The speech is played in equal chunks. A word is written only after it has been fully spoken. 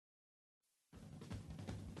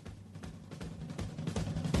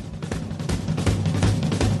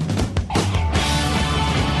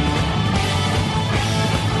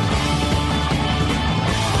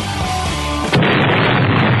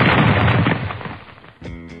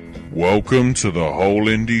Welcome to the Whole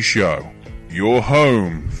Indy Show, your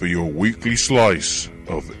home for your weekly slice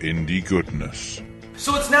of indie goodness.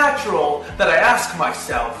 So it's natural that I ask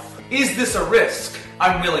myself, is this a risk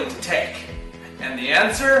I'm willing to take? And the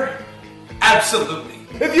answer? Absolutely.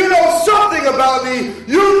 If you know something about me,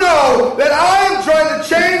 you know that I am trying to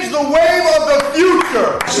change the wave of the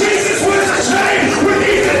future. Jesus was a change with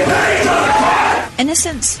even pain on the cross.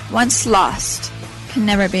 Innocence once lost can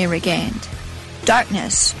never be regained.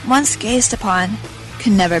 Darkness once gazed upon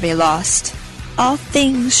can never be lost. All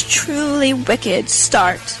things truly wicked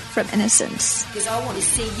start from innocence. Because I want to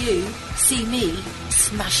see me,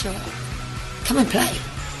 smash her up. Come and play.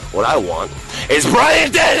 What I want is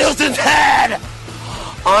Bryan Danielson's head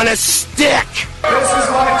on a stick. This is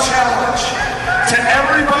my challenge to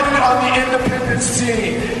everybody on the independent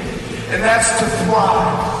scene, and that's to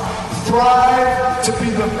thrive. Thrive to be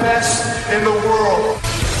the best in the world.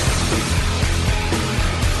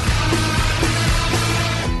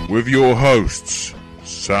 With your hosts,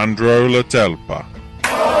 Sandro Latelpa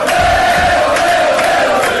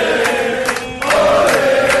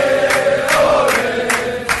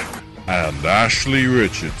and Ashley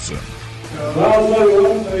Richardson. I'll tell you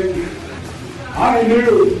one thing, I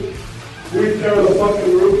knew we'd tear the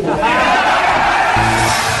fucking roof off.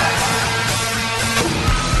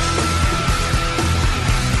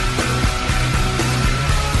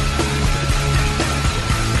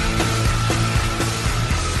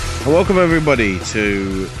 Welcome everybody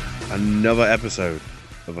to another episode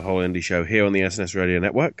of the Whole Indy Show here on the SNS Radio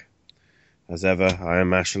Network. As ever, I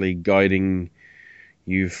am Ashley, guiding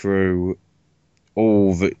you through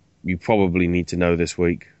all that you probably need to know this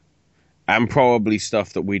week, and probably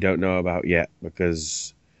stuff that we don't know about yet,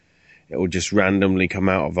 because it will just randomly come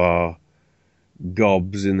out of our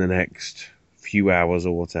gobs in the next few hours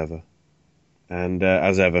or whatever. And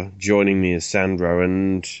as ever, joining me is Sandro,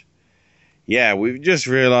 and yeah, we've just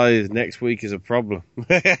realized next week is a problem.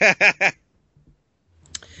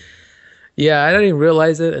 Yeah, I didn't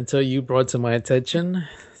realize it until you brought it to my attention.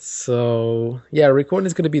 So, yeah, recording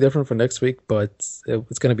is going to be different for next week, but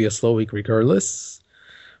it's going to be a slow week regardless.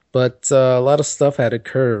 But a lot of stuff had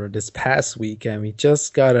occurred this past week, and we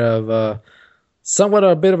just got a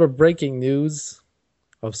bit of a breaking news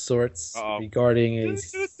of sorts regarding a...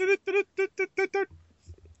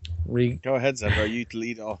 Go ahead, Sandro, you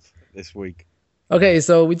lead off this week. Okay,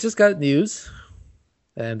 so we just got news,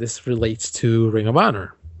 and this relates to Ring of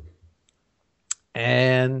Honor.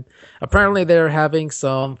 And apparently they're having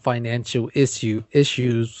some financial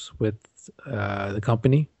issues with the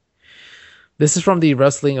company. This is from the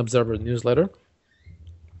Wrestling Observer newsletter,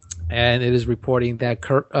 and it is reporting that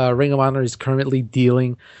Ring of Honor is currently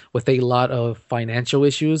dealing with a lot of financial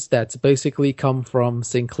issues that's basically come from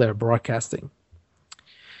Sinclair Broadcasting.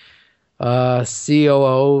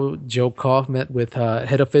 COO Joe Koff met with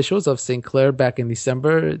head officials of Sinclair back in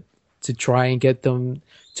December to try and get them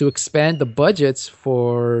to expand the budgets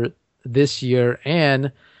for this year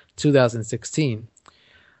and 2016,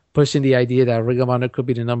 pushing the idea that Ring of Honor could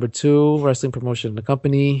be the number 2 wrestling promotion in the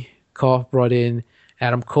company. Koff brought in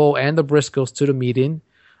Adam Cole and the Briscoes to the meeting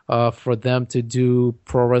for them to do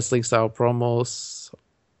pro wrestling style promos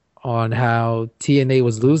on how TNA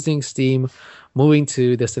was losing steam, moving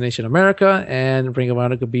to Destination America, and Ring of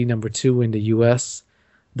Honor could be number 2 in the U.S.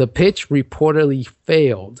 The pitch reportedly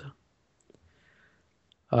failed.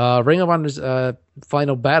 Ring of Honor's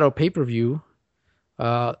Final Battle pay-per-view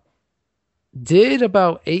did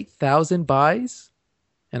about 8,000 buys,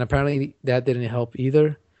 and apparently that didn't help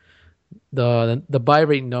either. The buy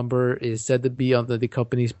rate number is said to be under the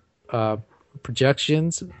company's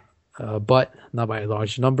projections, but not by a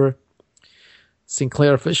large number.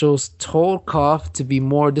 Sinclair officials told Koff to be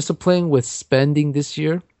more disciplined with spending this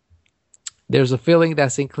year. There's a feeling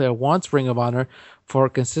that Sinclair wants Ring of Honor for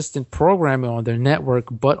consistent programming on their network,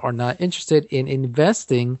 but are not interested in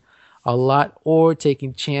investing a lot or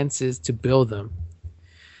taking chances to build them.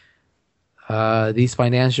 These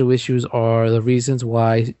financial issues are the reasons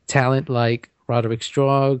why talent like Roderick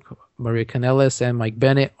Strong, Maria Kanellis, and Mike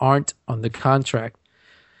Bennett aren't on the contract.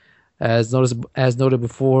 As noted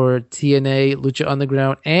before, TNA, Lucha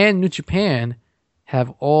Underground, and New Japan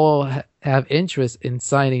have interest in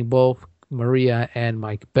signing both Maria and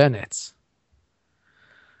Mike Bennett.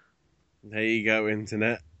 There you go,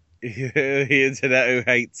 Internet. The Internet who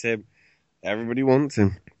hates him. Everybody wants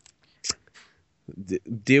him.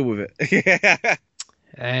 Deal with it.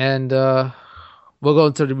 And we'll go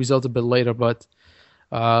into the results a bit later, but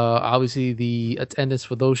obviously the attendance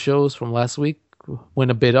for those shows from last week went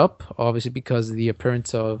a bit up, obviously because of the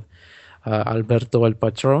appearance of Alberto El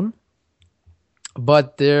Patron.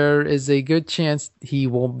 but there is a good chance he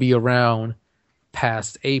won't be around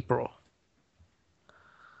past April.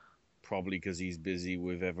 Probably because he's busy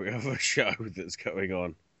with every other show that's going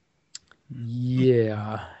on.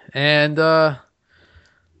 Yeah. And there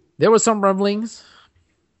were some rumblings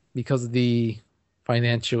because of the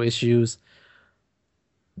financial issues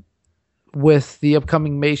with the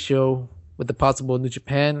upcoming May show, with the possible New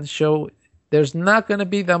Japan show. There's not going to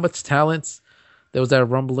be that much talent. There was that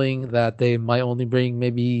rumbling that they might only bring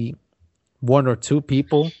maybe 1 or 2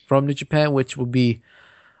 people from New Japan, which would be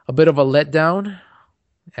a bit of a letdown.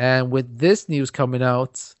 And with this news coming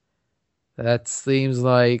out, that seems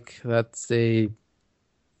like that's a,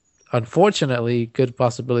 unfortunately, good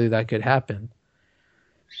possibility that could happen.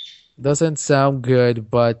 Doesn't sound good,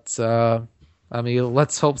 but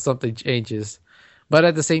let's hope something changes. But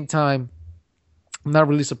at the same time, I'm not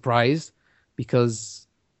really surprised, because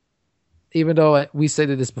even though we said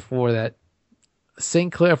this before, that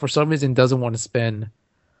St. Clair for some reason doesn't want to spend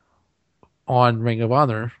on Ring of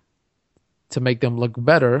Honor to make them look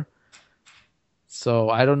better. So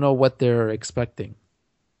I don't know what they're expecting.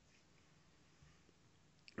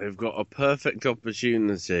 They've got a perfect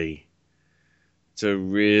opportunity to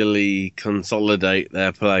really consolidate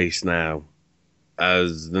their place now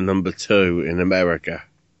as the number 2 in America.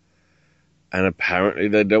 And apparently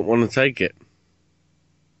they don't want to take it.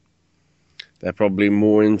 They're probably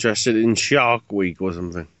more interested in Shark Week or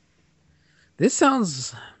something. This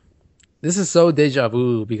is so deja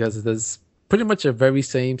vu, because there's pretty much a very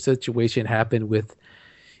same situation happened with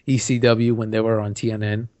ECW when they were on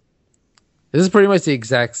TNN. This is pretty much the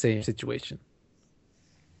exact same situation,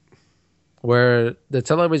 where the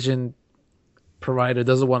television provider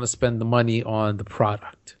doesn't want to spend the money on the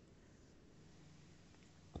product.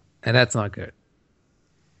 And that's not good.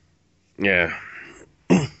 Yeah.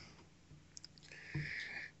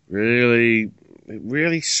 It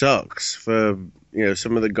really sucks for,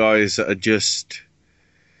 some of the guys that are just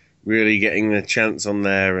really getting their chance on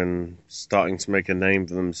there and starting to make a name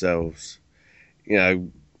for themselves.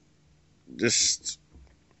 It's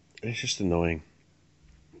just annoying.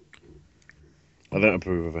 I don't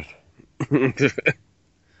approve of it.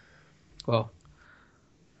 Well,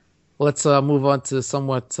 let's move on to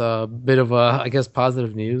somewhat bit of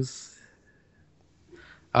positive news.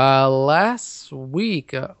 Last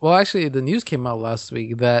week, actually, the news came out last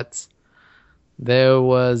week that there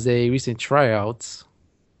was a recent tryout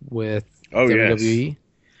with WWE. Yes.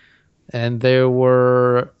 And there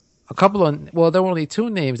were there were only 2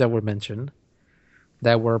 names that were mentioned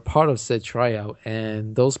that were part of said tryout,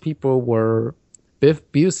 and those people were Biff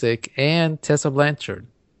Busick and Tessa Blanchard.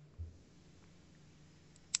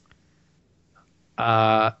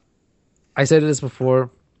 I said this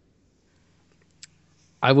before.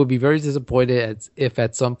 I would be very disappointed if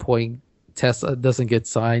at some point Tessa doesn't get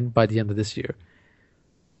signed by the end of this year.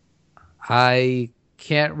 I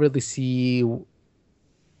can't really see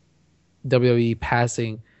WWE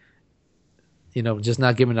passing, just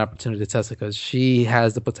not giving an opportunity to Tessa, because she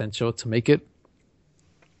has the potential to make it.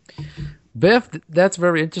 Biff, that's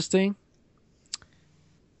very interesting.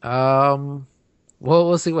 We'll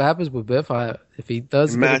see what happens with Biff. If he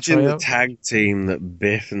does, imagine the tag team that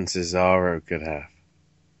Biff and Cesaro could have.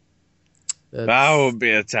 That would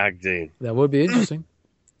be a tag team. That would be interesting.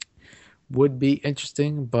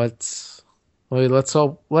 But let's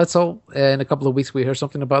hope in a couple of weeks we hear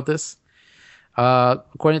something about this.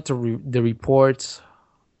 According to the reports,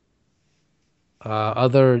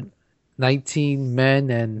 other 19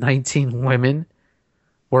 men and 19 women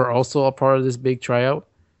were also a part of this big tryout.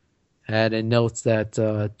 And it notes that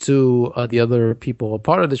 2 of the other people a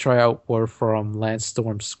part of the tryout were from Lance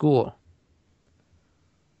Storm's school.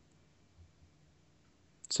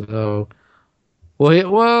 So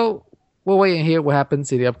we'll wait and hear what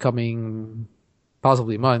happens in the upcoming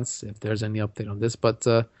possibly months, if there's any update on this. But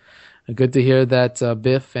good to hear that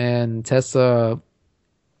Biff and Tessa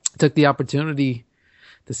took the opportunity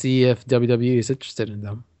to see if WWE is interested in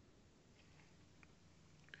them.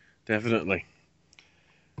 Definitely.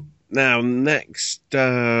 Now, next,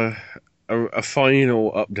 a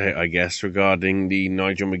final update, I guess, regarding the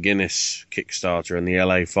Nigel McGuinness Kickstarter and the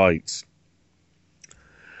LA fights.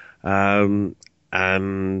 And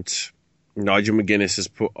Nigel McGuinness has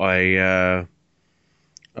put a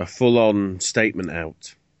full-on statement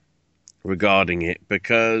out regarding it,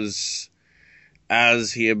 because,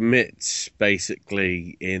 as he admits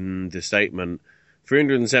basically in the statement,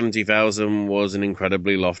 370,000 was an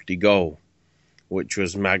incredibly lofty goal, which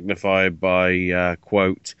was magnified by,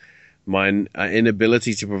 quote, my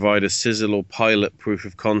inability to provide a sizzle or pilot proof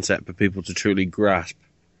of concept for people to truly grasp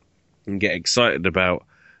and get excited about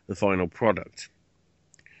the final product.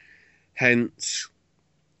 hence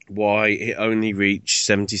why it only reached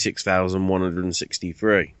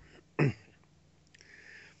 76,163.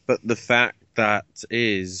 But the fact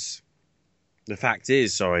is,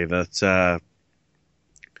 that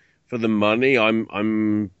for the money,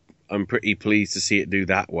 I'm pretty pleased to see it do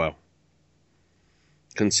that well.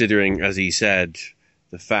 Considering, as he said,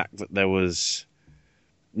 the fact that there was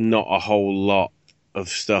not a whole lot of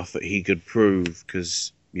stuff that he could prove,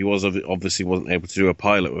 because he obviously wasn't able to do a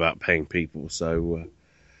pilot without paying people. So,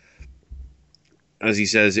 as he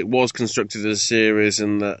says, it was constructed as a series,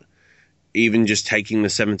 and that even just taking the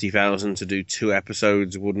 70,000 to do 2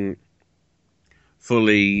 episodes wouldn't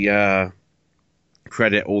fully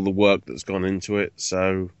credit all the work that's gone into it.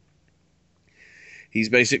 So he's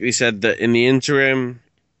basically said that in the interim,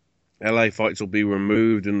 LA fights will be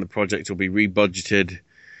removed and the project will be rebudgeted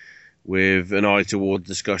with an eye toward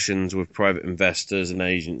discussions with private investors and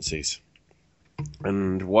agencies.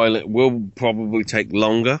 And while it will probably take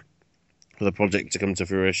longer for the project to come to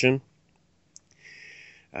fruition,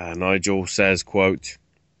 Nigel says, quote,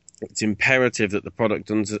 "It's imperative that the product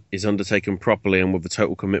is undertaken properly and with the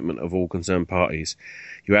total commitment of all concerned parties.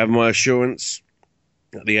 You have my assurance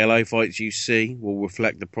that the LA fights you see will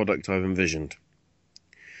reflect the product I've envisioned.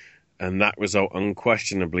 And that result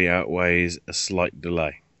unquestionably outweighs a slight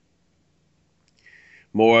delay.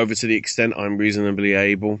 Moreover, to the extent I'm reasonably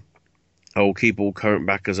able, I will keep all current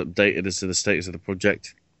backers updated as to the status of the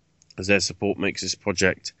project, as their support makes this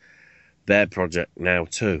project their project now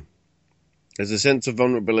too. There's a sense of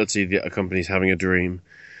vulnerability that accompanies having a dream,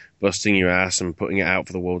 busting your ass and putting it out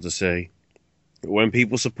for the world to see. But when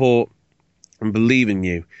people support and believe in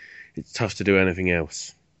you, it's tough to do anything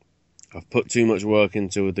else. I've put too much work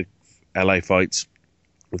into the LA fights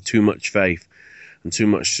with too much faith and too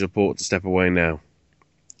much support to step away now.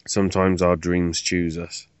 Sometimes our dreams choose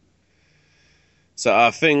us." So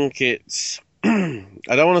I think it's, I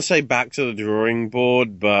don't want to say back to the drawing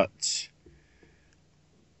board, but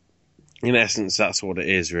in essence, that's what it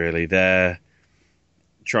is, really. They're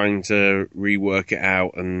trying to rework it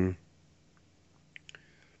out and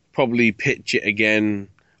probably pitch it again.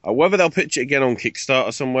 Whether they'll pitch it again on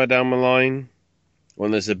Kickstarter somewhere down the line,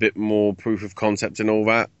 when there's a bit more proof of concept and all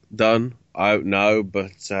that done, I don't know.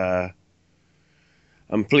 But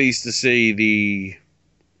I'm pleased to see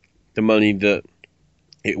the money that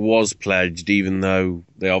it was pledged, even though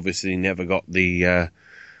they obviously never got the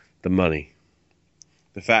money.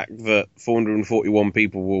 The fact that 441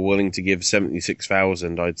 people were willing to give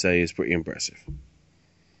 76,000, I'd say, is pretty impressive.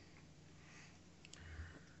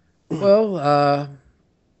 Well,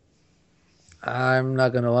 I'm not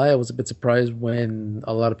gonna lie, I was a bit surprised when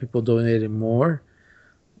a lot of people donated more.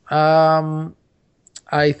 I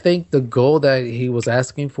think the goal that he was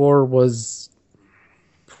asking for was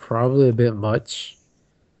probably a bit much.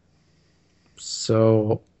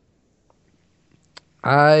 So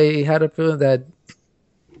I had a feeling that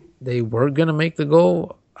they were going to make the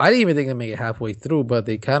goal. I didn't even think they'd make it halfway through, but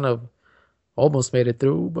they kind of almost made it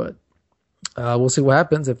through. But we'll see what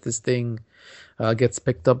happens if this thing gets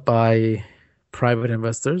picked up by private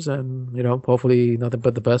investors. And, hopefully nothing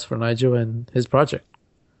but the best for Nigel and his project.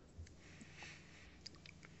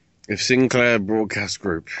 If Sinclair Broadcast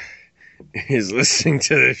Group is listening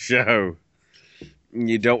to this show, and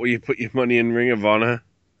you don't want to put your money in Ring of Honor,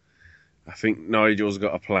 I think Nigel's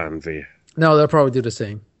got a plan for you. No, they'll probably do the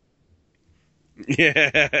same.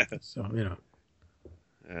 Yeah. So,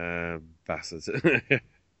 bastards.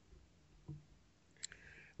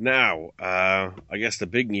 Now, I guess the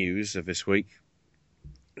big news of this week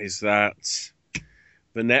is that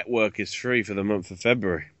the network is free for the month of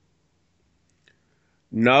February.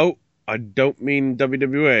 No, I don't mean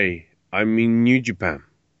WWE. I mean New Japan.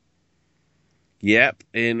 Yep,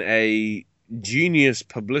 in a genius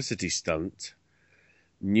publicity stunt,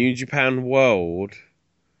 New Japan World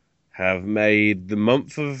have made the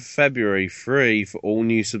month of February free for all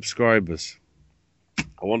new subscribers.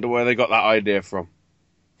 I wonder where they got that idea from.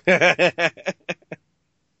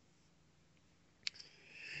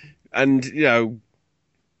 And,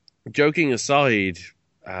 joking aside,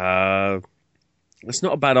 it's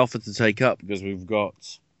not a bad offer to take up, because we've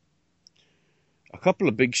got a couple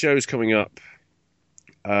of big shows coming up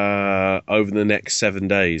over the next 7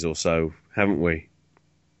 days or so, haven't we,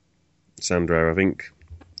 Sandro? I think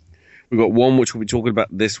we've got one which we'll be talking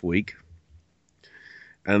about this week,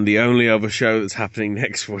 and the only other show that's happening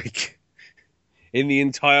next week in the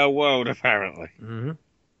entire world, apparently. Mm-hmm.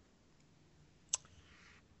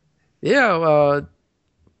 Yeah,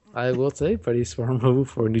 I will say pretty smart move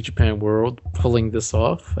for New Japan World pulling this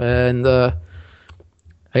off. And I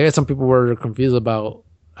guess some people were confused about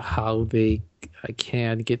how I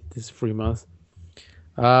can get this free month.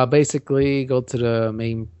 Basically, go to the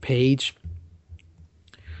main page.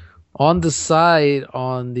 On the side,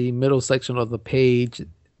 on the middle section of the page,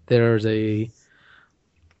 there's a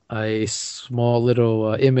small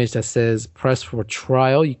little image that says "Press for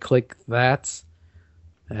trial." You click that,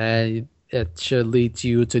 and it should lead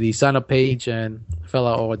you to the sign up page and fill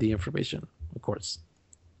out all the information, of course.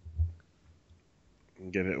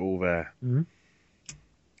 Get it all there. Mm-hmm.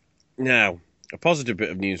 Now, a positive bit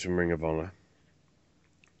of news from Ring of Honor.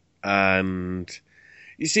 And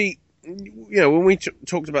you see, when we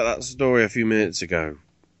talked about that story a few minutes ago,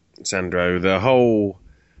 Sandro, the whole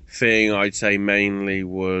thing I'd say mainly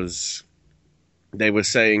was they were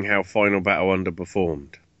saying how Final Battle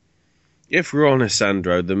underperformed. If we're honest,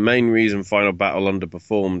 Sandro, the main reason Final Battle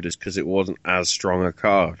underperformed is because it wasn't as strong a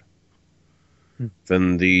card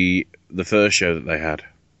than the first show that they had.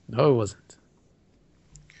 No, it wasn't.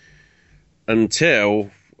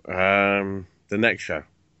 Until the next show.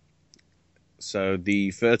 So the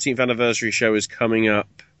 13th anniversary show is coming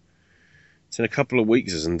up. It's in a couple of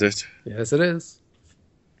weeks, isn't it? Yes, it is.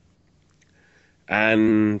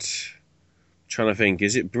 And trying to think,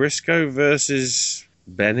 is it Briscoe versus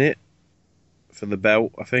Bennett for the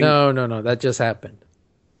belt, I think? No. That just happened.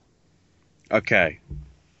 Okay.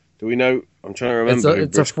 Do we know? I'm trying to remember.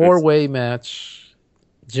 It's a four-way match.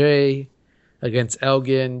 Jay against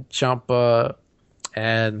Elgin, Ciampa,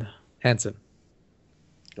 and Hansen.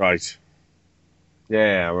 Right.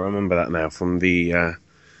 Yeah, I remember that now from the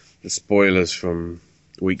spoilers from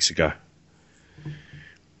weeks ago.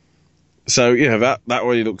 So, that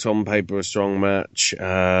already looks on paper a strong match.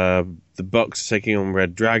 The Bucks are taking on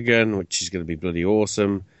Red Dragon, which is going to be bloody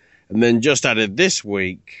awesome. And then just added this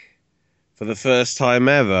week, for the first time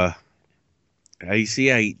ever,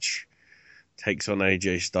 ACH takes on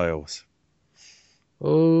AJ Styles.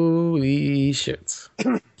 Holy shit.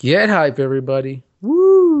 Get hype, everybody.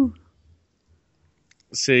 Woo!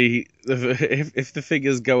 See, if the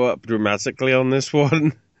figures go up dramatically on this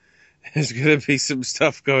one, there's going to be some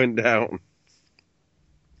stuff going down.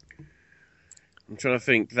 I'm trying to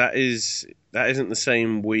think. That isn't the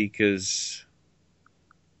same week as...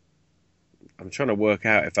 I'm trying to work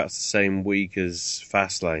out if that's the same week as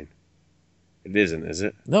Fastlane. It isn't, is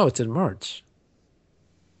it? No, it's in March.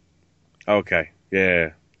 Okay, yeah.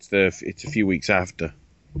 It's a few weeks after.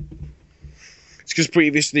 It's because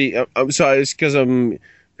previously... I'm sorry, it's because I'm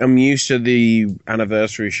used to the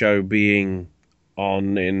anniversary show being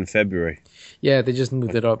on in February. Yeah, they just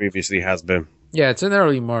moved it up. Previously has been. Yeah, it's in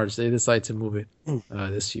early March. They decided to move it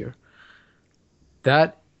this year.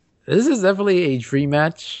 This is definitely a dream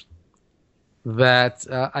match that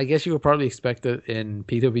I guess you would probably expect it in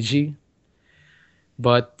PWG.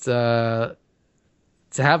 But to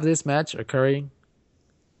have this match occurring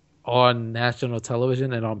on national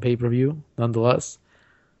television and on pay-per-view, nonetheless,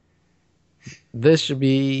 this should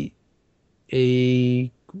be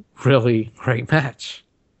a really great match.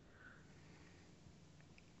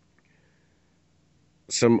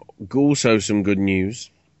 Also some good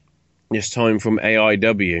news. This time from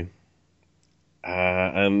AIW.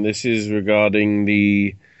 And this is regarding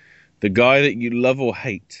the guy that you love or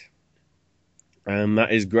hate. And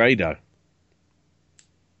that is Grado.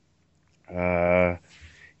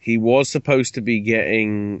 He was supposed to be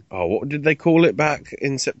getting... what did they call it back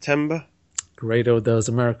in September? Grado Does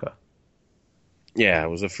America. Yeah, it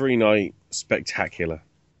was a 3-night spectacular.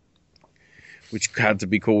 Which had to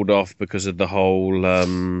be called off because of the whole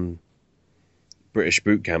British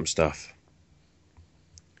boot camp stuff.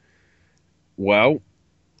 Well,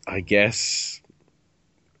 I guess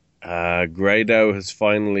Grado has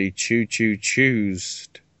finally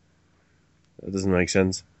choosed. That doesn't make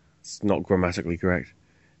sense. It's not grammatically correct.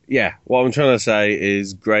 Yeah, what I'm trying to say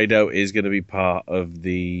is Grado is going to be part of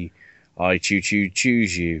the I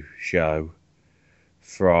Choose You show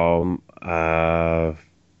from the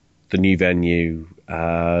new venue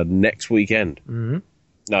next weekend. Mm-hmm.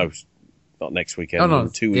 No, not next weekend. Oh, no.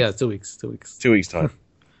 2 weeks. Yeah, 2 weeks. 2 weeks. 2 weeks' time.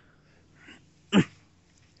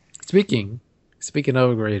 Speaking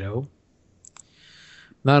of Grado,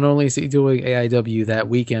 not only is he doing AIW that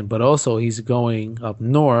weekend, but also he's going up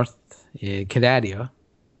north in Canada.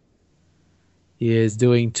 He is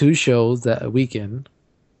doing 2 shows that weekend.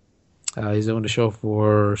 He's doing a show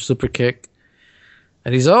for Superkick.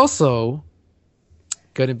 And he's also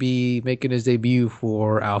going to be making his debut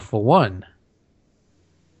for Alpha One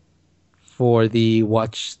for the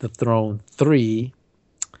Watch the Throne 3.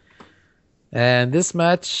 And this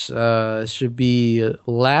match should be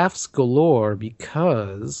laughs galore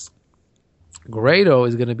because Grado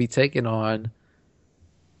is going to be taking on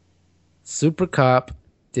Super Cop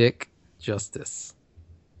Dick Justice.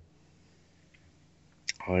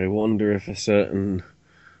 I wonder if a certain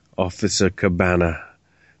Officer Cabana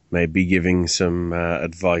may be giving some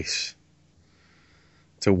advice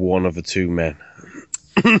to one of the two men.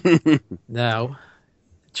 Now,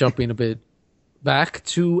 jumping a bit back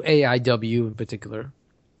to AIW in particular.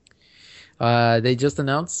 They just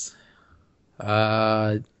announced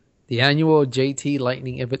the annual JT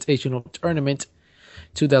Lightning Invitational Tournament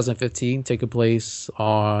 2015 taking place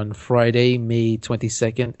on Friday, May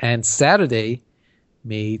 22nd and Saturday,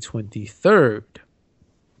 May 23rd.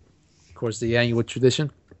 Of course, the annual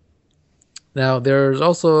tradition. Now, there's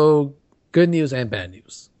also good news and bad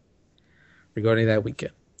news regarding that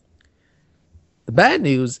weekend. The bad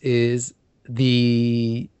news is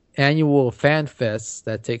the annual Fan Fest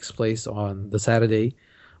that takes place on the Saturday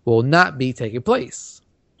will not be taking place.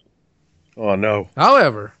 Oh, no.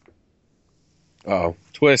 However,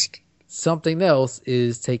 twist. Something else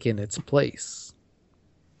is taking its place.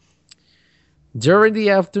 During the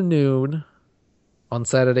afternoon on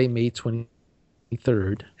Saturday, May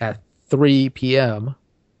 23rd at 3 p.m.,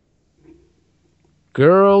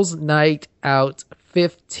 Girls Night Out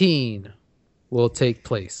 15 will take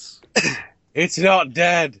place. It's not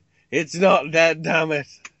dead. It's not dead, damn it.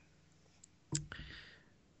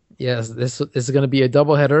 Yes, this is going to be a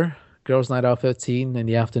doubleheader. Girls Night Out 15 in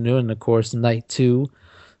the afternoon, and of course, Night 2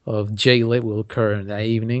 of J-Lit will occur in that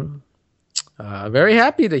evening. Very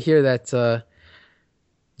happy to hear that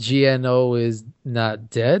GNO is not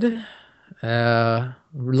dead. We're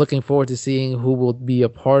looking forward to seeing who will be a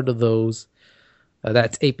part of those.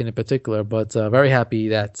 That tape in particular, but very happy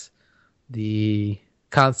that the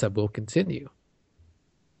concept will continue.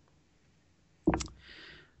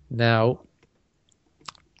 Now,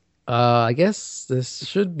 I guess this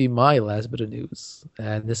should be my last bit of news,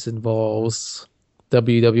 and this involves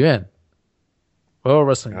WWN, World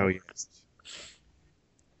Wrestling. Oh, yes.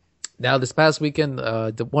 Now, this past weekend,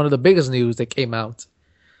 one of the biggest news that came out,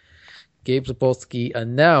 Gabe Sapolsky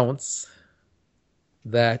announced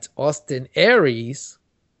that Austin Aries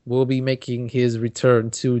will be making his return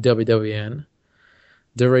to WWN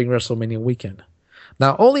during WrestleMania weekend.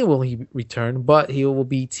 Not only will he return, but he will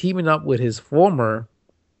be teaming up with his former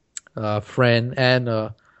friend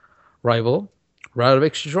and rival,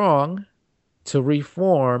 Roderick Strong, to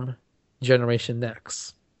reform Generation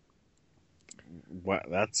Next. Wow,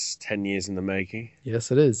 that's 10 years in the making.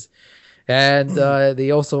 Yes, it is. And they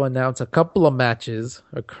also announced a couple of matches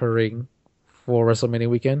occurring for WrestleMania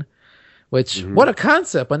weekend, which, what a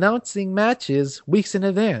concept, announcing matches weeks in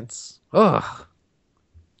advance. Ugh.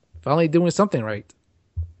 Finally doing something right.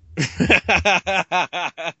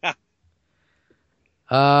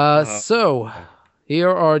 So,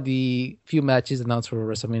 here are the few matches announced for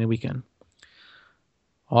WrestleMania weekend.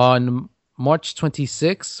 On March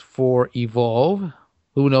 26th for Evolve,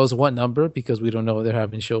 who knows what number, because we don't know they're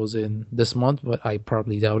having shows in this month, but I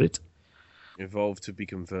probably doubt it. Evolve to be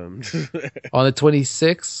confirmed. On the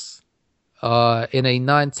 26th, in a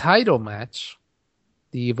non-title match,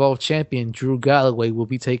 the Evolve champion Drew Galloway will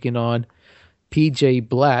be taking on PJ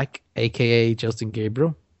Black, a.k.a. Justin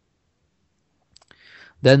Gabriel.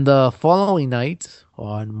 Then the following night,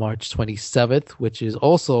 on March 27th, which is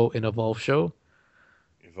also an Evolve show.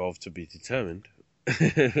 Evolve to be determined.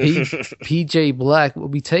 PJ Black will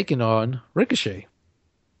be taking on Ricochet.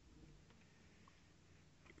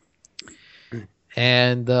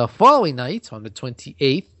 And the following night, on the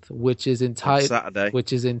 28th, which is entitled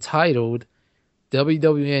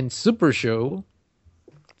WWN Super Show.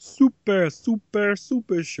 Super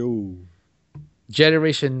Show.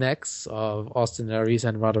 Generation Next of Austin Aries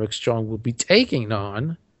and Roderick Strong will be taking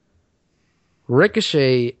on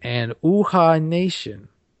Ricochet and Uhaa Nation.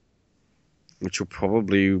 Which will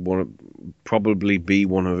probably be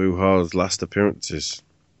one of Uhaa's last appearances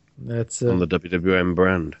on the WWN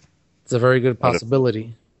brand. It's a very good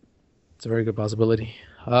possibility.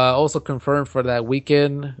 Also confirmed for that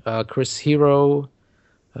weekend, Chris Hero,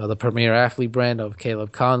 the Premier Athlete brand of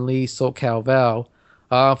Caleb Conley, SoCal Val.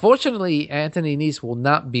 Unfortunately, Anthony Nese will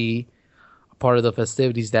not be a part of the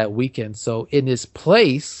festivities that weekend. So in his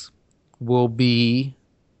place will be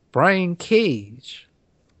Brian Cage.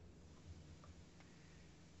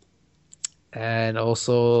 And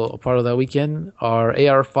also a part of that weekend are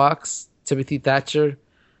AR Fox, Timothy Thatcher,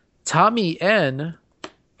 Tommy N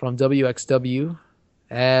from WXW,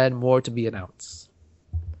 and more to be announced.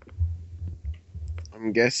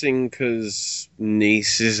 I'm guessing because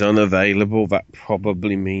Nice is unavailable, that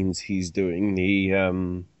probably means he's doing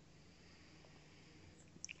the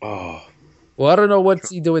Well, I don't know what's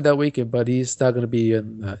he doing that weekend, but he's not going to be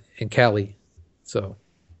in Cali, so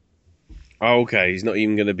Oh, okay. He's not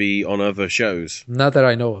even going to be on other shows. Not that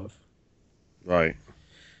I know of. Right.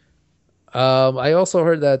 I also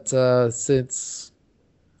heard that since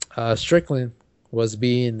Strickland was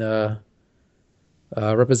being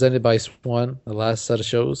represented by Swan the last set of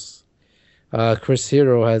shows, Chris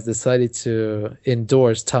Hero has decided to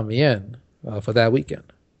endorse Tom Yen for that weekend.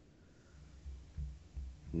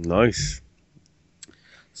 Nice.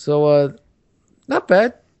 So, not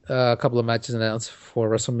bad. A couple of matches announced for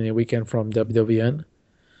WrestleMania weekend from WWN.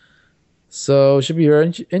 So, it should be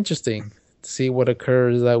very interesting to see what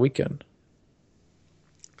occurs that weekend.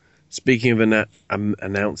 Speaking of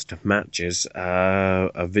announced matches,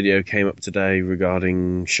 a video came up today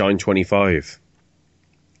regarding Shine 25.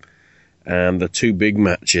 And the two big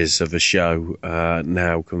matches of the show are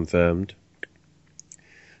now confirmed.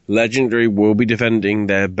 Legendary will be defending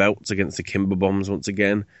their belts against the Kimber Bombs once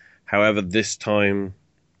again. However, this time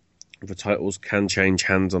the titles can change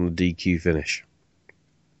hands on the DQ finish.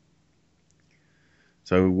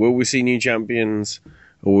 So will we see new champions,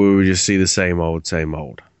 or will we just see the same old, same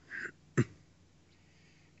old?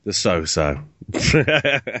 The so-so.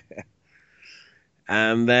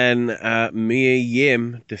 And then Mia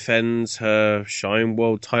Yim defends her Shine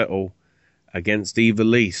World title against Eva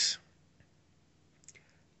Lise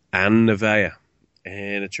and Nevaeh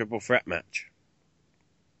in a triple threat match.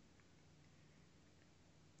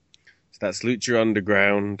 So that's Lucha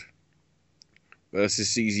Underground versus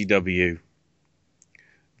CZW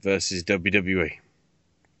versus WWE.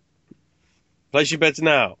 Place your bets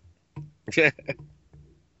now.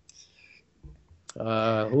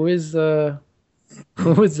 Who is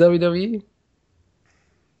WWE?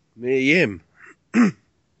 Mia Yim.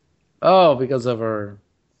 Oh, because of her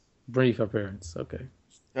brief appearance. Okay.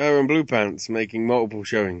 Her and Blue Pants making multiple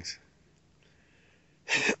showings.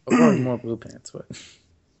 Of course, more Blue Pants, but...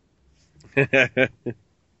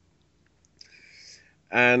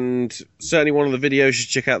 And certainly one of the videos you should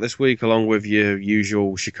check out this week, along with your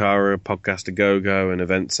usual Shikara, Podcast A Go-Go, and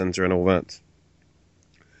Event Center and all that.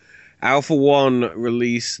 Alpha One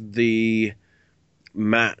released the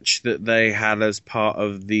match that they had as part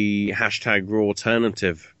of the hashtag Raw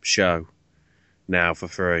Alternative show now for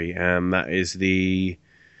free. And that is the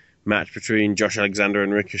match between Josh Alexander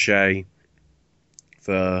and Ricochet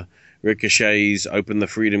for Ricochet's Open the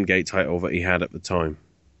Freedom Gate title that he had at the time.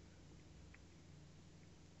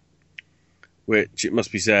 Which, it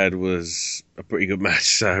must be said, was a pretty good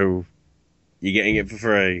match, so you're getting it for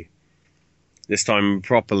free. This time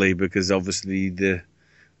properly, because obviously the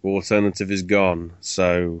alternative is gone.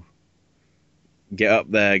 So get up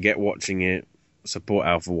there, get watching it, support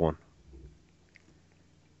Alpha One.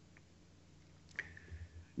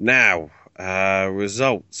 Now,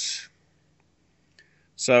 results.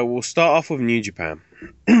 So we'll start off with New Japan.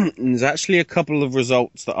 There's actually a couple of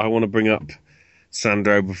results that I want to bring up,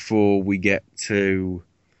 Sandro, before we get to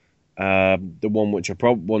the one which I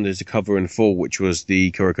probably wanted to cover in full, which was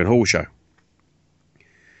the Korakuen Hall show.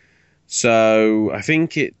 So I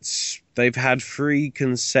think they had three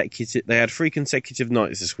consecutive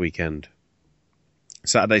nights this weekend.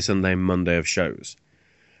 Saturday, Sunday, and Monday of shows.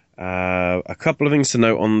 A couple of things to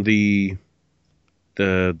note on the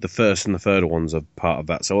first and the third ones are part of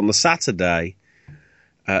that. So on the Saturday,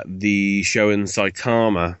 at the show in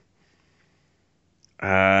Saitama,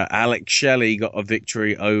 Alex Shelley got a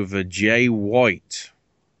victory over Jay White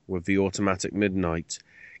with the Automatic Midnight.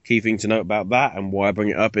 Key thing to note about that, and why I bring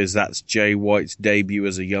it up, is that's Jay White's debut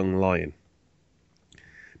as a young lion.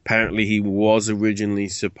 Apparently he was originally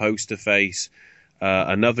supposed to face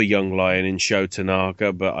another young lion in Sho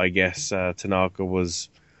Tanaka, but I guess Tanaka was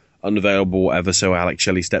unavailable, whatever, so Alex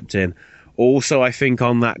Shelley stepped in. Also, I think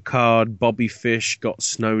on that card, Bobby Fish got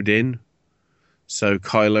snowed in, so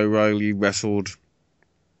Kyle O'Reilly wrestled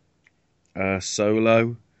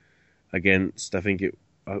solo against, I think it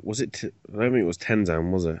was it. I don't think it was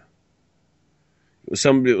Tenzan, was it? It was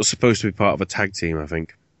somebody that was supposed to be part of a tag team, I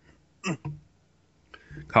think. Can't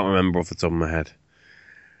remember off the top of my head.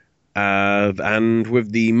 And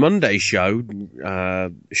with the Monday show,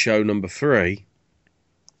 show number 3,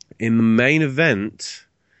 in the main event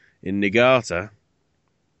in Niigata,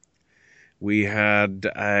 we had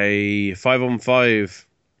a 5-on-5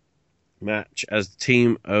 match as the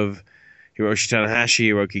team of Hiroshi Tanahashi,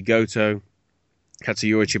 Hiroki Goto,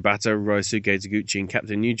 Katsuyori Shibata, Ryosuke Taguchi, and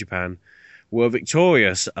Captain New Japan were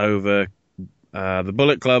victorious over the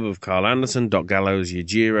Bullet Club of Carl Anderson, Doc Gallows,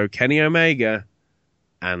 Yujiro, Kenny Omega,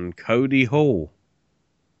 and Cody Hall.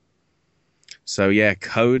 So yeah,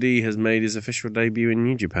 Cody has made his official debut in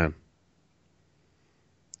New Japan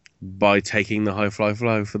by taking the High Fly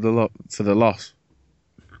Flow for the loss.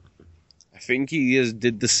 I think he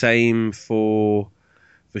did the same for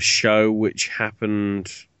the show, which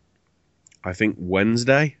happened, I think,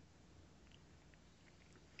 Wednesday.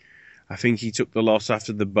 I think he took the loss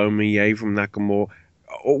after the Beaumier from Nakamura.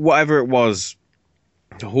 Or whatever it was,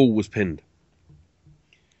 Hall was pinned.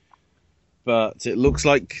 But it looks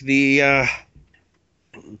like the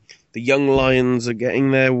young Lions are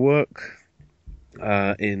getting their work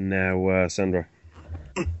in now, Sandro.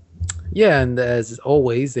 Yeah, and as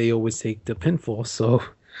always, they always take the pinfall, so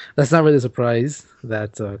that's not really a surprise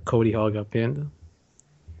that Cody Hall got pinned.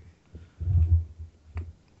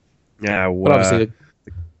 Yeah, but obviously,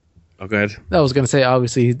 go ahead. I was going to say,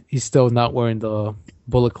 obviously, he's still not wearing the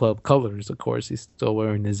Bullet Club colors, of course. He's still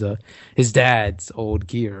wearing his dad's old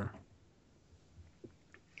gear.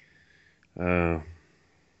 Say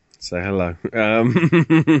hello.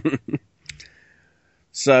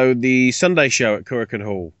 So the Sunday show at Korakuen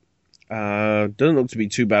Hall doesn't look to be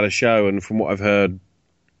too bad a show, and from what I've heard,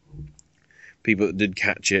 people that did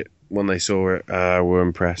catch it when they saw it were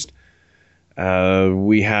impressed.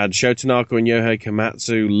 We had Sho Tanaka and Yohei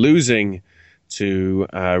Komatsu losing to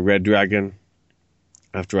Red Dragon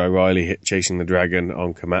after O'Reilly hit Chasing the Dragon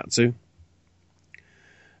on Komatsu.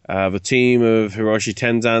 The team of Hiroshi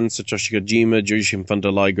Tenzan, Satoshi Kojima, Jushin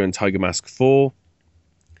Thunder Liger, and Tiger Mask 4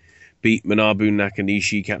 beat Manabu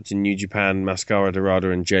Nakanishi, Captain New Japan, Mascara Dorada,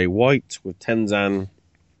 and Jay White, with Tenzan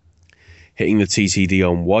hitting the TTD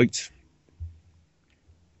on White.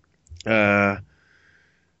 Ryosuke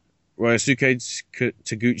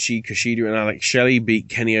Taguchi, Kushida, and Alex Shelley beat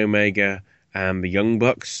Kenny Omega and the Young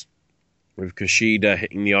Bucks, with Kushida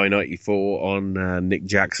hitting the I-94 on Nick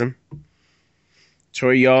Jackson.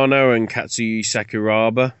 Toru Yano and Katsuya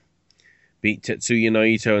Sakuraba beat Tetsuya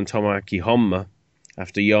Naito and Tomoaki Honma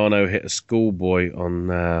after Yano hit a schoolboy on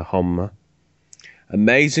Honma.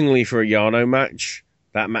 Amazingly for a Yano match,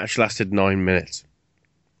 that match lasted 9 minutes.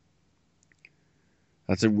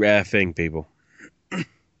 That's a rare thing, people.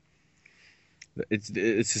 It's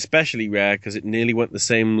especially rare because it nearly went the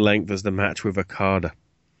same length as the match with Okada.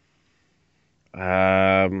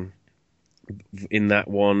 In that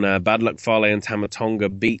one, Bad Luck Fale and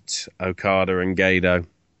Tamatonga beat Okada and Gedo,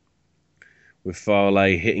 with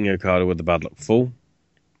Fale hitting Okada with the Bad Luck Fall.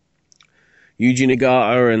 Yuji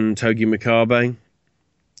Nagata and Togi Makabe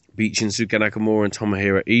beat Shinsuke Nakamura and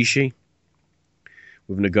Tomohiro Ishii,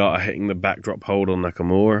 with Nagata hitting the backdrop hold on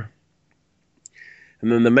Nakamura.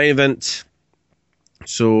 And then the main event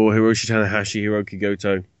saw Hiroshi Tanahashi, Hiroki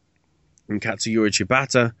Goto, and Katsuyori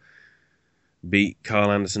Shibata beat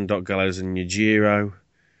Carl Anderson, Doc Gallows, and Yujiro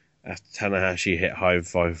after Tanahashi hit High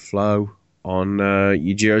Five Flow on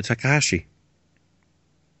Yujiro Takahashi.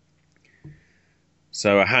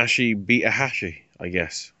 So Ahashi beat Ahashi, I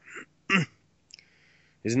guess.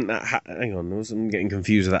 Isn't that... hang on, I'm getting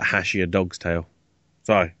confused with that Hashi a dog's tail.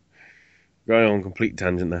 Sorry. Going on complete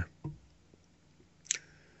tangent there.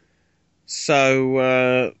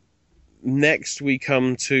 So, next we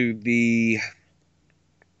come to the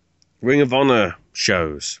Ring of Honor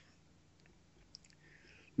shows.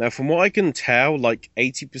 Now, from what I can tell, like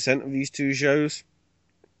 80% of these two shows...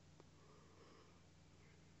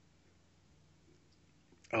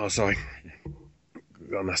 Oh, sorry.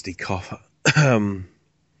 Got a nasty cough.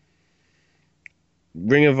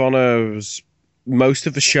 Ring of Honor's... most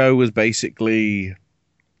of the show was basically,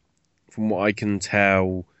 from what I can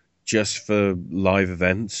tell, just for live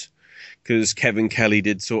events. Because Kevin Kelly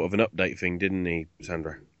did sort of an update thing, didn't he,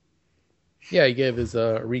 Sandro? Yeah, he gave his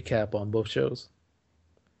recap on both shows.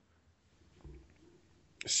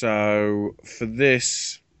 So, for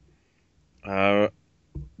this,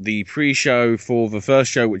 the pre-show for the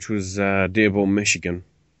first show, which was Dearborn, Michigan,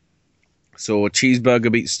 saw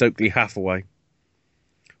Cheeseburger beat Stokely Hathaway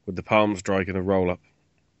with the palm strike and a roll-up.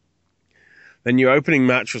 Then your opening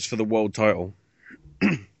match was for the world title.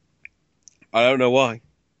 I don't know why,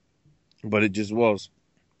 but it just was.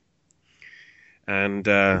 And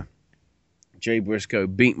Jay Briscoe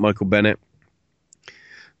beat Michael Bennett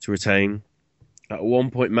to retain. At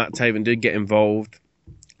one point, Matt Taven did get involved,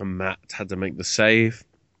 and Matt had to make the save.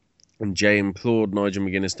 And Jay implored Nigel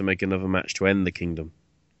McGuinness to make another match to end the Kingdom,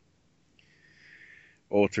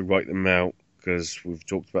 or to write them out, because we've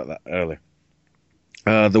talked about that earlier.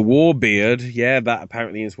 The Warbeard, yeah, that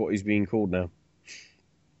apparently is what he's being called now.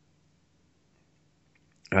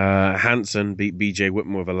 Hansen beat BJ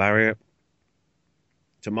Whitmore with a lariat.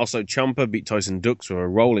 Tommaso Ciampa beat Tyson Dux with a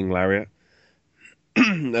rolling lariat.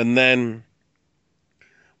 And then,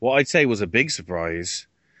 what I'd say was a big surprise,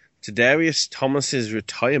 Tadarius Thomas's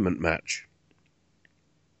retirement match.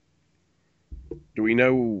 Do we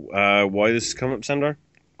know why this has come up, Sandro?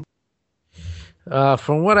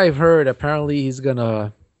 From what I've heard, apparently he's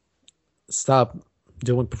gonna stop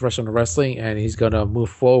doing professional wrestling and he's gonna move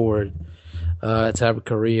forward to have a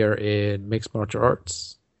career in mixed martial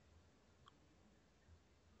arts.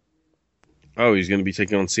 Oh, he's going to be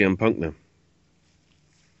taking on CM Punk now.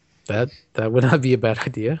 That would not be a bad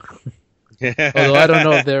idea. Although I don't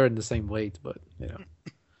know if they're in the same weight, but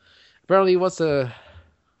apparently he wants to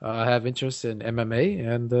have interest in MMA,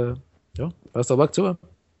 and best of luck to him.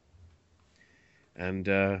 And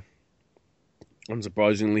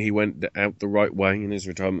unsurprisingly, he went out the right way in his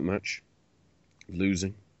retirement match,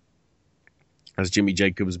 losing, as Jimmy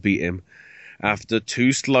Jacobs beat him after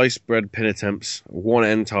 2 sliced bread pin attempts, 1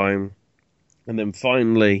 end time, and then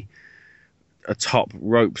finally a top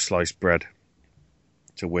rope sliced bread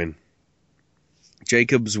to win.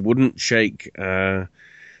 Jacobs wouldn't shake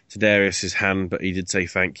Tadarius' hand, but he did say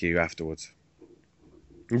thank you afterwards,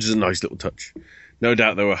 which is a nice little touch. No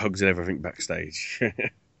doubt there were hugs and everything backstage.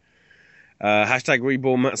 Hashtag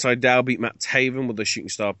Reborn Matt Sydal beat Matt Taven with the Shooting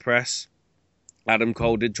Star Press. Adam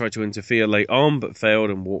Cole did try to interfere late on, but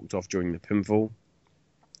failed and walked off during the pinfall.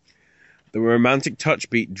 The Romantic Touch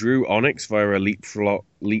beat Drew Onyx via a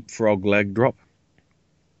leapfrog leg drop.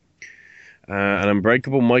 An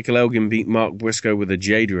Unbreakable Michael Elgin beat Mark Briscoe with a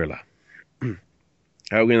J Driller.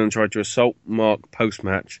 Elgin then tried to assault Mark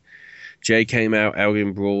post-match. Jay came out,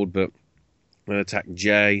 Elgin brawled, but attacked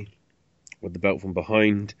Jay with the belt from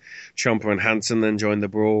behind. Ciampa and Hansen then joined the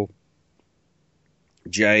brawl.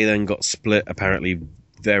 Jay then got split, apparently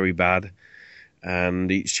very bad,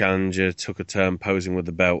 and each challenger took a turn posing with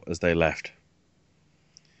the belt as they left.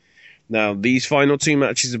 Now, these final 2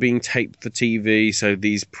 matches are being taped for TV, so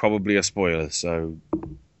these probably are spoilers, so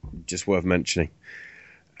just worth mentioning.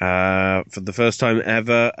 For the first time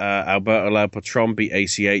ever, Alberto El Patron beat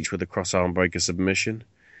ACH with a cross-arm breaker submission.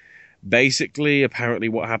 Basically, apparently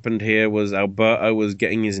what happened here was Alberto was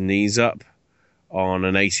getting his knees up on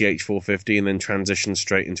an ACH 450 and then transitioned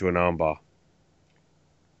straight into an armbar.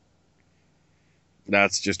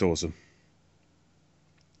 That's just awesome.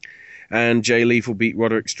 And Jay Lethal beat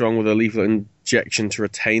Roderick Strong with a lethal injection to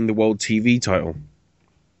retain the World TV title.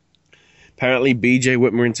 Apparently, BJ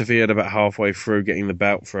Whitmer interfered about halfway through, getting the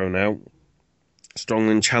belt thrown out. Strong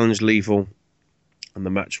then challenged Lethal, and the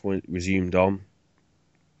match resumed on.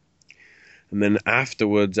 And then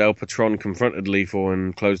afterwards, El Patron confronted Lethal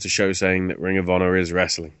and closed the show saying that Ring of Honor is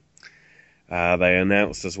wrestling. They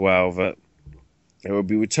announced as well that they will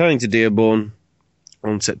be returning to Dearborn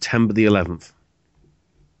on September the 11th.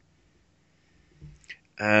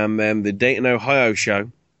 And then the Dayton, Ohio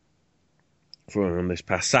show from this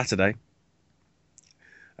past Saturday.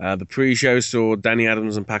 The pre-show saw Danny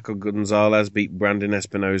Adams and Paco Gonzalez beat Brandon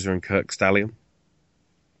Espinoza and Kirk Stallion,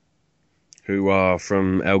 who are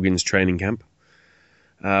from Elgin's training camp.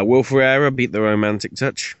 Will Ferreira beat the Romantic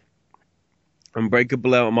Touch.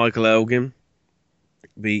 Unbreakable Michael Elgin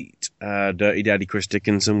beat Dirty Daddy Chris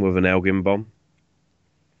Dickinson with an Elgin bomb.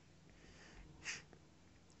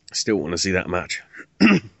 Still want to see that match.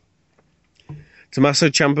 Tommaso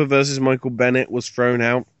Ciampa versus Michael Bennett was thrown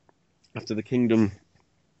out after the Kingdom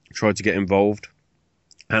tried to get involved.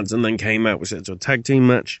 Hansen then came out, was set to a tag team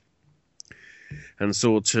match, and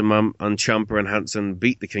saw Ciampa and Hansen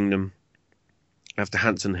beat the Kingdom after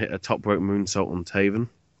Hansen hit a top rope moonsault on Taven.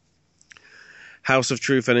 House of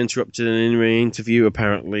Truth then interrupted an in-ring interview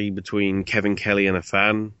apparently between Kevin Kelly and a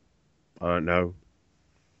fan. I don't know.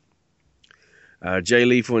 Jay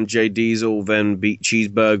Lethal and Jay Diesel then beat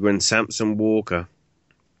Cheeseburger and Samson Walker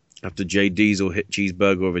after Jay Diesel hit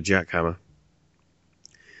Cheeseburger with a jackhammer.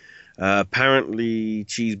 Apparently,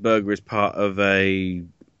 Cheeseburger is part of a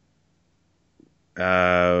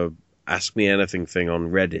Ask Me Anything thing on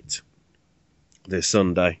Reddit this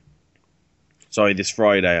Sunday. Sorry, this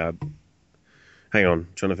Friday. Hang on,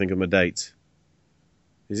 trying to think of my dates.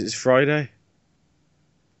 Is it Friday?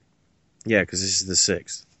 Yeah, because this is the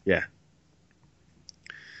 6th. Yeah.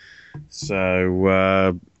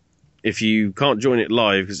 So, if you can't join it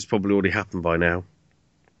live, because it's probably already happened by now,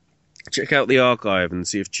 check out the archive and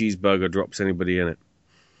see if Cheeseburger drops anybody in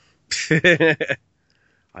it.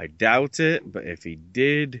 I doubt it, but if he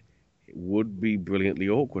did, it would be brilliantly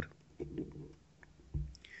awkward.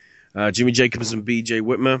 Jimmy Jacobs and BJ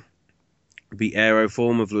Whitmer beat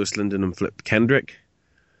Aeroform of Lewis Linden and Flip Kendrick.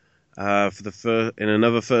 In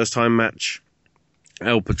another first-time match,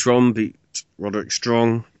 El Patron beat Roderick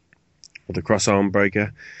Strong with a cross-arm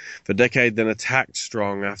breaker. The Decade then attacked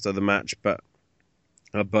Strong after the match, but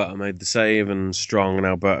Alberto made the save, and Strong and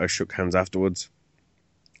Alberto shook hands afterwards.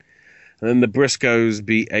 And then the Briscoes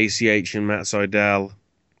beat ACH and Matt Sydal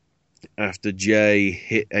after Jay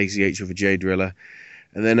hit ACH with a J Driller.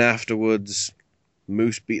 And then afterwards,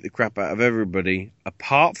 Moose beat the crap out of everybody,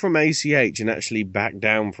 apart from ACH, and actually backed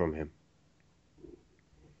down from him.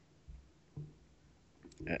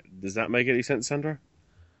 Does that make any sense, Sandro?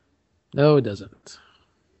 No, it doesn't.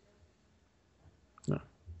 No.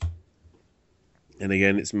 And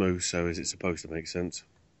again, it's Moose, so is it supposed to make sense?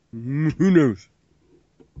 Who knows?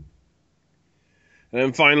 And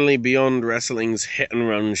then finally, Beyond Wrestling's Hit and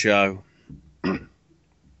Run show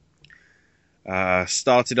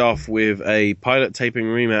started off with a pilot taping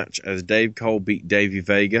rematch as Dave Cole beat Davey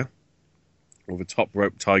Vega with a top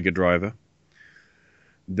rope Tiger Driver.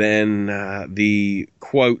 Then the,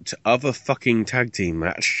 quote, other fucking tag team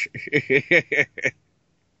match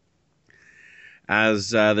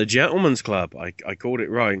as the Gentleman's Club, I called it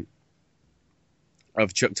right,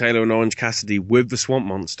 of Chuck Taylor and Orange Cassidy with the Swamp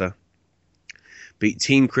Monster beat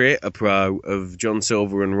Team Create a Pro of John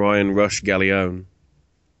Silver and Ryan Rush Gallione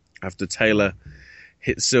after Taylor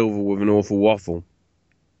hit Silver with an awful waffle.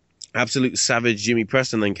 Absolute Savage Jimmy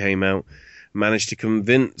Preston then came out, managed to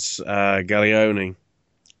convince Gallione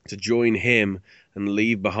to join him and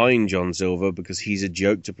leave behind John Silver because he's a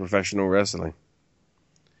joke to professional wrestling.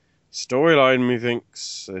 Storyline,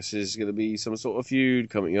 methinks this is going to be some sort of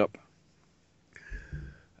feud coming up.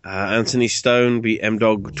 Anthony Stone beat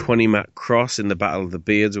M-Dog 20 Matt Cross in the Battle of the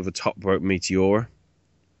Beards with a top rope Meteora.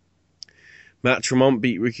 Matt Tremont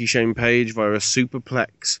beat Ricky Shane Page via a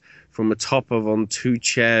superplex from the top of on two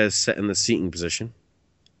chairs set in the seating position.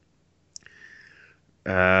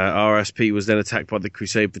 RSP was then attacked by the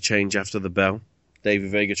Crusade for Change after the bell. David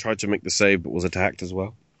Vega tried to make the save but was attacked as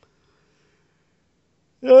well.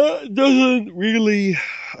 It doesn't really...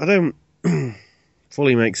 I don't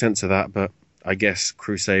fully make sense of that, but I guess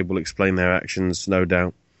Crusade will explain their actions, no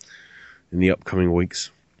doubt, in the upcoming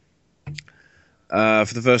weeks. For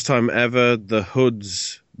the first time ever, the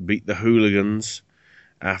Hoods beat the Hooligans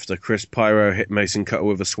after Chris Pyro hit Mason Cutter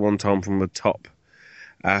with a swanton from the top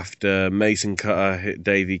after Mason Cutter hit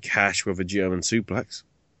Davey Cash with a German suplex.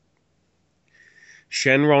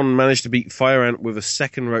 Shenron managed to beat Fire Ant with a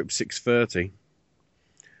second rope 630.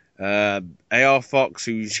 AR Fox,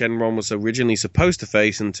 who Shenron was originally supposed to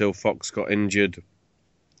face until Fox got injured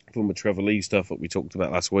from the Trevor Lee stuff that we talked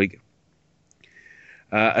about last week,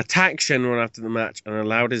 attacked Shenron after the match and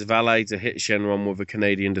allowed his valet to hit Shenron with a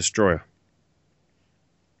Canadian Destroyer.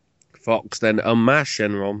 Fox then unmasked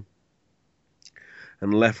Shenron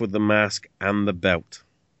and left with the mask and the belt.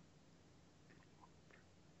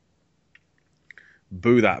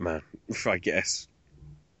 Boo that man, I guess.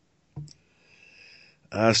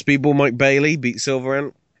 Speedball Mike Bailey beat Silver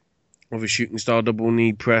Ant with a shooting star double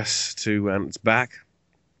knee press to Ant's back.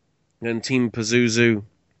 Then Team Pazuzu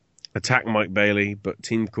attacked Mike Bailey, but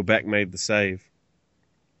Team Quebec made the save,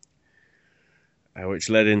 which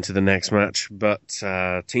led into the next match. But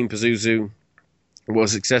Team Pazuzu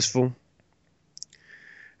was successful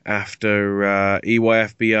after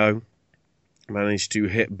EYFBO managed to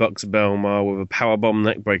hit Bucks Belmar with a powerbomb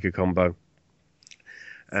neckbreaker combo,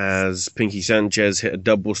 as Pinky Sanchez hit a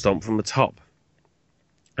double stomp from the top.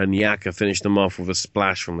 And Yaka finished them off with a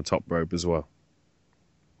splash from the top rope as well.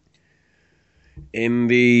 In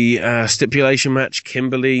the stipulation match,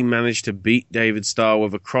 Kimberly managed to beat David Starr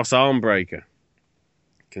with a cross arm breaker,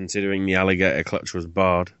 considering the alligator clutch was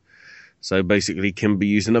barred. So basically, Kimber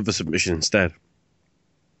used another submission instead.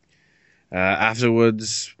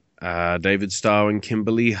 Afterwards, David Starr and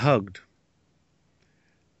Kimberly hugged.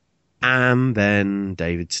 And then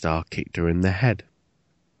David Starr kicked her in the head.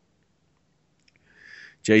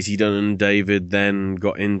 JT Dunn and David then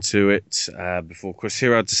got into it before Chris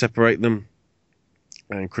Hero had to separate them.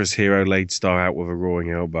 And Chris Hero laid Starr out with a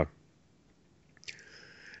roaring elbow.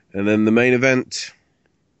 And then the main event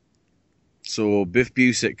saw Biff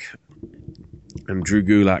Busick and Drew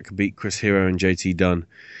Gulak beat Chris Hero and JT Dunn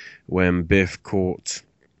when Biff caught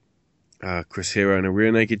Chris Hero in a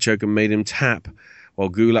rear naked choke and made him tap, while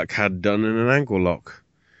Gulak had Dunn in an ankle lock.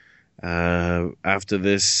 After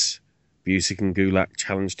this, Busick and Gulak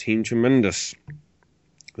challenged Team Tremendous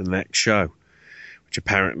for the next show, which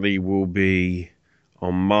apparently will be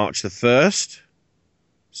on March the 1st,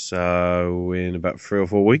 so in about 3 or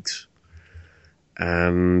 4 weeks.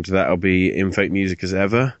 And that'll be in Fake Music as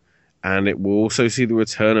ever, and it will also see the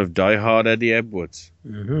return of Die Hard Eddie Edwards.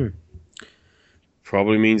 Mm-hmm.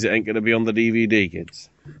 Probably means it ain't going to be on the DVD, kids.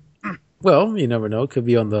 Well, you never know. It could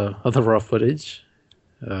be on the raw footage,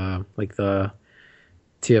 like the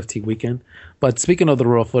TFT weekend. But speaking of the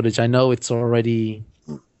raw footage, I know it's already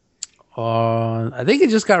on. I think it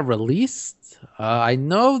just got released. I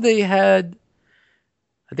know they had.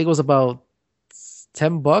 I think it was about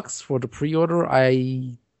 $10 for the pre-order.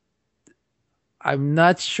 I I'm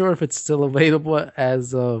not sure if it's still available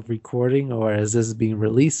as of recording or as this is being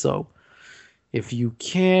released. So if you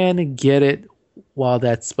can get it while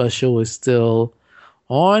that special is still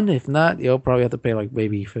on, if not, you'll probably have to pay like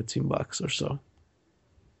maybe $15 or so.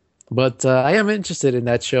 But I am interested in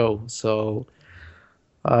that show, so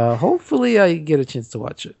hopefully I get a chance to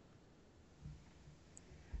watch it.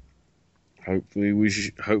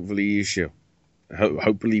 Hopefully you shall.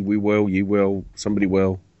 Hopefully we will. You will. Somebody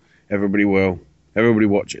will. Everybody will. Everybody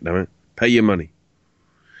watch it, damn it. Pay your money.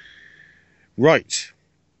 Right.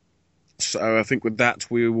 So I think with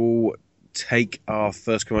that we will take our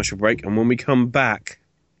first commercial break, and when we come back,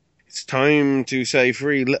 it's time to say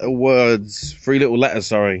three little letters,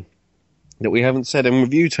 that we haven't said in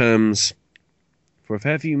review terms for a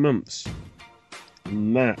fair few months.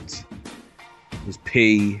 And that is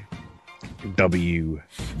PWG.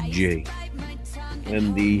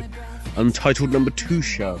 And the Untitled number 2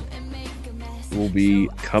 show will be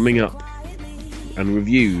coming up and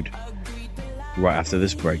reviewed right after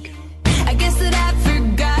this break. I guess that I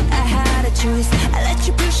forgot I had a choice. I let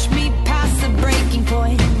you push me past the breaking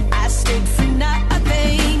point. I stood for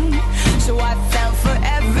nothing, so I fell for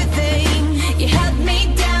everything. You held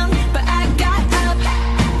me down, but I got up,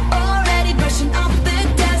 already brushing off the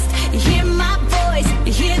dust. You hear my voice,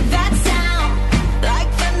 you hear that sound, like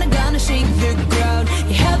thunder gonna shake the ground.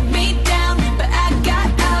 You held me down, but I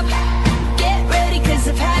got up. Get ready, 'cause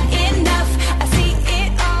I've had enough. I see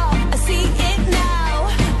it all, I see it now.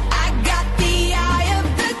 I got the eye of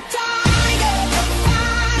the tiger, the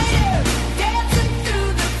fire, dancing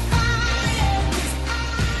through the fire. 'Cause I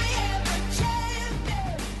am a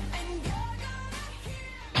champion, and you're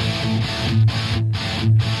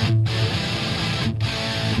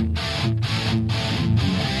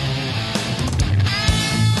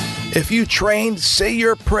If you trained, say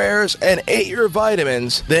your prayers, and ate your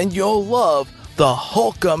vitamins, then you'll love the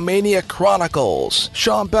Hulkamania Chronicles.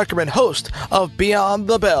 Sean Beckerman, host of Beyond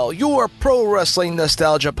the Bell, your pro wrestling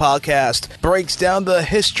nostalgia podcast, breaks down the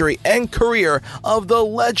history and career of the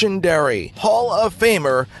legendary Hall of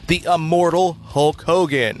Famer, the immortal Hulk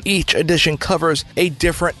Hogan. Each edition covers a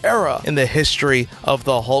different era in the history of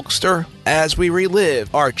the Hulkster as we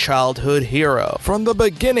relive our childhood hero. From the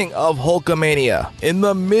beginning of Hulkamania in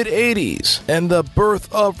the mid-80s and the birth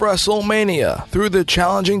of WrestleMania, through the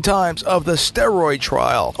challenging times of the steroid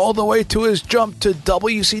trial, all the way to his jump to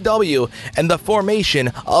WCW and the formation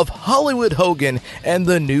of Hollywood Hogan and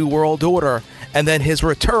the New World Order, and then his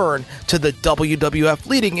return to the WWF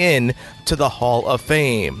leading in to the Hall of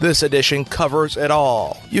Fame. This edition covers it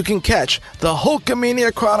all. You can catch the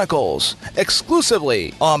Hulkamania Chronicles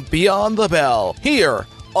exclusively on Beyond the Bell, here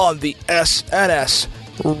on the SNS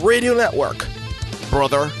Radio Network.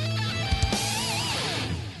 Brother.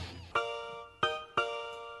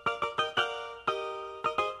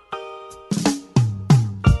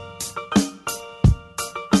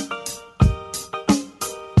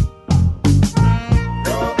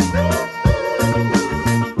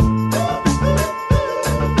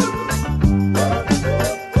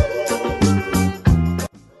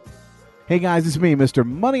 Hey guys, it's me, Mr.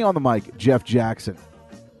 Money on the Mic, Jeff Jackson.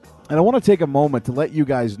 And I want to take a moment to let you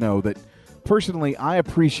guys know that personally I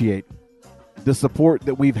appreciate the support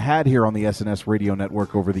that we've had here on the SNS Radio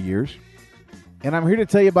Network over the years. And I'm here to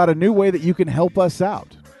tell you about a new way that you can help us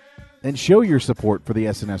out and show your support for the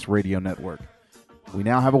SNS Radio Network. We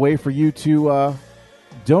now have a way for you to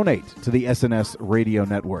donate to the SNS Radio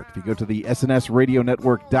Network. If you go to the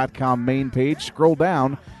SNSRadioNetwork.com main page, scroll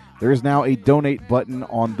down, there is now a donate button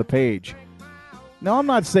on the page. Now, I'm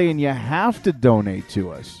not saying you have to donate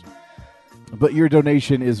to us, but your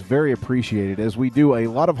donation is very appreciated as we do a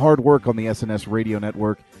lot of hard work on the SNS Radio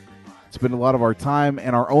Network. Spend a lot of our time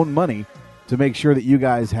and our own money to make sure that you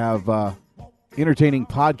guys have entertaining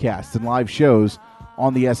podcasts and live shows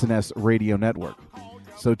on the SNS Radio Network.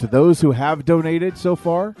 So to those who have donated so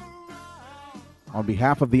far, on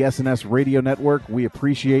behalf of the SNS Radio Network, we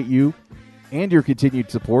appreciate you and your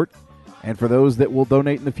continued support. And for those that will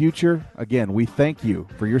donate in the future, again, we thank you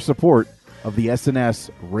for your support of the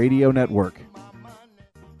SNS Radio Network.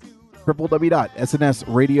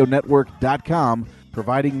 www.snsradionetwork.com,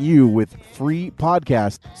 providing you with free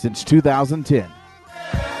podcasts since 2010.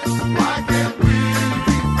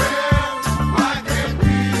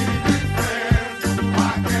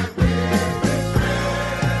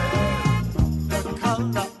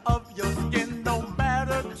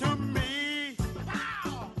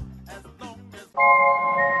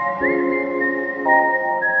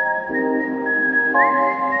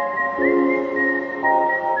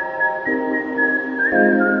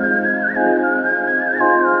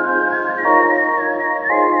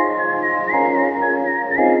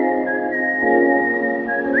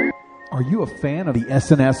 Are you a fan of the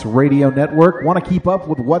SNS Radio Network? Want to keep up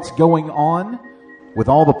with what's going on with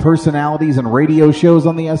all the personalities and radio shows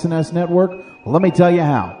on the SNS Network? Well, let me tell you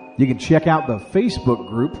how. You can check out the Facebook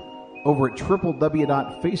group over at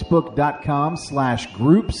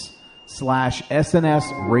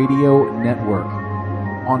www.facebook.com/groups/SNS Radio Network.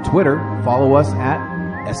 On Twitter, follow us at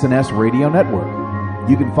SNS Radio Network.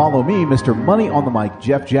 You can follow me, Mr. Money on the Mic,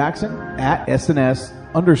 Jeff Jackson, at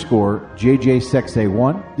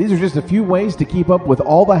SNS_JJSexA1. These are just a few ways to keep up with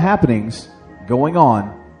all the happenings going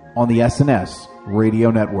on the SNS Radio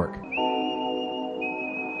Network.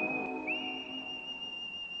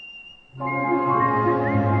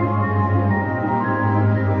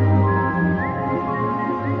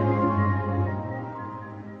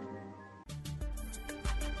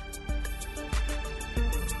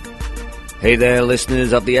 Hey there,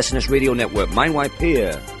 listeners of the SNS Radio Network. Mindwipe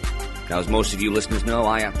here. Now, as most of you listeners know,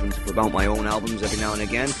 I happen to promote my own albums every now and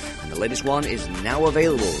again, and the latest one is now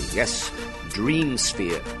available. Yes,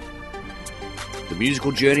 Dreamsphere. The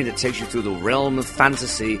musical journey that takes you through the realm of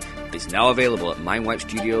fantasy is now available at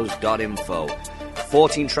mindwipestudios.info.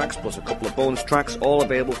 14 tracks plus a couple of bonus tracks, all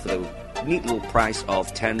available for the neat little price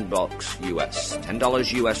of $10 US.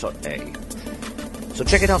 $10 US on A. So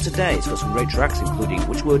check it out today. It's got some great tracks, including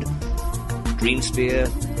Witchwood, Dreamsphere,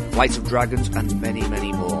 Flights of Dragons, and many,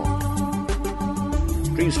 many more.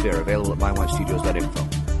 Dreamsphere available at mindwipestudios.info.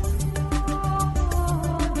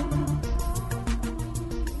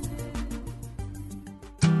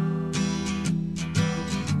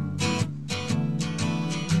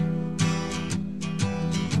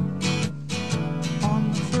 On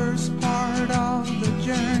the first part of the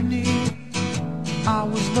journey, I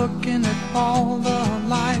was looking at all the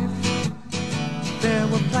life. There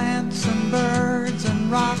were plants and birds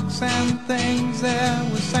and rocks and things. There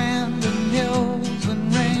was sand and hills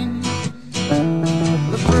and rain.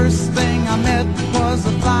 The first thing I met was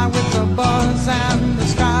a fly with a buzz and the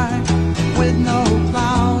sky with no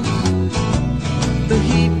clouds. The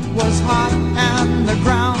heat was hot and the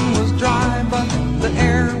ground was dry, but the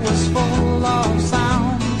air was full of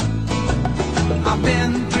sound. I've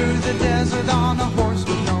been through the desert on a horse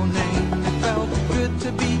with no name. It felt good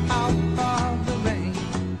to be out of the rain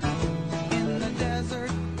in the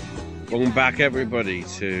desert. Welcome back, everybody,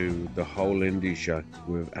 to the Whole Indy Show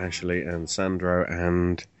with Ashley and Sandro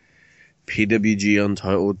and PWG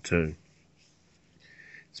Untitled 2.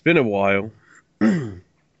 It's been a while,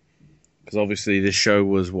 because obviously this show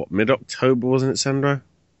was, mid-October, wasn't it, Sandro?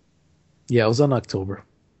 Yeah, it was on October.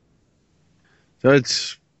 So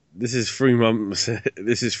this is 3 months,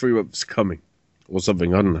 this is 3 months coming, or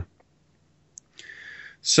something, I don't know.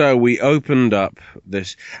 So we opened up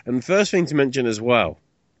this, and first thing to mention as well,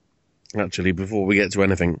 actually, before we get to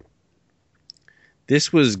anything,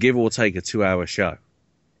 this was give or take a 2-hour show.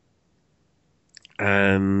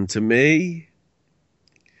 And to me,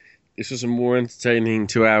 this was a more entertaining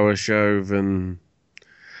 2-hour show than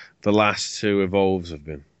the last 2 Evolves have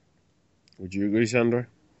been. Would you agree, Sandro?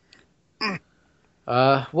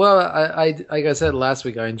 Well, I like I said last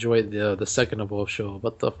week, I enjoyed the second Evolve show,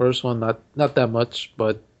 but the first one not that much.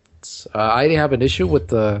 But I didn't have an issue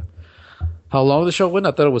with how long the show went.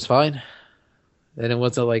 I thought it was fine, and it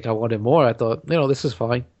wasn't like I wanted more. I thought, this is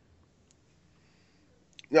fine.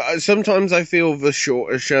 Sometimes I feel the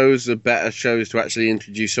shorter shows are better shows to actually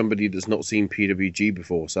introduce somebody that's not seen PWG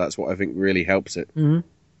before. So that's what I think really helps it. Mm-hmm.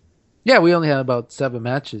 Yeah, we only had about 7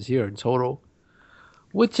 matches here in total,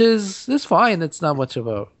 which is fine. It's not much of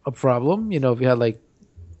a problem. If you had like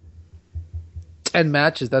 10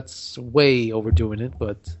 matches, that's way overdoing it.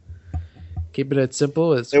 But keeping it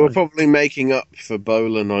simple is. They were probably making up for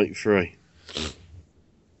Bowler Night 3.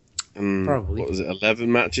 And probably. What was it? 11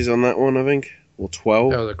 matches on that one, I think. Or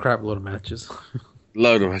 12? That was a crap load of matches.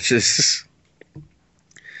 Load of matches.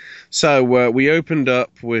 So we opened up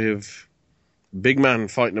with Big Man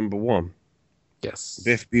fight number 1. Yes.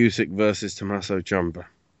 Biff Busick versus Tommaso Ciampa.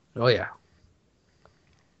 Oh, yeah.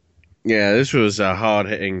 Yeah, this was a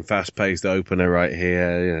hard-hitting, fast-paced opener right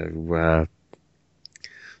here.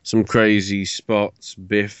 Some crazy spots.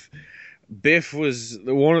 Biff was...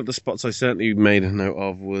 One of the spots I certainly made a note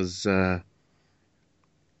of was...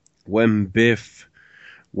 when Biff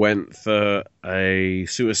went for a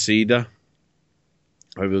suicida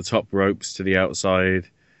over the top ropes to the outside,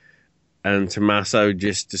 and Tommaso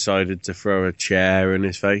just decided to throw a chair in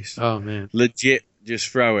his face. Oh, man. Legit, just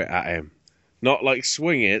throw it at him. Not like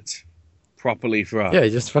swing it, properly throw. Yeah,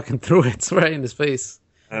 he just fucking threw it right in his face.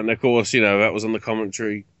 And of course, that was on the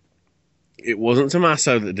commentary. It wasn't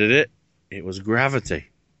Tommaso that did it, it was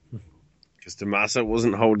gravity. Because Tommaso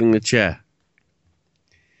wasn't holding the chair.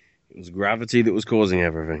 It was gravity that was causing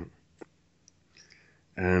everything.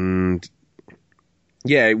 And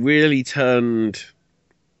yeah, it really turned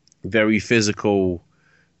very physical,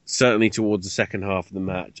 certainly towards the second half of the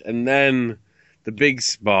match. And then the big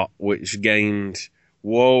spot, which gained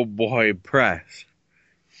worldwide press,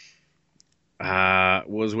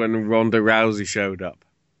 was when Ronda Rousey showed up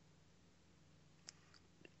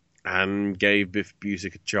and gave Biff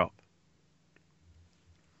Busick a chop.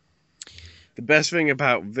 The best thing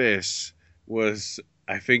about this was,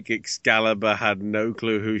 I think Excalibur had no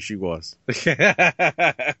clue who she was.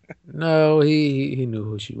 No, he knew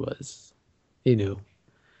who she was. He knew.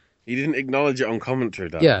 He didn't acknowledge it on commentary,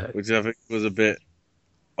 though. Yeah. Which I think was a bit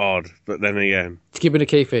odd, but then again... He's keeping a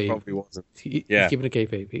kayfabe. Probably wasn't. He's keeping a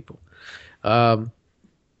kayfabe, people.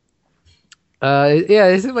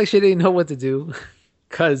 It seemed like she didn't know what to do.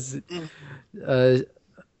 Because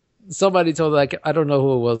somebody told her, like, I don't know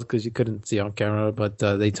who it was because you couldn't see on camera, but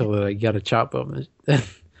they told her, like, you got to chop him.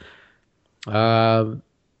 I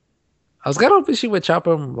was kind of hoping she would chop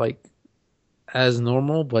him, like, as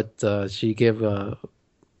normal, but she gave a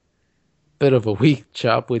bit of a weak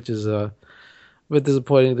chop, which is a bit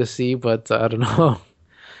disappointing to see, but I don't know.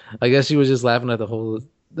 I guess she was just laughing at the whole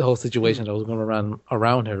situation that was going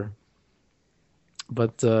around her.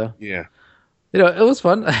 But, yeah. It was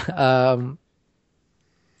fun.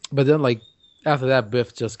 But then, like, after that,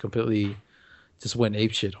 Biff just completely went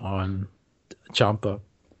apeshit on Ciampa.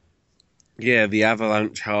 Yeah, the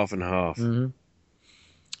avalanche half and half. Mm-hmm.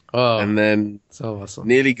 Oh, and then so awesome.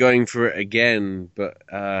 Nearly going for it again, but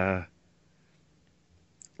Ciampa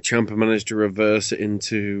managed to reverse it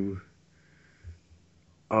into...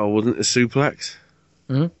 Oh, wasn't it a suplex?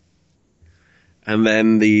 Mm-hmm. And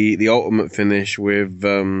then the ultimate finish with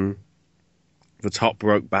the top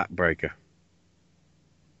rope backbreaker.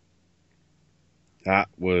 That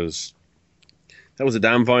was a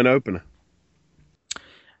damn fine opener.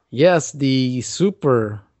 Yes, the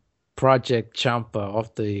Super Project Ciampa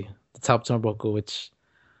off the top turnbuckle, which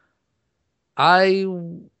I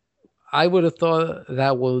would have thought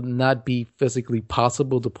that will not be physically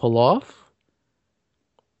possible to pull off.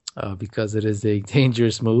 Because it is a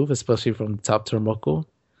dangerous move, especially from the top turnbuckle.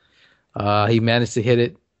 He managed to hit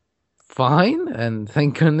it fine, and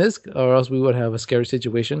thank goodness, or else we would have a scary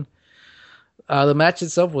situation. The match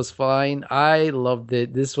itself was fine. I loved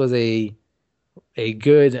it. This was a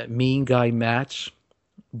good mean guy match.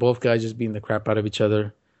 Both guys just beating the crap out of each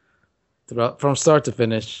other from start to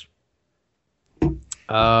finish.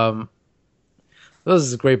 This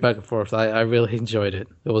is a great back and forth. I really enjoyed it.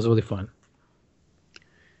 It was really fun.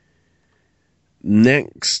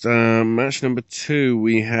 Next, match number 2,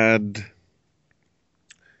 we had...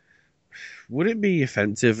 Would it be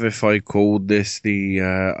offensive if I called this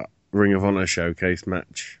the Ring of Honor Showcase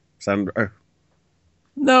match, Sandro?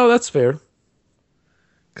 No, that's fair.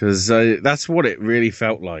 Because that's what it really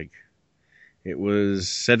felt like. It was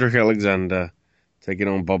Cedric Alexander taking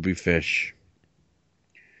on Bobby Fish.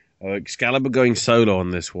 Excalibur going solo on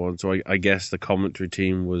this one, so I guess the commentary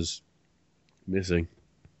team was missing.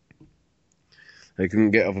 They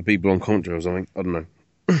couldn't get other people on commentary or something. I don't know.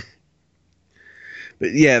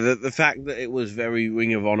 But yeah, the fact that it was very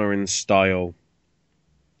Ring of Honor in style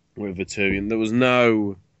with the two, and there was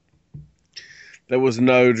no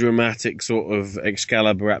dramatic sort of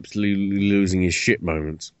Excalibur absolutely losing his shit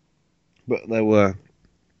moments. But there were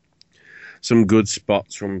some good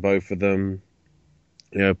spots from both of them,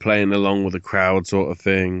 playing along with the crowd sort of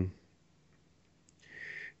thing.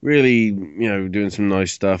 Really, doing some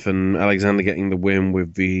nice stuff, and Alexander getting the win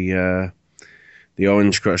with the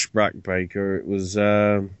Orange Crush backbreaker. It was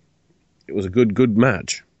a good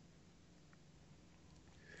match.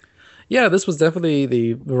 Yeah, this was definitely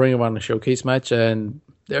the Ring of Honor Showcase match, and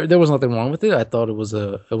there was nothing wrong with it. I thought it was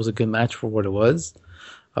a good match for what it was.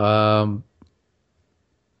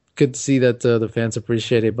 Good to see that the fans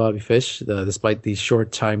appreciated Bobby Fish, despite the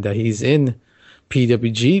short time that he's in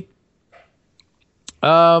PWG.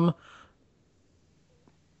 I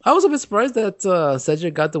was a bit surprised that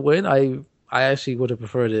Cedric got the win. I actually would have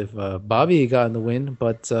preferred if Bobby had gotten the win,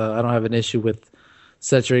 but I don't have an issue with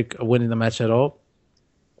Cedric winning the match at all.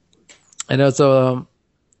 And also,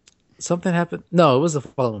 something happened. No, it was a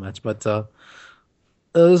follow match, but this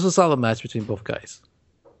was a solid match between both guys.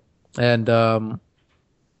 And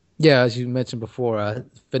yeah, as you mentioned before,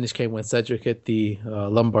 finish came when Cedric hit the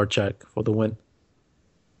lumbar check for the win.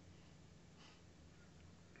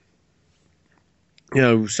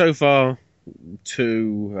 So far,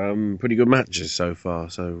 2 pretty good matches so far.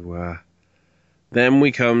 So then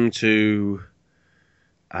we come to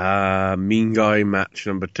Mean Guy match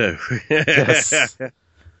number 2. Yes.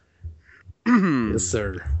 Yes,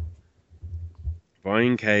 sir.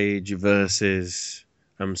 Brian Cage versus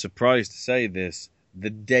I'm surprised to say this,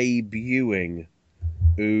 the debuting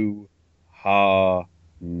Ooh-Ha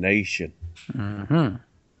Nation. Mm-hmm.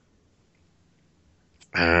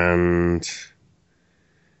 And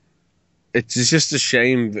it's just a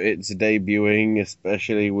shame that it's debuting,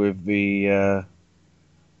 especially with the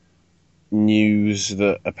news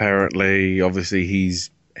that apparently, obviously,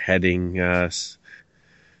 he's heading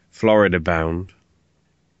Florida bound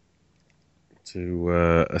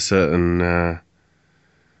to a certain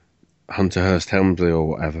Hunterhurst Helmsley or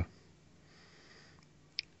whatever.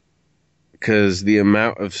 Because the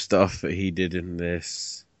amount of stuff that he did in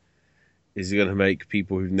this is going to make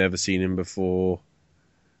people who've never seen him before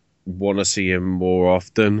want to see him more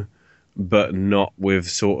often, but not with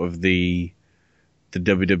sort of the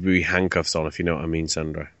WWE handcuffs on, if you know what I mean,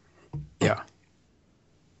 Sandro. Yeah.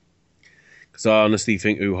 Because I honestly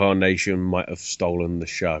think Ooh-Ha Nation might have stolen the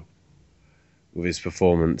show with his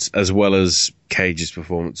performance, as well as Cage's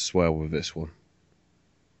performance as well with this one.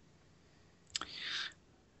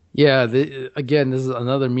 Yeah, again, this is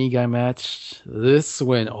another Me Guy match. This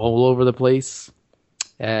went all over the place.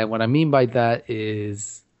 And what I mean by that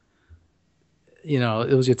is, it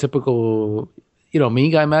was your typical, Me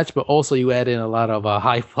Guy match, but also you add in a lot of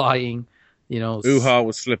high-flying, Ooh-Ha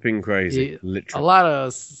was flipping crazy, literally. A lot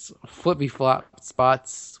of flippy flop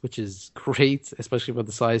spots, which is great, especially for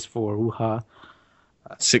the size for Ooh-Ha.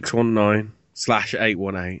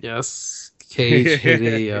 619/818. Yes. Cage hit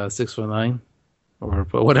a 619. Or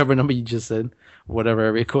whatever number you just said, whatever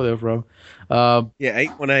area code they're from.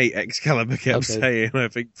 818 Excalibur kept saying, I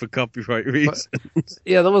think, for copyright reasons.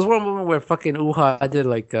 There was one moment where fucking Ooh-Ha did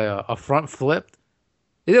like a front flip.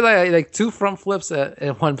 He did like two front flips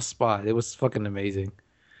at one spot. It was fucking amazing.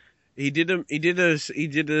 He did a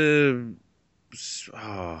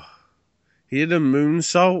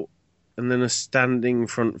moonsault and then a standing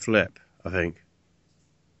front flip, I think.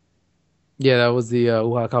 Yeah, that was the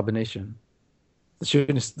Ooh-Ha combination.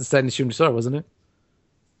 The standing shooting star, wasn't it?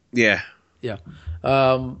 Yeah. Yeah.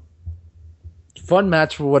 Fun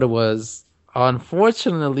match for what it was.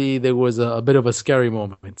 Unfortunately, there was a bit of a scary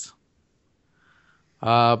moment.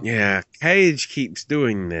 Cage keeps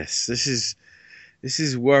doing this. This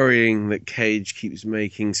is worrying that Cage keeps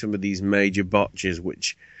making some of these major botches,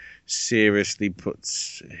 which seriously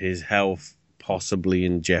puts his health possibly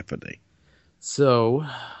in jeopardy. So,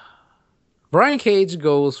 Brian Cage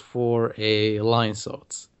goes for a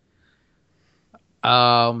lionsault.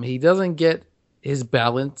 He doesn't get his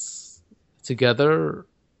balance together,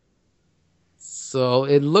 so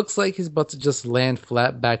it looks like he's about to just land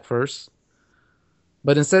flat back first.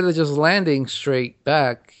 But instead of just landing straight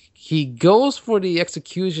back, he goes for the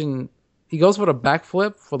execution. He goes for the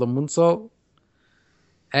backflip for the moonsault,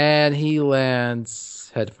 and he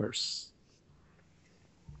lands head first.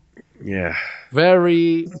 Yeah.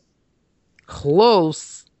 Very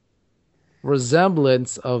close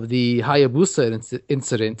resemblance of the Hayabusa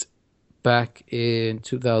incident back in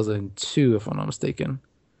 2002, if I'm not mistaken.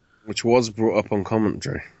 Which was brought up on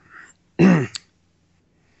commentary. They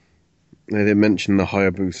did mention the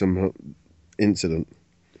Hayabusa incident.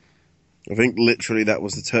 I think literally that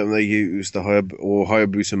was the term they used, the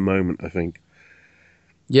Hayabusa moment, I think.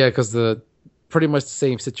 Yeah, because pretty much the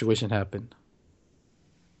same situation happened.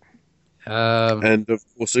 And of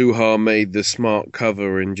course, Ooh-Ha made the smart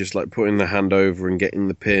cover in just like putting the hand over and getting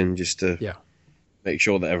the pin just to make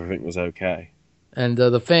sure that everything was okay. And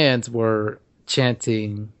the fans were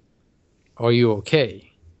chanting, "Are you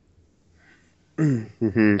okay?"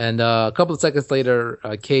 Mm-hmm. And a couple of seconds later,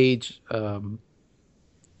 Cage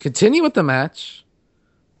continued with the match.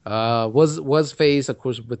 Was faced, of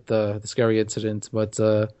course, with the scary incident, but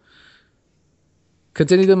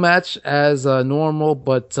continued the match as normal,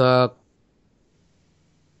 but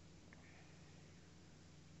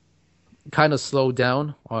kind of slowed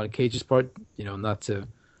down on Cage's part, not to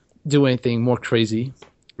do anything more crazy.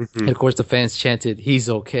 Mm-hmm. And of course, the fans chanted, "He's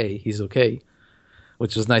okay, he's okay,"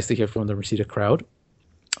 which was nice to hear from the Reseda crowd.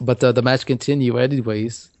 But the match continued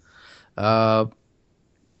anyways.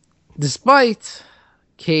 Despite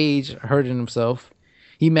Cage hurting himself,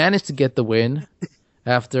 he managed to get the win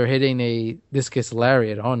after hitting a discus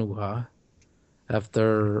lariat on Ooh-Ha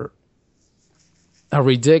after a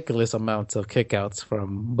ridiculous amount of kickouts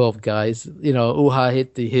from both guys. Ooh-Ha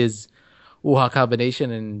hit his Ooh-Ha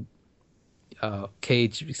combination and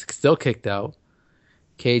Cage still kicked out.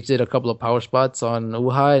 Cage did a couple of power spots on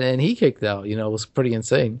Ooh-Ha and he kicked out. It was pretty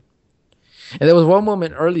insane. And there was one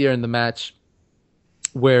moment earlier in the match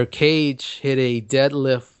where Cage hit a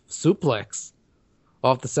deadlift suplex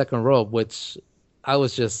off the second rope, which I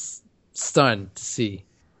was just stunned to see.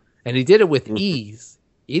 And he did it with ease.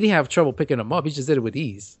 he didn't have trouble picking them up. He just did it with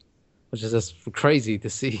ease, which is just crazy to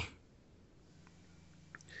see.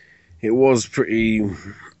 It was pretty...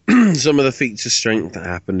 some of the feats of strength that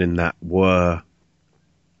happened in that were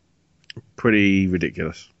pretty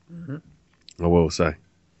ridiculous, I will say.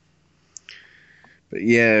 But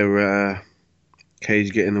yeah,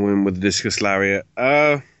 Cage getting the win with the discus lariat.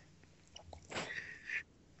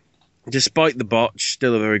 Despite the botch,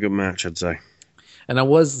 still a very good match, I'd say. And I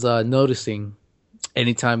was noticing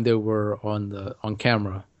anytime they were on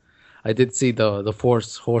camera, I did see the four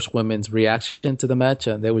horsewomen's reaction to the match,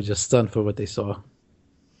 and they were just stunned for what they saw.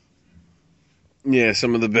 Yeah,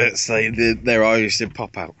 some of the bits, their eyes did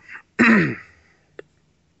pop out.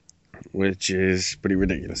 Which is pretty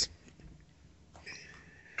ridiculous.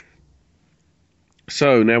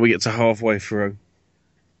 So, now we get to halfway through.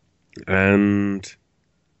 And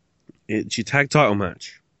it's your tag title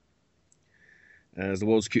match. As the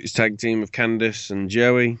world's cutest tag team of Candice and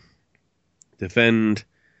Joey defend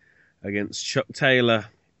against Chuck Taylor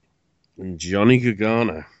and Johnny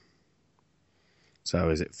Gargano. So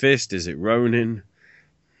is it Fist? Is it Ronin?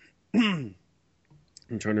 I'm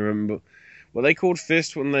trying to remember. Were they called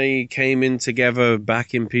Fist when they came in together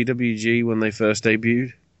back in PWG when they first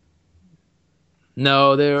debuted?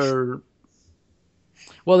 No,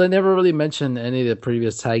 well, they never really mentioned any of the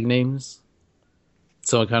previous tag names.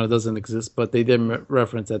 So it kind of doesn't exist, but they did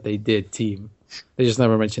reference that they did team. They just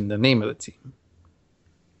never mentioned the name of the team.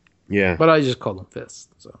 Yeah. But I just call them Fist.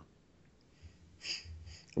 So.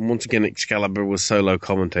 And once again, Excalibur was solo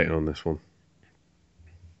commentating on this one.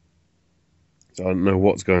 So I don't know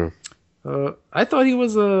what's going on. I thought he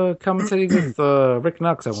was commentating with Rick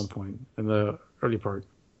Knox at one point in the early part.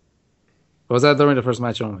 Or was that during the first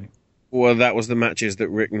match only? Well, that was the matches that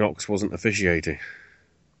Rick Knox wasn't officiating.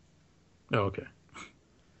 Oh, okay.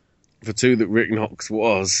 For two that Rick Knox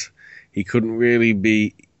was, he couldn't really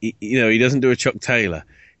be... he doesn't do a Chuck Taylor.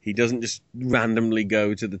 He doesn't just randomly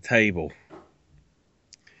go to the table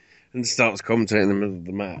and starts commentating in the middle of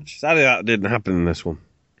the match. Sadly, that didn't happen in this one.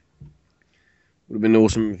 Would have been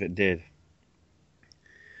awesome if it did.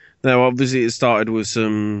 Now, obviously, it started with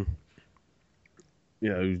some,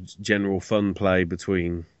 general fun play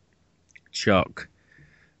between Chuck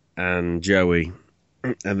and Joey,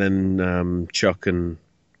 and then Chuck and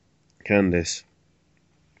Candice.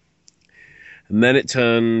 And then it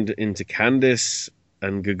turned into Candice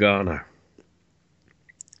and Gargano.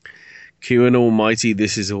 Cue an almighty,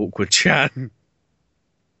 this is awkward chat. Of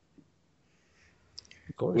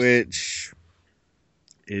course. Which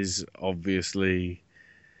is obviously...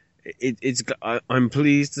 I'm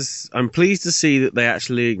pleased to see that they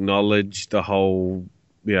actually acknowledge the whole,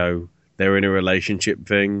 they're in a relationship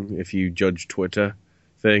thing, if you judge Twitter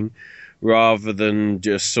thing, rather than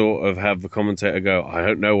just sort of have the commentator go, I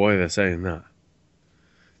don't know why they're saying that.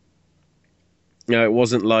 It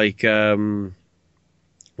wasn't like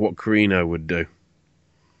what Carino would do.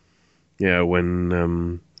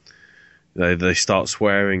 When they start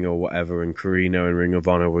swearing or whatever, and Carino and Ring of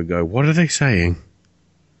Honor would go, what are they saying?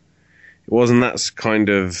 It wasn't that kind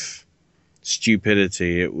of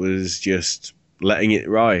stupidity. It was just letting it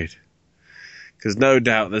ride. Because no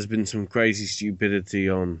doubt there's been some crazy stupidity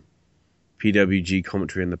on PWG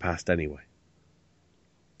commentary in the past anyway.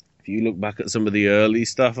 If you look back at some of the early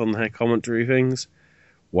stuff on their commentary things,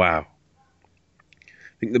 wow.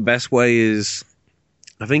 I think the best way is,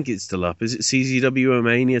 I think it's still up. Is it CZW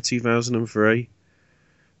Mania 2003?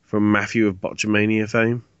 From Matthew of Botchamania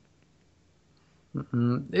fame?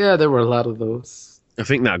 Yeah, there were a lot of those. I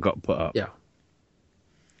think that got put up. Yeah.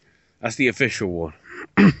 That's the official one.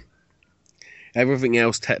 Everything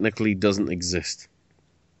else technically doesn't exist.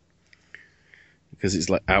 Because it's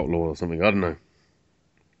like Outlaw or something. I don't know.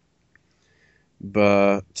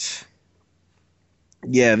 But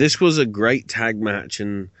yeah, this was a great tag match,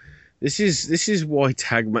 and this is why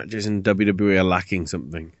tag matches in WWE are lacking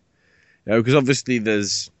something. Because obviously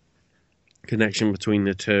there's connection between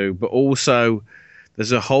the two, but also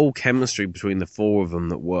there's a whole chemistry between the four of them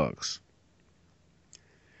that works.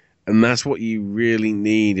 And that's what you really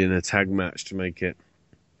need in a tag match to make it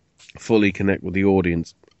fully connect with the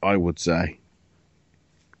audience, I would say.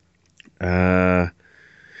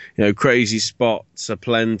 Crazy spots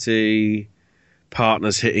aplenty,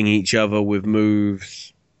 partners hitting each other with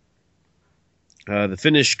moves. The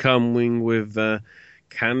finish coming with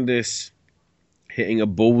Candice hitting a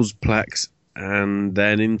bullsplex and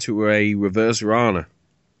then into a reverse Rana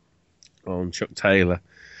on Chuck Taylor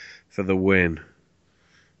for the win.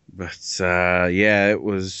 But it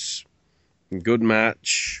was a good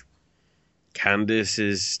match. Candice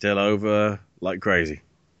is still over like crazy.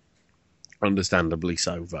 Understandably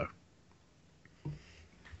so, though.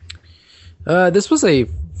 This was a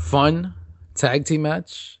fun tag team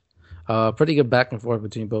match. Pretty good back and forth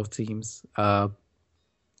between both teams.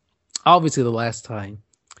 Obviously, the last time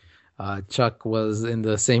Chuck was in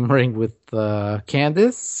the same ring with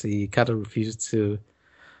Candice, he kind of refused to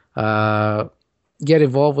get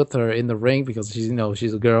involved with her in the ring because she's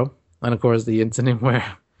a girl. And of course, the incident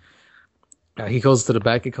where he goes to the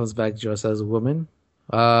back, he comes back dressed as a woman.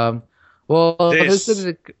 This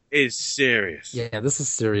is serious. Yeah, this is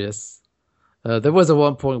serious. There was at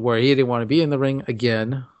one point where he didn't want to be in the ring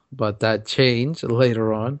again, but that changed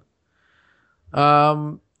later on.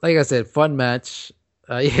 Like I said, fun match.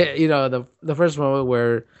 The first moment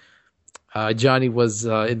where Johnny was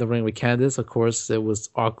in the ring with Candice, of course, it was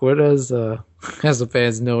awkward as the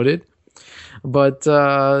fans noted. But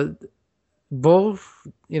both,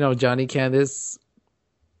 Johnny, Candice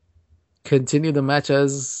continued the match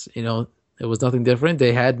as, it was nothing different.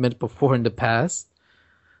 They had met before in the past.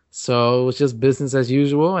 So it was just business as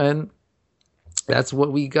usual. And that's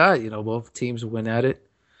what we got. Both teams went at it.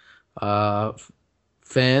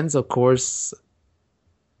 Fans, of course,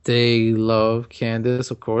 they love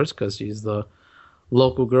Candice, of course, because she's the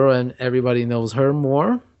local girl and everybody knows her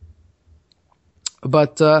more.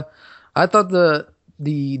 But I thought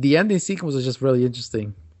the ending sequence was just really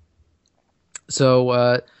interesting.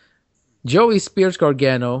 So Joey spears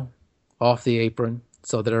Gargano off the apron,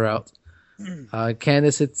 so they're out.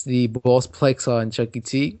 Candice hits the boss plex on Chucky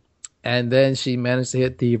T, and then she managed to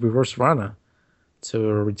hit the reverse Rana to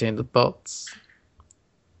retain the belts.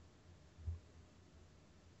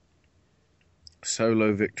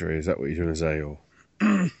 Solo victory, is that what you're going to say? Or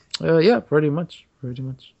yeah, pretty much.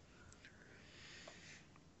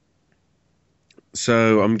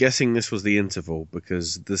 So I'm guessing this was the interval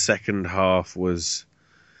because the second half was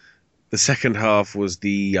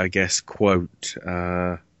the, I guess, quote,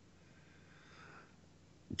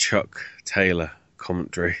 Chuck Taylor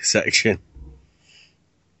commentary section.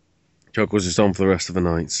 Chuck was just on for the rest of the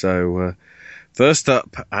night. So first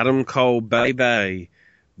up, Adam Cole Bay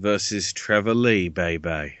versus Trevor Lee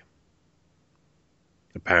Bay.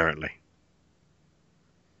 Apparently.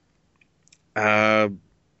 The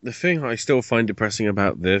thing I still find depressing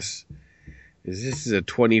about this is a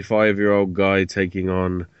 25-year-old guy taking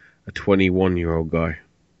on a 21-year-old guy.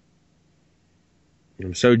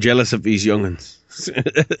 I'm so jealous of these young'uns.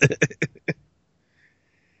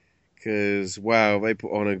 Because, wow, they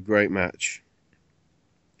put on a great match.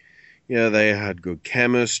 Yeah, they had good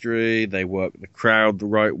chemistry, they worked the crowd the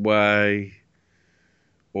right way,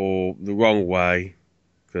 or the wrong way,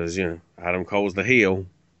 because, Adam Cole's the heel.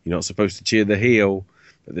 You're not supposed to cheer the heel,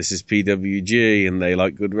 but this is PWG, and they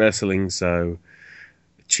like good wrestling, so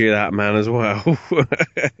cheer that man as well.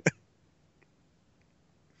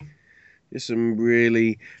 There's some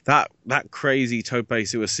really... That crazy tope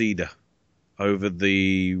suicida over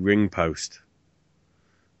the ring post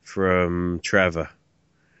from Trevor,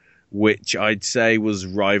 which I'd say was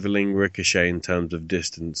rivaling Ricochet in terms of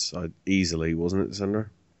distance, easily, wasn't it, Sandro?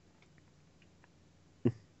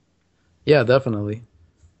 Yeah, definitely.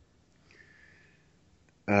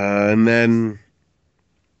 And then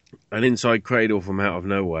an inside cradle from out of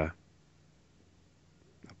nowhere.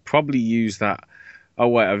 I probably use that. Oh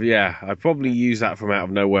wait, yeah, I probably use that from out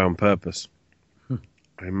of nowhere on purpose.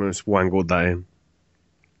 I almost wangled that in.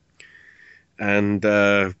 And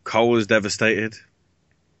Cole is devastated.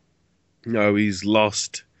 No, he's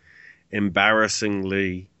lost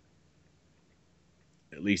embarrassingly,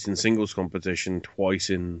 at least in singles competition, twice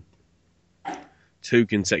in 2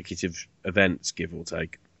 consecutive events, give or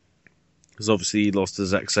take. Because obviously he lost to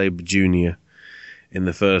Zack Sabre Jr. in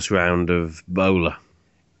the first round of Bowler.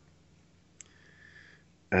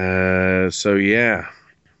 So yeah.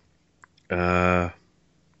 I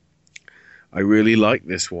really like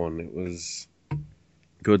this one. It was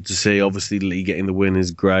good to see. Obviously Lee getting the win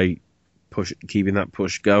is great. Keeping that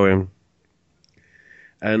push going.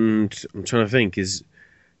 And I'm trying to think,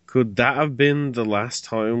 could that have been the last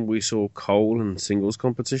time we saw Cole in singles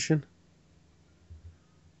competition?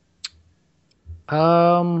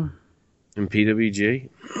 In PWG?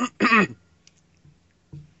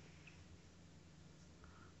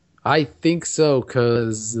 I think so,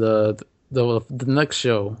 because the next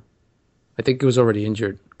show, I think he was already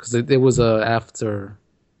injured, because it was after.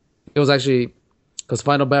 It was actually because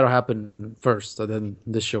Final Battle happened first, and then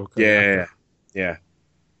this show. Yeah.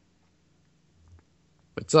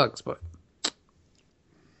 It sucks, but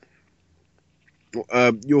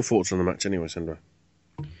your thoughts on the match, anyway, Sandro?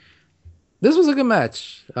 This was a good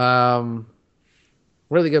match.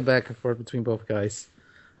 Really good back and forth between both guys.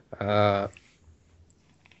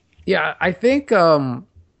 Yeah, I think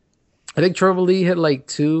Trevor Lee hit like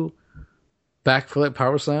 2 backflip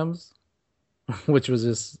power slams, which was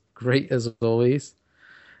just great as always.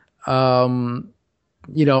 Adam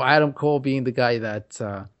Cole being the guy that,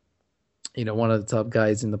 one of the top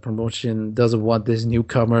guys in the promotion, doesn't want this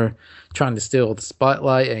newcomer trying to steal the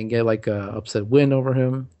spotlight and get like a upset win over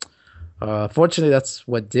him. Fortunately, that's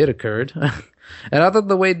what did occurred. And I thought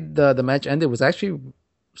the way the match ended was actually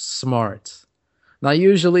smart. Now,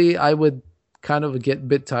 usually I would kind of get a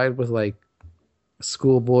bit tired with like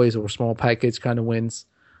schoolboys or small package kind of wins.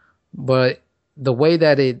 But the way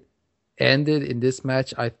that it ended in this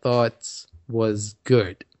match, I thought was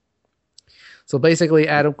good. So basically,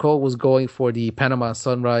 Adam Cole was going for the Panama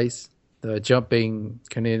Sunrise, the jumping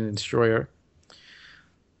Canadian Destroyer.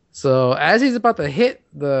 So as he's about to hit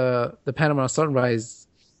the Panama Sunrise,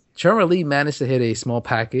 Sherman Lee managed to hit a small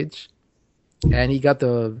package, and he got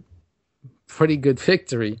the pretty good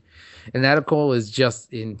victory. And Adam Cole is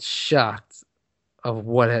just in shock of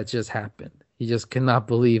what had just happened. He just cannot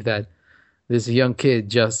believe that this young kid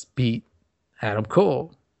just beat Adam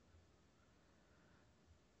Cole.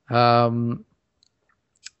 One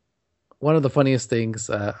of the funniest things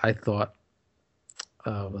I thought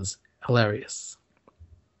was hilarious.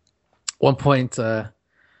 One point,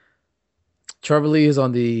 Trevor Lee is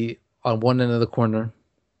on one end of the corner.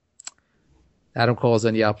 Adam Cole is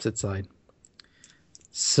on the opposite side.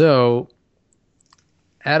 So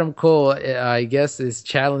Adam Cole, I guess, is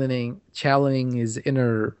channeling his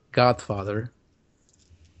inner Godfather,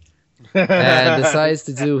 and decides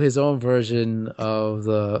to do his own version of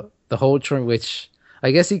the whole train, which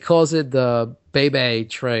I guess he calls it the Baby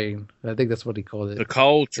Train. I think that's what he called it. The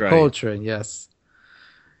Cole Train. The Cole Train, yes.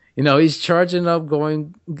 He's charging up,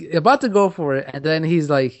 about to go for it, and then he's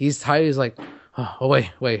tired. He's like, oh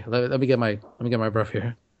wait, let me get my breath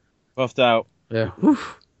here. Puffed out. Yeah. Whew.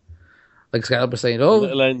 Like Excalibur saying, "Oh, the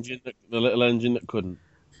little engine that couldn't."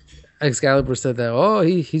 Excalibur said that. Oh,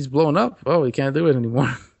 he's blown up. Oh, he can't do it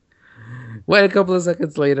anymore. Wait a couple of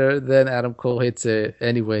seconds later, then Adam Cole hits it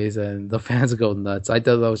anyways, and the fans go nuts. I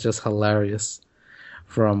thought that was just hilarious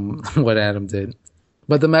from what Adam did,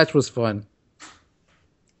 but the match was fun.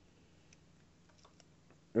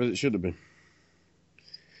 As it should have been.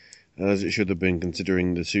 As it should have been,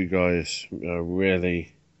 considering the two guys I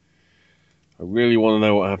really want to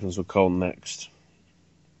know what happens with Cole next.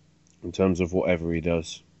 In terms of whatever he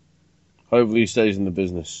does. Hopefully he stays in the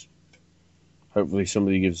business. Hopefully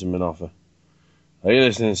somebody gives him an offer. Are you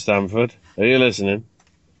listening, Stanford? Are you listening?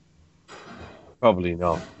 Probably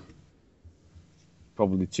not.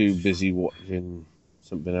 Probably too busy watching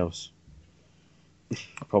something else.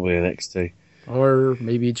 Probably NXT. Or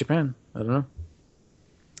maybe Japan. I don't know.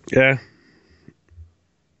 Yeah.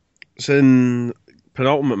 So in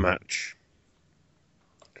penultimate match,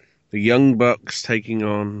 the Young Bucks taking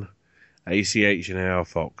on ACH and AR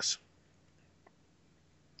Fox.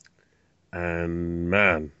 And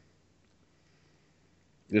man,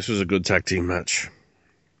 this was a good tag team match.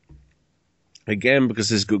 Again, because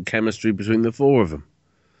there's good chemistry between the four of them.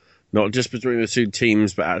 Not just between the two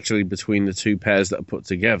teams, but actually between the two pairs that are put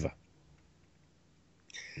together.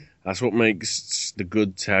 That's what makes the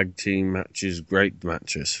good tag team matches great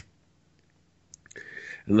matches.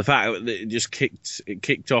 And the fact that it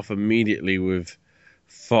kicked off immediately with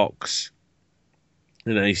Fox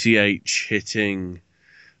and ACH hitting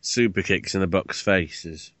super kicks in the Bucks'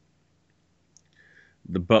 faces.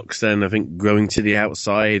 The Bucks then, I think, going to the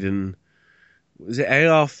outside, and was it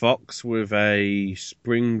AR Fox with a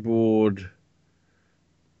springboard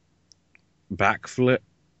backflip?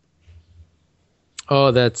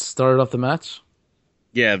 Oh, that started off the match?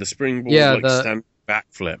 Yeah, the springboard stand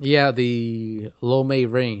backflip. Yeah, the Lo Mein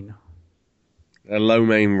Rain. A Lo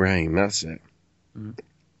Mein Rain, that's it. Mm.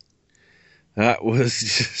 That was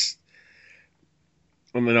just...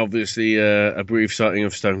 And then obviously a brief sighting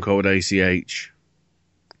of Stone Cold ACH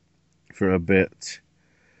for a bit.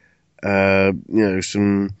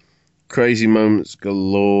 Some crazy moments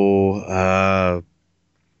galore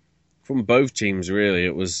from both teams, really.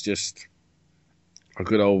 It was just a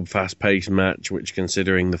good old fast-paced match, which,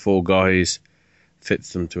 considering the four guys,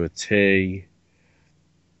 fits them to a T.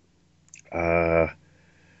 The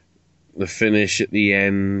finish at the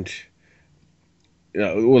end...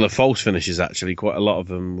 the false finishes, actually, quite a lot of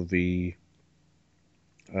them with the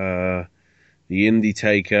Indie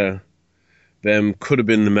Taker. Them could have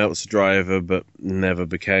been the Meltzer Driver, but never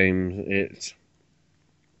became it.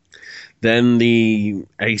 Then the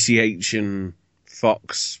ACH and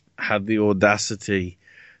Fox had the audacity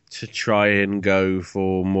to try and go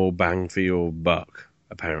for more bang for your buck,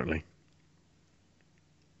 apparently.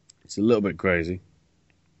 It's a little bit crazy.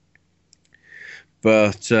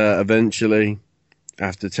 But eventually...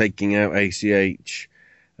 after taking out ACH,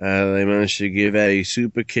 they managed to give a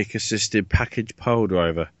super kick assisted package pile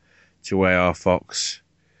driver to AR Fox.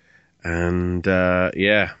 And,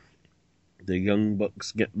 the Young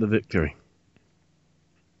Bucks get the victory.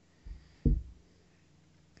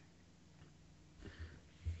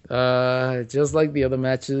 Just like the other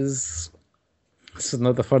matches, it's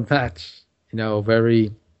another fun match.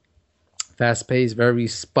 Very fast-paced, very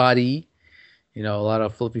spotty. A lot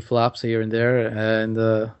of flippy flops here and there, and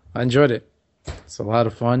I enjoyed it. It's a lot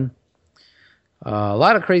of fun. A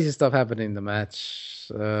lot of crazy stuff happening in the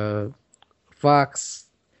match. Fox,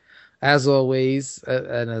 as always,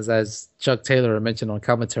 and as Chuck Taylor mentioned on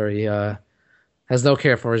commentary, has no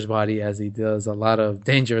care for his body as he does a lot of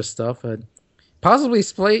dangerous stuff, and possibly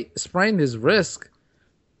sprained his wrist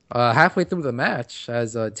halfway through the match,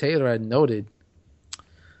 as Taylor had noted.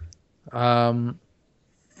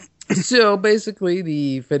 So basically,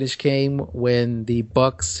 the finish came when the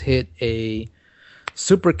Bucks hit a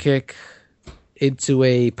super kick into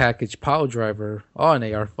a package pile driver on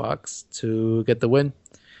AR Fox to get the win.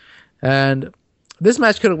 And this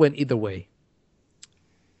match could have went either way.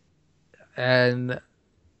 And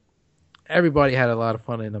everybody had a lot of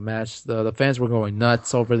fun in the match. The fans were going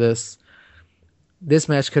nuts over this. This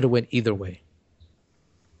match could have went either way.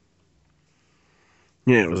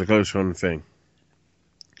 Yeah, it was a close run thing.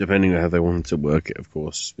 Depending on how they wanted to work it, of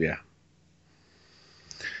course. Yeah.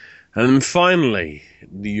 And then finally,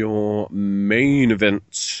 your main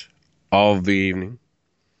event of the evening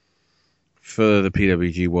for the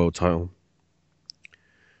PWG World title.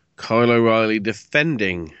 Kyle O'Reilly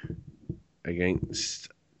defending against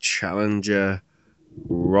challenger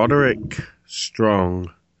Roderick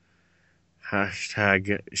Strong.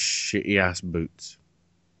 Hashtag shitty ass boots.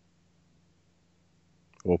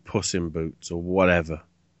 Or puss in boots or whatever.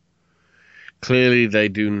 Clearly, they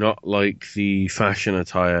do not like the fashion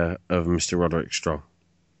attire of Mr. Roderick Strong.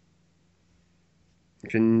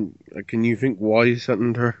 Can you think why,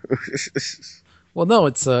 Sandro? Well, no,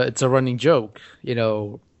 it's a running joke.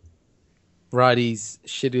 Roddy's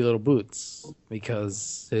shitty little boots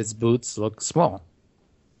because his boots look small.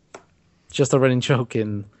 Just a running joke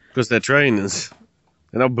because they're trainers.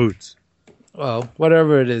 They're not boots. Well,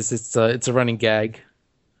 whatever it is, it's a running gag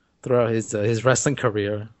throughout his wrestling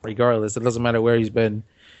career. Regardless, it doesn't matter where he's been.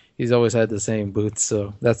 He's always had the same boots.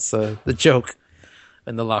 So that's the joke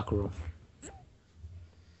in the locker room.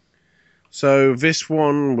 So this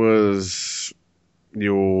one was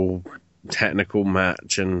your technical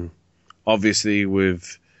match, and obviously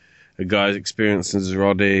with a guy as experienced as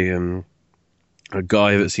Roddy and a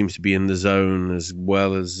guy that seems to be in the zone as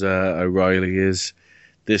well as O'Reilly is,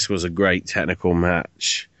 this was a great technical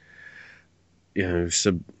match. There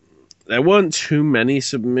weren't too many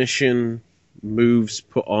submission moves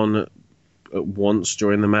put on at once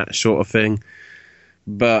during the match sort of thing,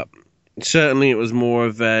 but certainly it was more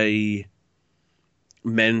of a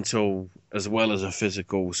mental as well as a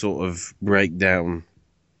physical sort of breakdown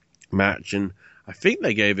match, and I think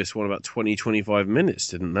they gave this one about 20-25 minutes,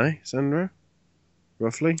 didn't they, Sandro?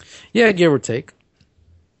 Roughly? Yeah, give or take.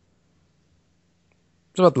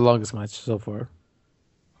 It's about the longest match so far.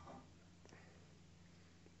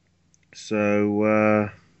 So,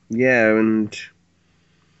 and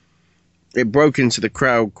it broke into the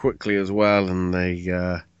crowd quickly as well, and they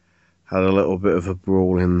had a little bit of a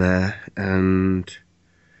brawl in there, and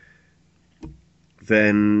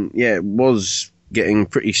then, it was getting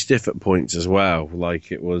pretty stiff at points as well,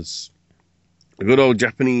 like it was a good old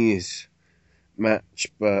Japanese match,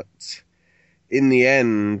 but in the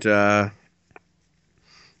end, I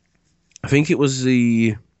think it was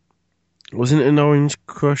wasn't it an Orange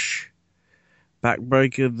Crush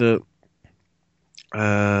backbreaker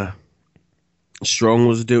that Strong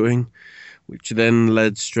was doing, which then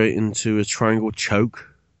led straight into a triangle choke,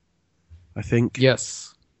 I think.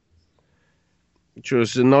 Yes. Which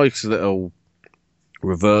was a nice little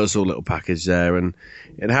reversal little package there, and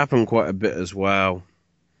it happened quite a bit as well.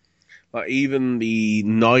 Like even the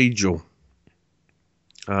Nigel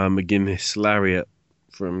McGuinness lariat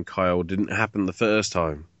from Kyle didn't happen the first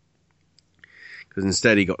time, because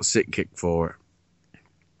instead he got a sick kick for it.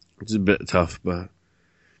 It's a bit tough, but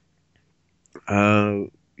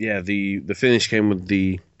the finish came with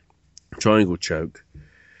the triangle choke,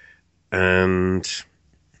 and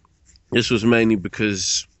this was mainly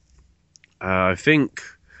because I think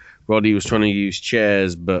Roddy was trying to use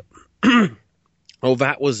chairs, but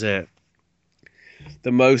that was it.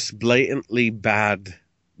 The most blatantly bad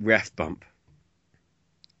ref bump.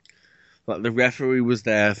 Like the referee was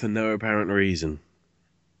there for no apparent reason.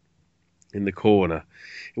 in the corner.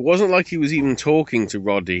 It wasn't like he was even talking to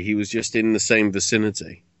Roddy. He was just in the same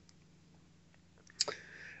vicinity.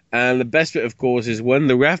 And the best bit, of course, is when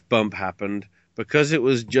the ref bump happened, because it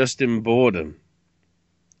was Justin Borden,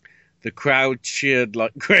 the crowd cheered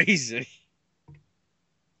like crazy.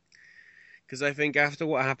 Because I think after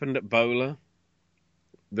what happened at Bola,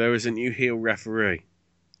 there is a new heel referee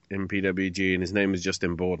in PWG, and his name is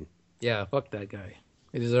Justin Borden. Yeah, fuck that guy.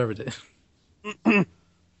 He deserved it.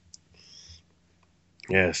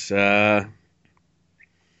 Yes. So,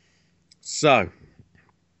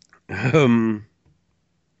 yeah,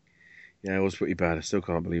 it was pretty bad. I still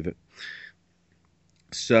can't believe it.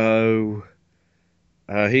 So,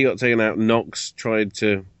 he got taken out. Knox tried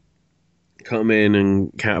to come in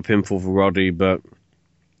and count a pinfall for Roddy, but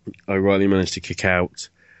O'Reilly managed to kick out.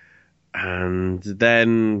 And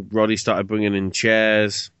then Roddy started bringing in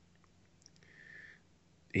chairs.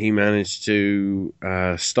 He managed to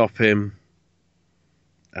stop him.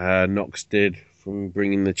 Knox did, from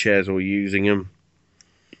bringing the chairs or using them,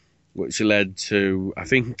 which led to, I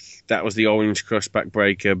think that was the Orange Crush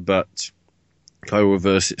backbreaker, but Kyle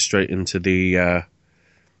reversed it straight into the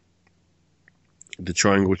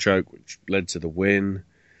triangle choke, which led to the win.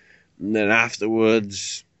 And then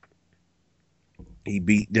afterwards, he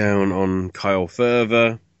beat down on Kyle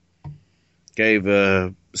further, gave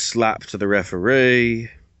a slap to the referee,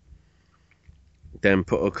 then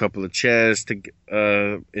put a couple of chairs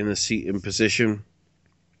in a seating position,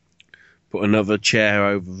 put another chair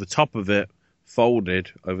over the top of it,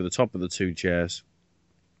 folded over the top of the two chairs,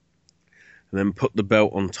 and then put the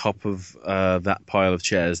belt on top of that pile of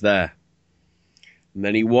chairs there. And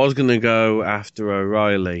then he was going to go after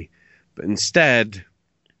O'Reilly, but instead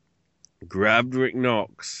grabbed Rick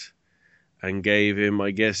Knox and gave him,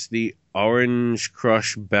 I guess, the Orange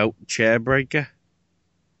Crush belt chair breaker.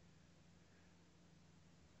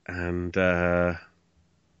 And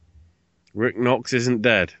Rick Knox isn't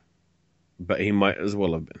dead, but he might as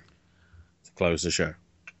well have been, to close the show.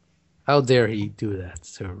 How dare he do that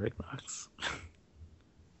to Rick Knox?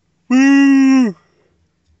 Woo!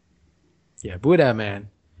 Yeah, boo that man.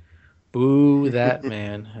 Boo that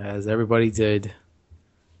man, as everybody did.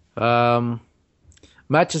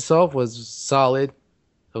 Match itself was solid.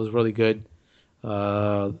 It was really good.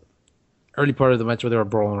 Early part of the match where they were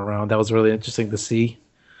brawling around, that was really interesting to see.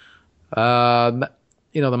 The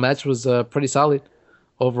match was pretty solid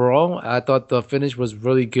overall. I thought the finish was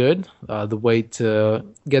really good. The way to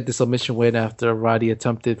get the submission win after Roddy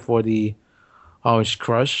attempted for the Orange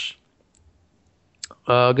Crush.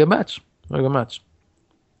 Good match. Very good match.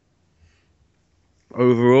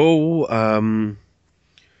 Overall,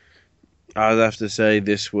 I'd have to say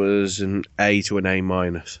this was an A to an A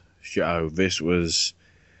minus show. This was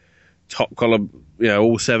top caliber,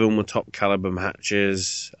 all 7 were top caliber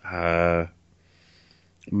matches.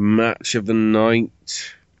 Match of the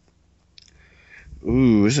night.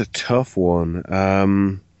 Ooh, it's a tough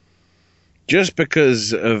one. Just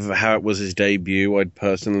because of how it was his debut, I'd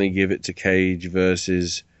personally give it to Cage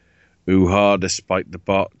versus Uha, despite the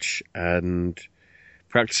botch, and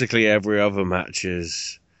practically every other match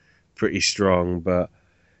is pretty strong. But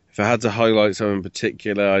if I had to highlight some in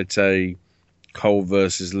particular, I'd say Cole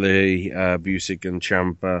versus Lee, Busick and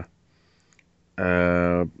Ciampa,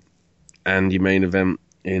 and your main event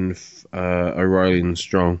in O'Reilly and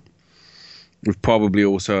Strong. With probably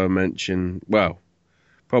also a mention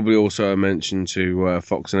to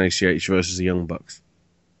Fox and ACH versus the Young Bucks.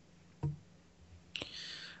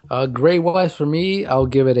 Grade-wise for me, I'll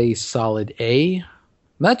give it a solid A.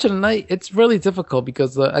 Match of the night, it's really difficult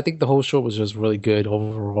because I think the whole show was just really good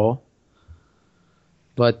overall.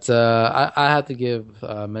 But I have to give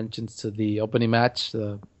mentions to the opening match,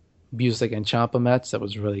 the Busick and Ciampa match. That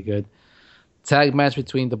was really good. Tag match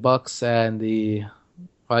between the Bucks and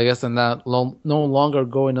I guess they're no longer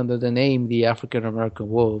going under the name the African American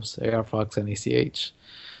Wolves, AR Fox and ACH.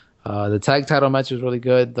 The tag title match was really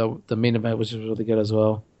good. The main event was really good as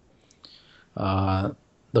well.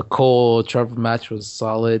 The Cole Trevor match was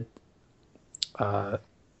solid.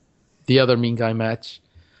 The other Mean Guy match.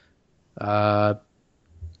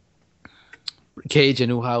 Cage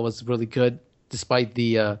and Uha was really good, despite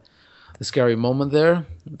the scary moment there.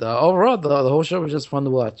 Overall, the whole show was just fun to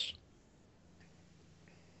watch.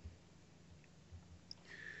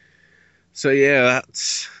 So yeah,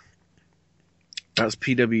 that's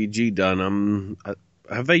PWG done.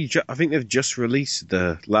 Have they? I think they've just released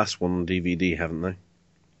the last one on DVD, haven't they?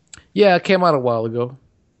 Yeah, it came out a while ago.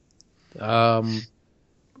 We're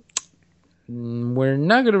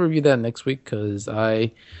not going to review that next week because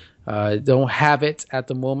I don't have it at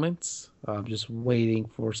the moment. I'm just waiting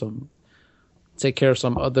for some take care of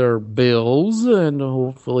some other bills, and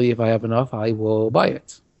hopefully, if I have enough, I will buy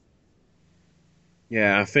it.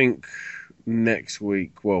 Yeah, I think next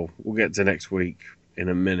week. Well, we'll get to next week in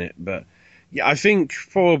a minute, but yeah, I think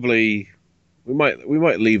probably we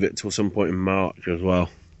might leave it till some point in March as well.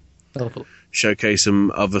 Hopefully. Showcase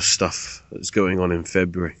some other stuff that's going on in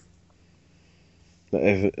February.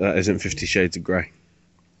 That isn't 50 Shades of Grey.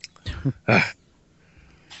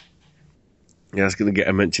 Yeah, it's going to get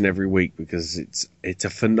a mention every week because it's a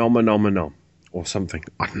phenomenon or something.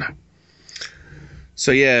 I don't know.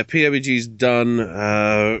 So yeah, PWG's done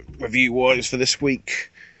review-wise for this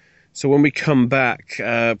week. So when we come back,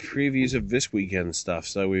 previews of this weekend stuff.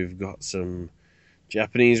 So we've got some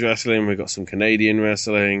Japanese wrestling, we've got some Canadian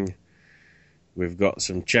wrestling, we've got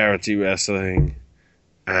some charity wrestling,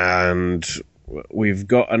 and we've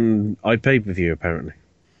got an iPay-per-view apparently.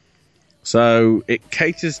 So it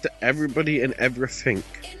caters to everybody and everything.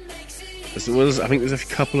 As well as I think there's a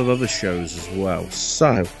couple of other shows as well.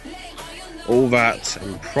 So all that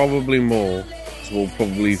and probably more. So we'll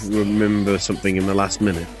probably remember something in the last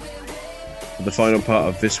minute. For the final part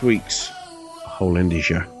of this week's Whole Indy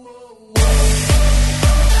Show.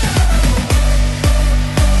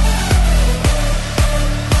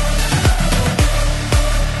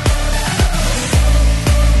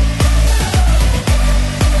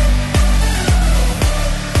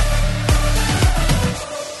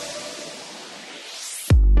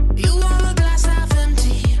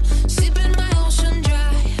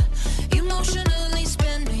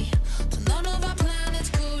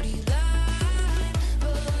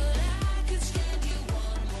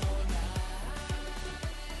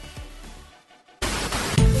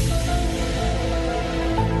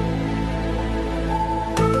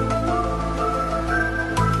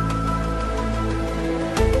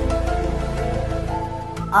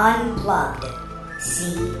 Unplugged.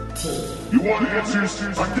 CT. You want answers?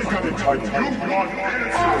 I think I'm entitled. You want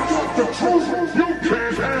answers? The truth. You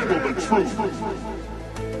can't handle the truth.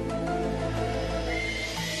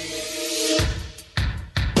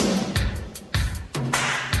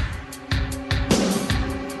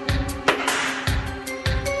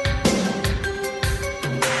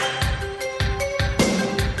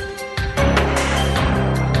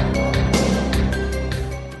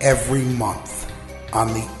 Every month on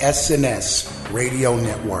the SNS Radio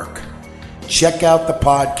Network. Check out the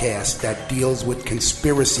podcast that deals with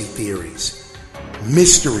conspiracy theories,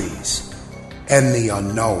 mysteries, and the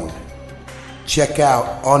unknown. Check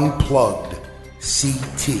out Unplugged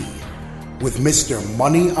CT with Mr.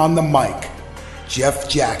 Money on the Mic, Jeff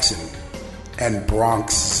Jackson, and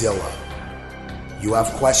Bronxzilla. You have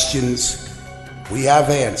questions, we have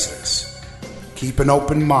answers. Keep an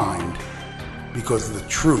open mind, because the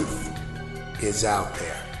truth is out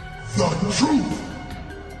there. The truth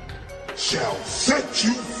shall set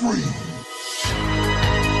you free.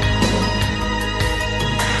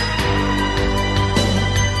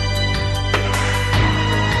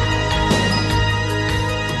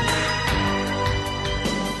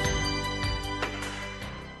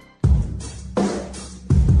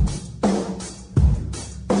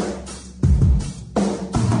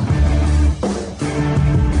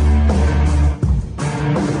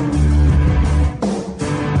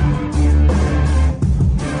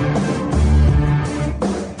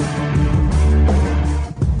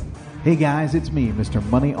 Hey guys, it's me, Mr.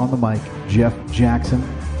 Money on the Mic, Jeff Jackson.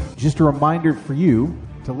 Just a reminder for you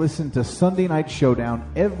to listen to Sunday Night Showdown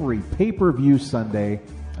every pay-per-view Sunday,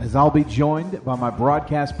 as I'll be joined by my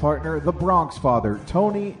broadcast partner, the Bronx Father,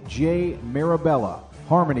 Tony J. Mirabella,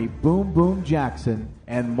 Harmony Boom Boom Jackson,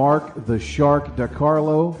 and Mark the Shark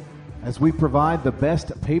DiCarlo, as we provide the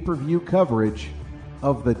best pay-per-view coverage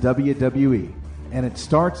of the WWE. And it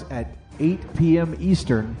starts at 8 p.m.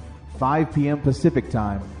 Eastern, 5 p.m. Pacific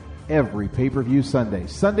Time, every pay-per-view Sunday.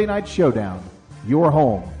 Sunday Night Showdown, your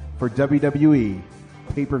home for WWE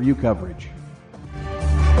pay-per-view coverage.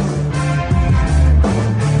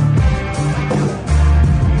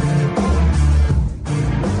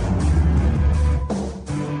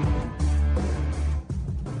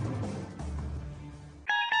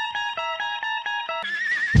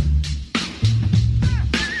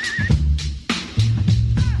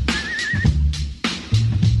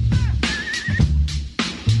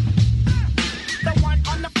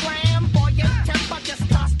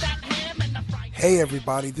 Hey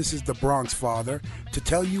everybody, this is the Bronx Father to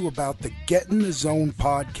tell you about the Get in the Zone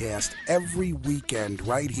podcast every weekend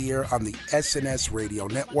right here on the SNS Radio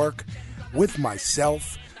Network with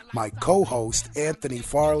myself, my co-host Anthony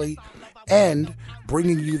Farley, and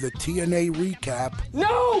bringing you the TNA recap.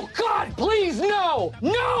 No! God, please, no!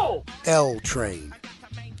 No! L Train.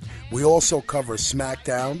 We also cover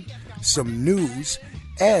SmackDown, some news,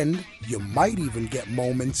 and you might even get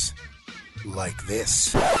moments like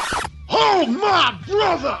this. Oh, my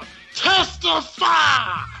brother!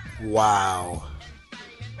 Testify! Wow.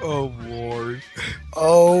 Oh, Lord.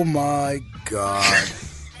 Oh, my God.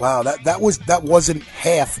 Wow, that wasn't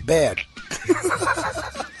half bad.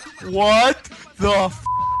 What the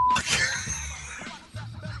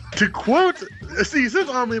To quote, see, since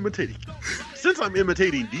I'm imitating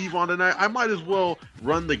Devon tonight, I might as well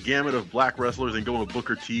run the gamut of black wrestlers and go with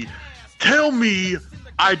Booker T. Tell me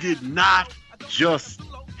I did not just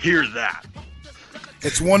hear that.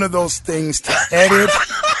 It's one of those things to edit.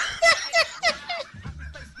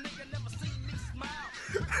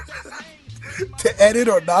 To edit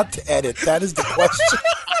or not to edit? That is the question.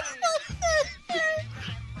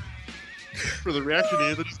 For the reaction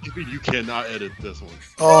Anthony's giving, you cannot edit this one.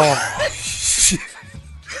 Oh, shit.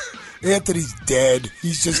 Anthony's dead.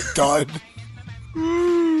 He's just done.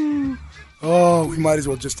 Oh, we might as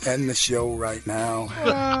well just end the show right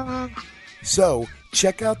now. So,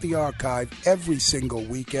 check out the archive every single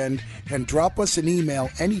weekend and drop us an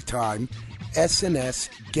email anytime.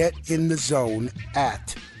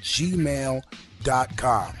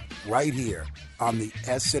 snsgetinthezone@gmail.com. Right here on the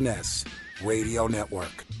SNS Radio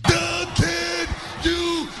Network. Did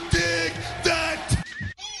you dig that?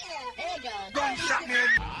 I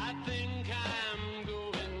think I'm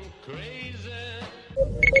going crazy.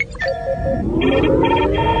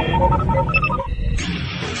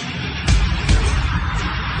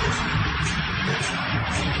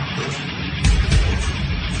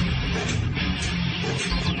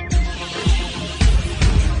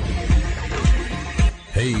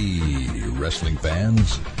 Hey, wrestling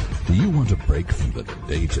fans. Do you want to break from the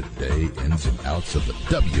day-to-day ins and outs of the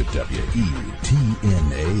WWE,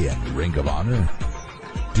 TNA, and Ring of Honor?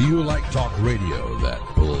 Do you like talk radio that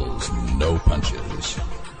pulls no punches?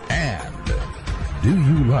 And do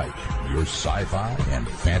you like your sci-fi and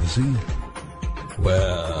fantasy?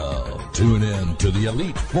 Well, tune in to the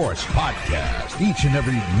Elite Force podcast each and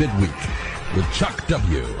every midweek with Chuck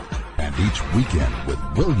W. and each weekend with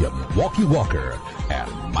William Walkie Walker and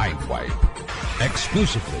Mindwipe.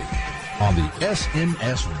 Exclusively on the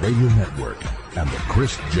SNS Radio Network and the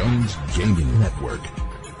Chris Jones Gaming Network.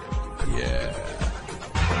 Yeah.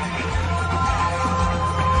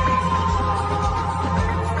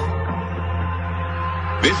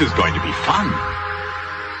 This is going to be fun.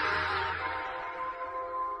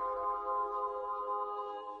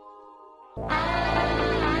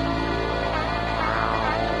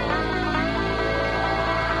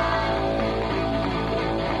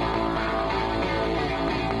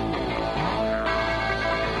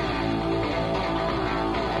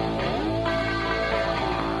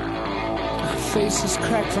 Face is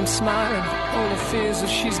cracked from smiling, all the fears that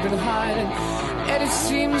she's been hiding. And it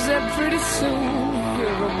seems that pretty soon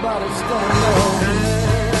everybody's gonna know.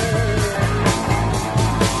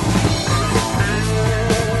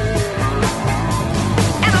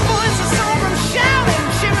 And the boys are sober shouting,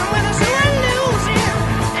 cheering when there's one losing.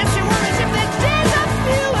 And she worries if their days are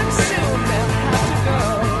few and soon they'll have to go.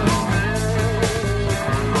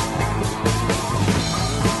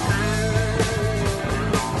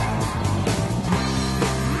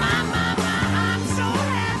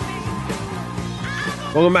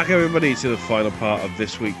 Welcome back, everybody, to the final part of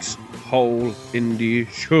this week's Whole Indy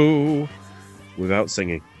Show without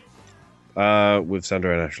singing with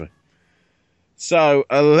Sandro and Ashley. So,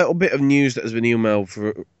 a little bit of news that has been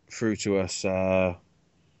emailed through to us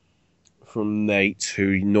from Nate,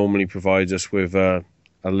 who normally provides us with a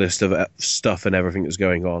list of stuff and everything that's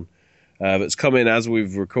going on. That's come in as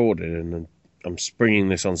we've recorded, and I'm springing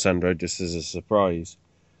this on Sandro just as a surprise.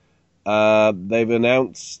 They've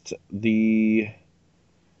announced the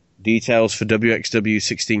details for WXW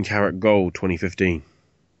 16 Karat Gold 2015,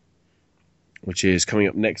 which is coming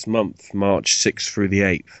up next month, March 6th through the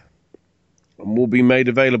 8th, and will be made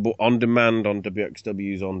available on demand on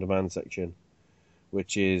WXW's on demand section,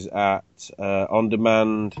 which is at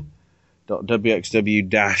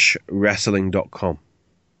ondemand.wxw-wrestling.com.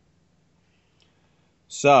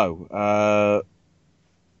 So,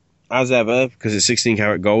 as ever, because it's 16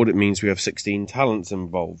 Karat Gold, it means we have 16 talents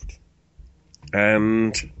involved.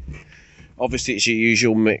 And obviously it's your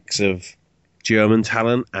usual mix of German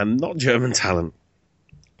talent and not German talent.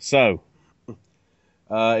 So,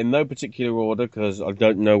 in no particular order, because I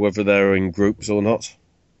don't know whether they're in groups or not,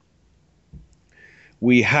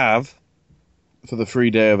 we have, for the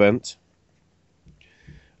 3-day event,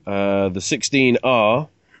 the 16 are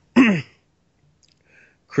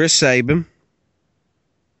Chris Sabin,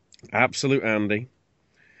 Absolute Andy,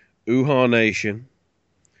 Uhaa Nation,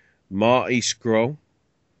 Marty Scurll,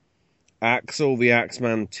 Axel the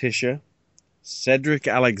Axeman Tischer, Cedric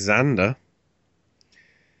Alexander,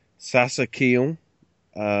 Sasa Keel,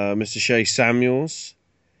 Mr. Shea Samuels,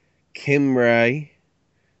 Kim Ray,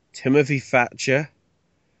 Timothy Thatcher,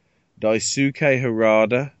 Daisuke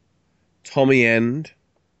Harada, Tommy End,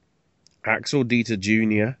 Axel Dieter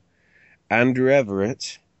Jr., Andrew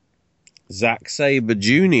Everett, Zack Sabre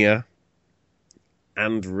Jr.,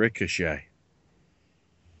 and Ricochet.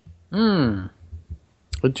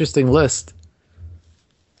 Interesting list.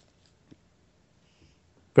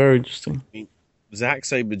 Very interesting. Zack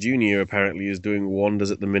Sabre Jr. apparently is doing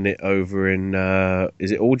wonders at the minute over in,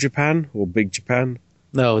 is it All Japan or Big Japan?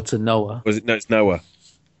 No, it's a Noah. No, it's Noah.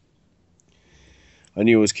 I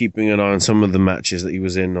knew I was keeping an eye on some of the matches that he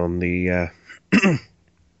was in on the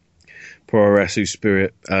Pro Wrestling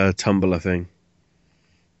Spirit Tumblr thing.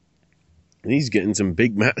 And he's getting some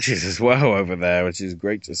big matches as well over there, which is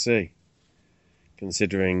great to see.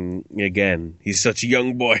 Considering, again, he's such a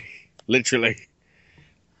young boy, literally.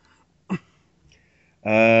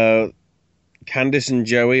 Candice and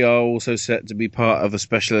Joey are also set to be part of a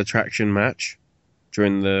special attraction match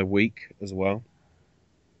during the week as well.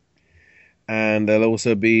 And there'll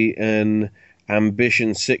also be an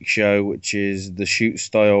Ambition 6 show, which is the shoot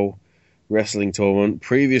style wrestling tournament,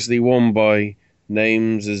 previously won by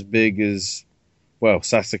names as big as, well,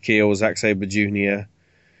 Sasa Keel, Zack Sabre Jr.,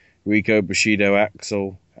 Rico Bushido,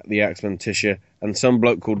 Axel, the Axeman Tischer, and some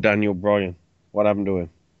bloke called Daniel Bryan. What happened to him?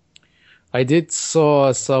 I did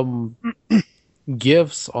saw some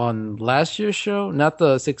gifs on last year's show, not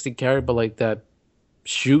the 60 carry, but like that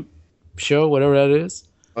shoot show, whatever that is.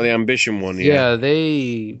 Oh, the Ambition one, yeah.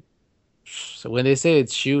 Yeah, so when they say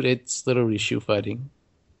it's shoot, it's literally shoot fighting.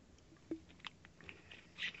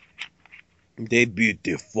 They beat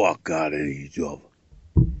the fuck out of each other.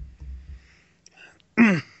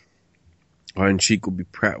 Iron Sheik will be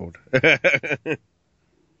proud.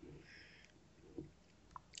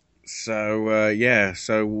 So,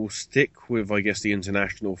 so we'll stick with, I guess, the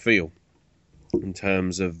international feel in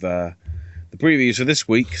terms of the previews for this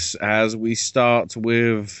week, as we start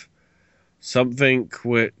with something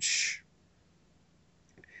which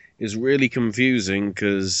is really confusing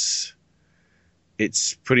because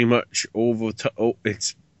it's pretty much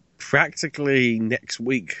it's practically next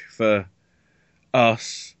week for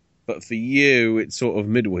us, but for you, it's sort of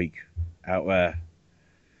midweek out there.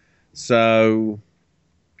 So,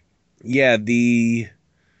 yeah, the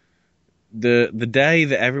day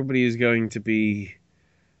that everybody is going to be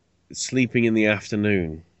sleeping in the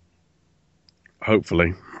afternoon,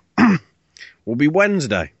 hopefully, will be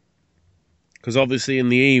Wednesday. Because obviously in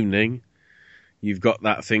the evening, you've got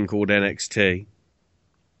that thing called NXT,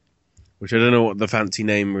 which I don't know what the fancy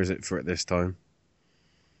name is it for it this time.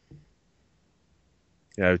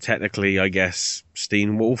 You know, technically, I guess,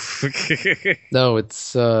 Steenwolf. No,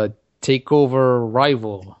 it's TakeOver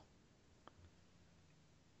Rival.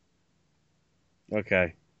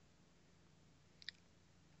 Okay.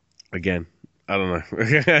 Again, I don't know.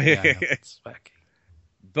 Yeah, it's wacky.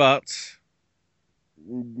 But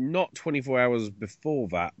not 24 hours before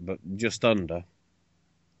that, but just under.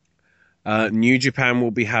 New Japan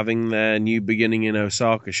will be having their New Beginning in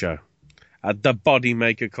Osaka show at the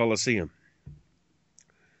Bodymaker Coliseum.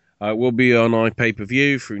 It will be on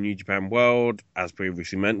iPay-per-view through New Japan World. As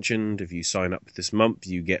previously mentioned, if you sign up this month,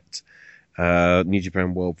 you get New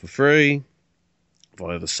Japan World for free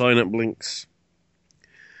via the sign-up links.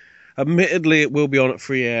 Admittedly, it will be on at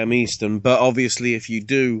 3 a.m. Eastern, but obviously if you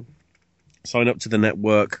do sign up to the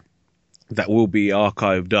network, that will be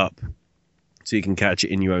archived up so you can catch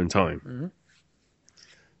it in your own time.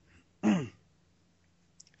 Mm-hmm.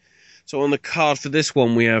 So on the card for this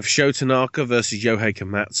one, we have Sho Tanaka versus Yohei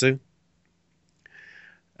Komatsu.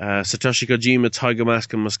 Satoshi Kojima, Tiger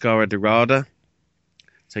Mask, and Mascara Dorada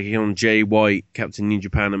taking on Jay White, Captain New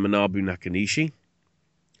Japan, and Manabu Nakanishi.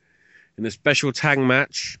 In a special tag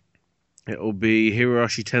match, it will be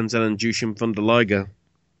Hiroshi Tenzan and Jushin Thunder Liger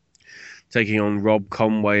taking on Rob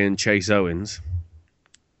Conway and Chase Owens.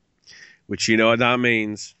 Which, you know what that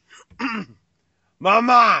means. My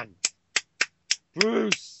man!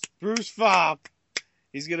 Bruce Farb.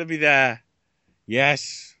 He's going to be there.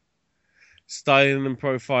 Yes. Styling and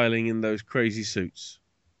profiling in those crazy suits.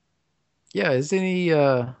 Yeah, isn't he,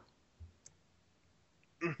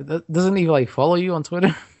 doesn't he, like, follow you on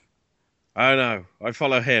Twitter? I don't know. I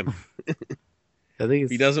follow him. I think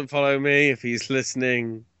if he doesn't follow me, if he's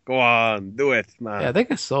listening, go on, do it, man. Yeah, I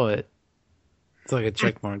think I saw it. It's like a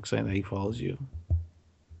check mark saying that he follows you.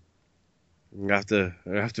 I have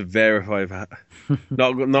to verify that.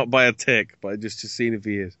 not by a tick, but just to see if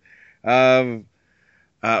he is.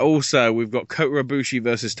 Also, we've got Kota Ibushi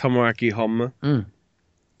versus Tomoaki Honma.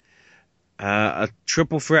 A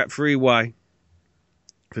triple threat three-way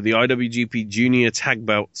for the IWGP Junior Tag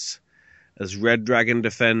Belts as Red Dragon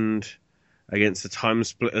defend against the Time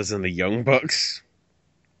Splitters and the Young Bucks.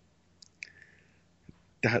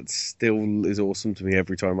 That still is awesome to me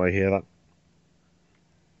every time I hear that.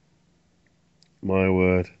 My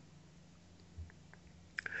word.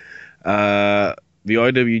 The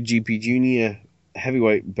IWGP Junior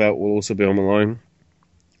Heavyweight belt will also be on the line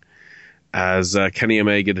as Kenny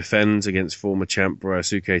Omega defends against former champ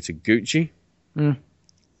Ryosuke Taguchi.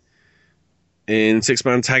 In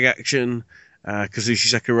six-man tag action,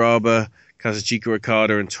 Kazushi Sakuraba, Kazuchika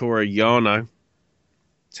Okada, and Toru Yano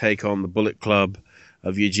take on the Bullet Club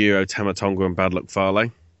of Yujiro Tamatonga and Bad Luck Fale.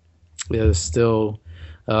 Yeah, they're still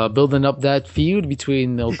building up that feud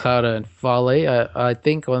between Okada and Fale. I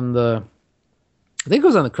think it was on the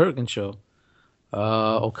Kurgan show.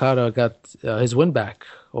 Okada got his win back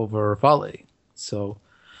over Fale. So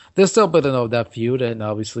they're still building up that feud, and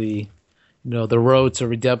obviously, the road to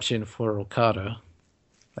redemption for Okada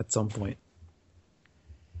at some point.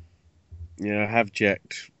 Yeah, I have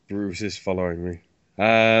checked. Bruce is following me.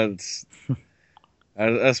 That's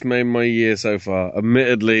made my year so far.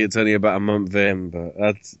 Admittedly, it's only about a month in, but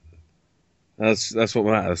that's what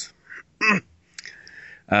matters.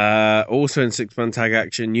 Also in six-man tag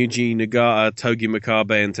action, Yuji Nagata, Togi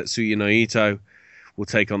Makabe, and Tetsuya Naito will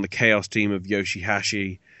take on the Chaos team of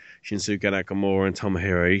Yoshihashi, Shinsuke Nakamura, and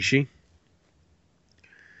Tomohiro Ishii.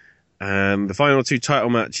 And the final two title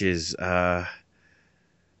matches, the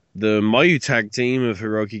Mayu tag team of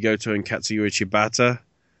Hiroki Goto and Katsuya Shibata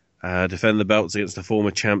defend the belts against the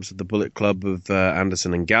former champs of the Bullet Club of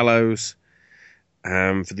Anderson and Gallows.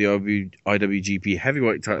 For the IWGP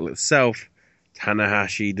Heavyweight title itself,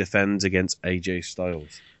 Tanahashi defends against AJ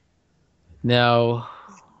Styles. Now,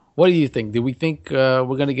 what do you think? Do we think we're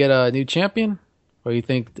going to get a new champion? Or do you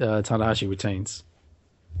think Tanahashi retains?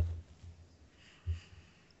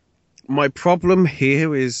 My problem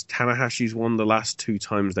here is Tanahashi's won the last two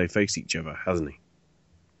times they faced each other, hasn't he?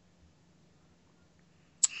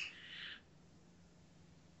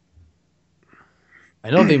 I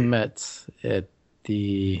know they met at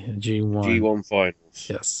the G1 finals.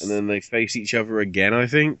 Yes. And then they face each other again, I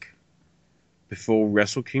think, before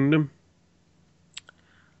Wrestle Kingdom.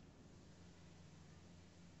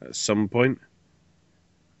 At some point.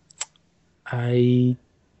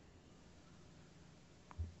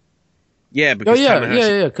 Yeah, because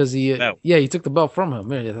because he took the belt from him.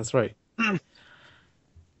 Yeah, that's right.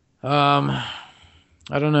 I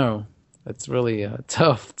don't know. It's really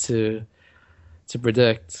tough to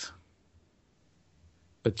predict,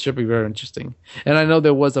 but it should be very interesting. And I know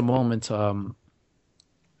there was a moment.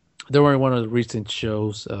 There were one of the recent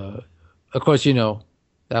shows. Of course,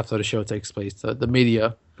 after the show takes place, the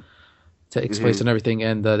media takes place and everything,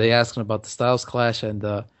 and they asked him about the Styles Clash,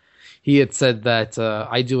 and he had said that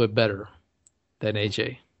I do it better than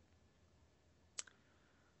AJ.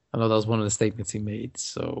 I know that was one of the statements he made.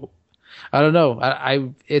 So I don't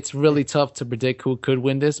know. It's really tough to predict who could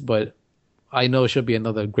win this, but I know it should be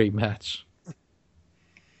another great match.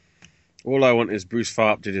 All I want is Bruce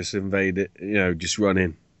Tharp to just invade it, just run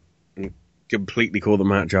in and completely call the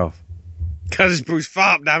match off. Because it's Bruce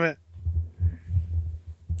Tharp, damn it.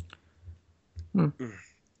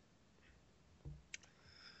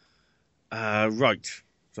 Right.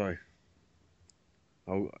 Sorry.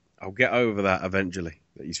 I'll get over that eventually,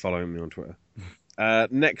 that he's following me on Twitter.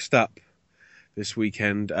 Next up this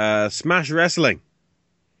weekend, Smash Wrestling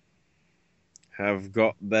have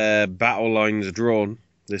got their battle lines drawn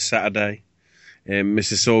this Saturday in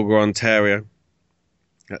Mississauga, Ontario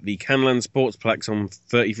at the Canlan Sportsplex on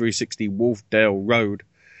 3360 Wolfdale Road.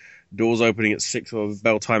 Doors opening at 6 or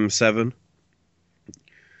bell time 7.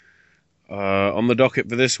 On the docket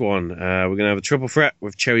for this one, we're going to have a triple threat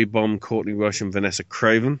with Cherry Bomb, Courtney Rush, and Vanessa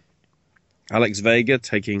Craven. Alex Vega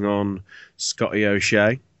taking on Scotty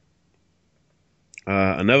O'Shea.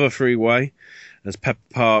 Another three-way as Pepper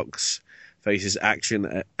Parks faces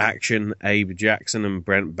Action, Abe Jackson, and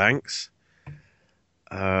Brent Banks.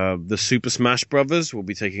 The Super Smash Brothers will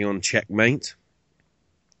be taking on Checkmate.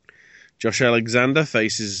 Josh Alexander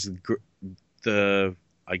faces the,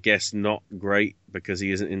 I guess, not great because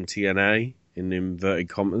he isn't in TNA, in inverted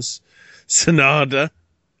commas, Sonada.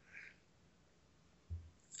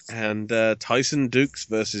 And Tyson Dukes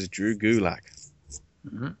versus Drew Gulak.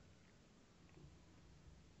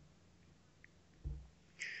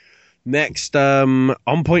 Next,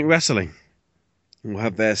 On Point Wrestling will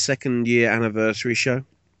have their second year anniversary show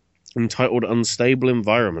entitled Unstable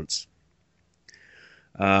Environments.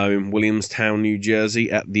 in Williamstown, New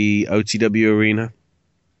Jersey at the OTW Arena.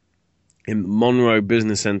 In Monroe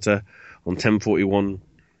Business Center on 1041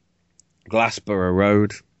 Glassboro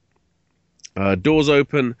Road. Doors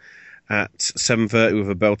open at 7:30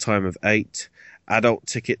 with a bell time of 8. Adult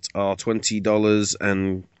tickets are $20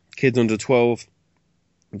 and kids under 12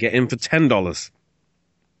 get in for $10.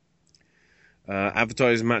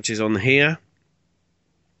 Advertising matches on here.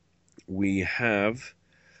 We have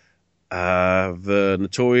the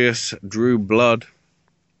notorious Drew Blood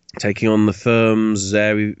taking on the firm's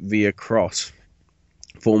Xavier Cross.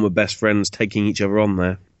 Former best friends taking each other on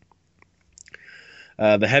there.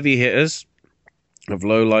 The heavy hitters of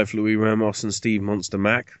Low Life Louis Ramos and Steve Monster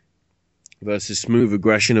Mac versus Smooth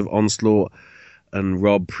Aggression of Onslaught and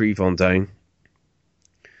Rob Prefontaine.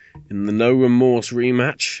 In the No Remorse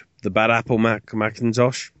rematch, the Bad Apple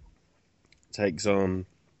McIntosh takes on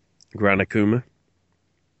Gran Akuma.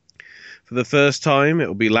 For the first time, it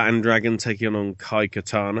will be Latin Dragon taking on Kai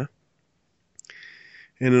Katana.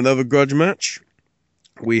 In another grudge match,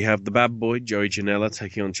 we have the Bad Boy, Joey Janela,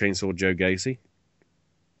 taking on Chainsaw Joe Gacy.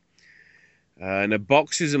 In a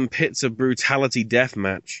Boxes and Pits of Brutality death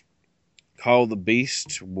match, Kyle the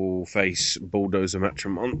Beast will face Bulldozer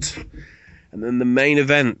Matremont. And then the main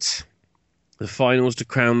event, the finals to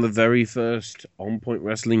crown the very first On Point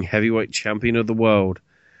Wrestling heavyweight champion of the world,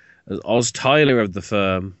 as Oz Tyler of the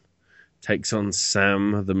firm takes on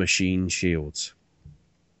Sam the Machine Shields.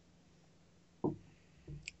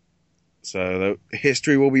 So the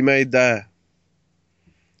history will be made there.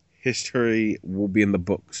 History will be in the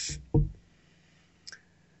books.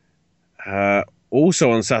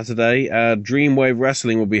 Also on Saturday, Dreamwave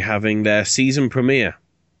Wrestling will be having their season premiere.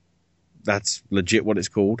 That's legit what it's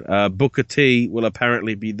called. Booker T will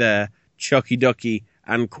apparently be there. Chucky Ducky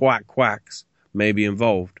and Quack Quacks may be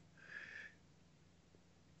involved.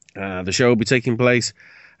 The show will be taking place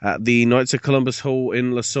at the Knights of Columbus Hall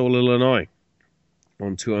in LaSalle, Illinois,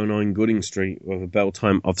 on 209 Gooding Street, with a bell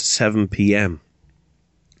time of 7 p.m.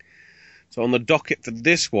 So on the docket for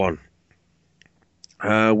this one,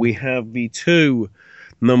 we have the two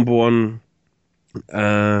number one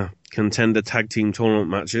contender tag team tournament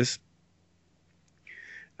matches,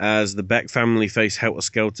 as the Beck family face Helter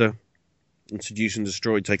Skelter and Seduce and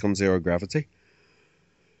Destroy take on Zero Gravity.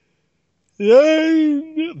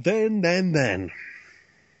 Then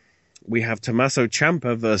we have Tommaso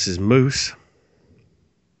Ciampa versus Moose.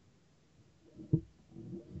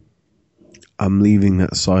 I'm leaving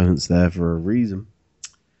that silence there for a reason.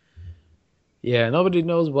 Yeah, nobody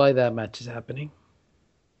knows why that match is happening.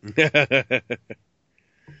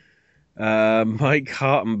 Mike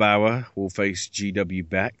Hartenbauer will face GW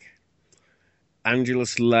Beck.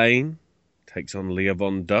 Angelus Lane takes on Leah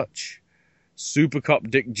Von Dutch. Super Cop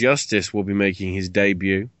Dick Justice will be making his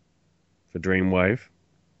debut for Dreamwave.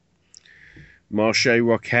 Marche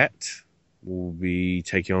Roquette will be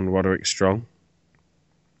taking on Roderick Strong.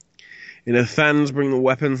 In a Fans Bring the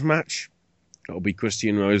Weapons match, it will be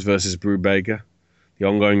Christian Rose versus Brew Baker. The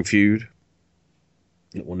ongoing feud.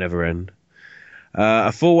 It will never end.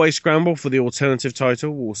 A four-way scramble for the alternative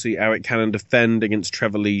title. We'll see Eric Cannon defend against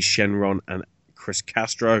Trevor Lee, Shenron, and Chris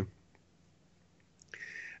Castro.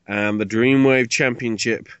 And the Dreamwave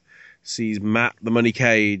Championship sees Matt the Money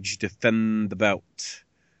Cage defend the belt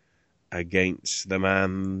against the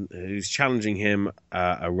man who's challenging him,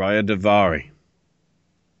 Araya Davari.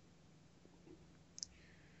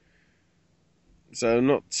 So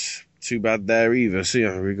not too bad there either. So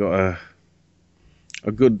yeah, we got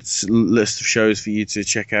a good list of shows for you to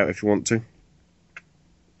check out if you want to.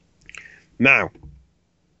 Now,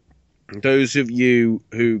 those of you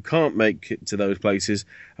who can't make it to those places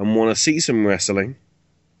and want to see some wrestling,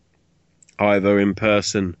 either in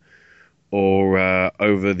person or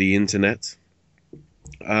over the internet,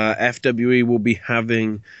 FWE will be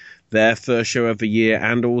having their first show of the year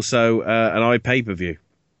and also an iPay-per-view.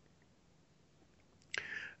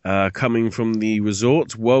 Coming from the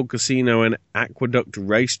Resort World Casino and Aqueduct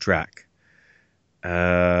Racetrack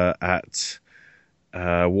at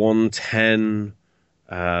 110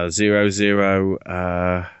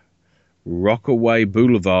 00 Rockaway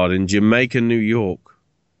Boulevard in Jamaica, New York.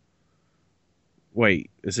 Wait,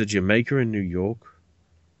 is it Jamaica in New York?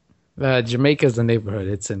 Jamaica's the neighborhood.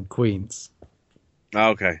 It's in Queens.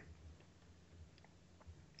 Okay.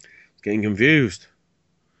 Getting confused.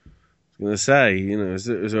 I was going to say,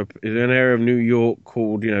 is there an area of New York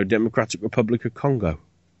called, Democratic Republic of Congo?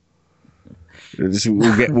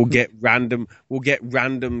 We'll get random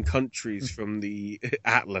countries from the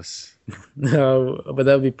atlas. No, but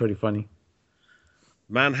that would be pretty funny.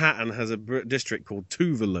 Manhattan has a district called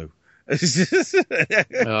Tuvalu.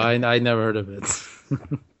 I never heard of it.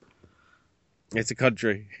 It's a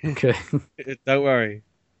country. Okay. Don't worry.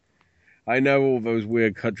 I know all those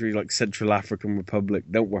weird countries like Central African Republic.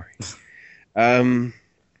 Don't worry.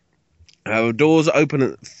 Doors open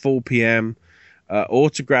at 4 p.m.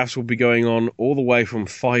 Autographs will be going on all the way from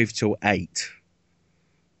 5 till 8.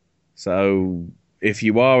 So if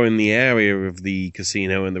you are in the area of the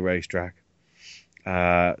casino and the racetrack,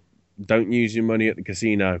 don't use your money at the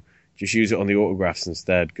casino. Just use it on the autographs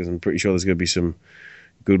instead, because I'm pretty sure there's going to be some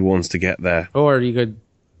good ones to get there. Or you could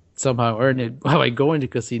somehow earn it by going to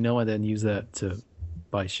casino and then use that to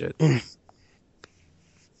buy shit.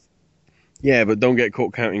 Yeah, but don't get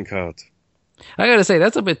caught counting cards. I gotta say,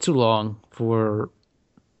 that's a bit too long for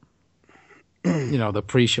the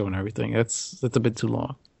pre-show and everything. That's a bit too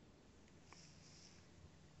long.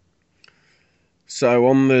 So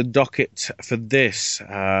on the docket for this,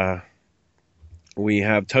 we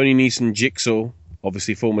have Tony Nese, Jigsaw,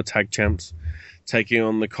 obviously former tag champs, taking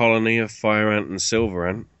on the Colony of Fire Ant and Silver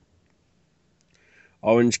Ant.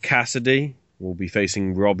 Orange Cassidy will be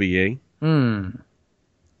facing Robbie E.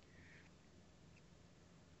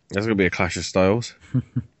 That's going to be a clash of styles.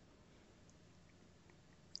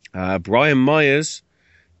 Brian Myers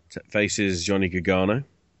faces Johnny Gargano.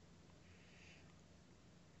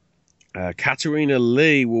 Katarina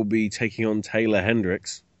Lee will be taking on Taylor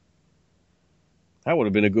Hendricks. That would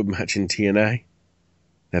have been a good match in TNA.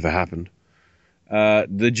 Never happened.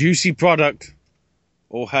 The Juicy Product,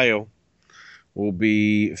 all hail, will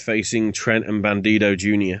be facing Trent and Bandido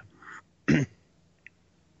Jr.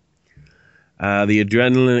 The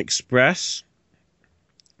Adrenaline Express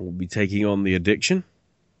will be taking on the Addiction.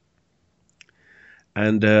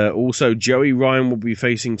 And also Joey Ryan will be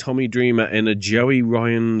facing Tommy Dreamer in a Joey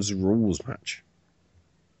Ryan's Rules match.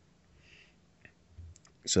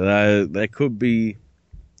 So there could be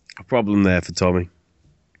a problem there for Tommy.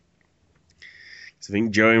 So I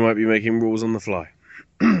think Joey might be making rules on the fly.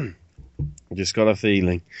 Just got a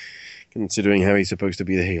feeling, considering how he's supposed to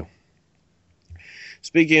be the heel.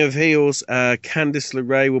 Speaking of heels, Candice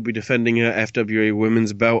LeRae will be defending her FWA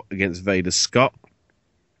Women's belt against Veda Scott.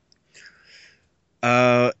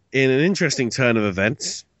 In an interesting turn of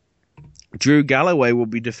events, Drew Galloway will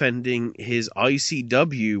be defending his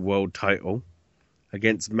ICW world title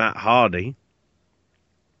against Matt Hardy.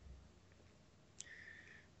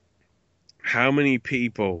 How many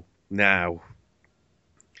people now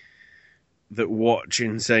that watch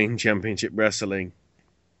Insane Championship Wrestling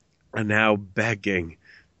are now begging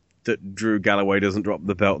that Drew Galloway doesn't drop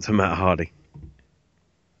the belt to Matt Hardy?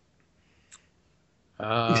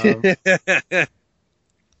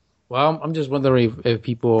 Well, I'm just wondering if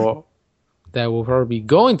people that will probably be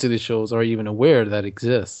going to the shows are even aware that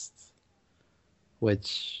exists.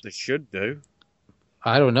 Which they should do.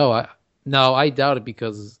 I don't know. I doubt it,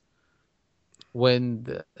 because when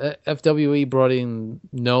the FWE brought in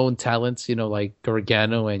known talents, like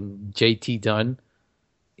Gargano and JT Dunn,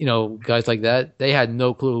 guys like that, they had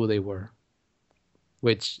no clue who they were,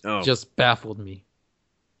 which just baffled me.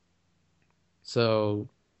 So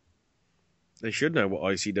they should know what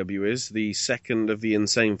ICW is. The second of the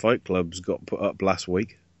Insane Fight Clubs got put up last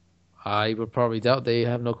week. I would probably doubt they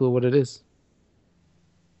have no clue what it is.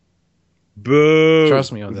 Boo!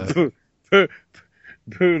 Trust me on that.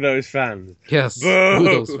 Boo those fans. Yes, boo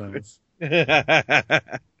those fans.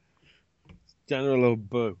 General old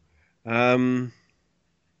boo. And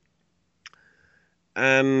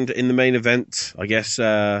in the main event, I guess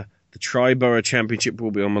the Tri-Borough Championship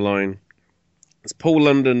will be on the line as Paul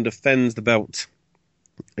London defends the belt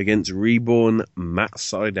against Reborn Matt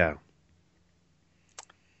Sydal.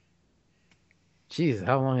 Jeez,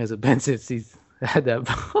 how long has it been since he's had that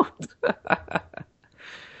belt?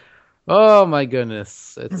 Oh my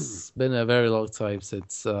goodness. It's been a very long time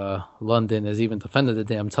since London has even defended the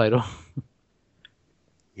damn title.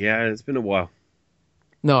 Yeah, it's been a while.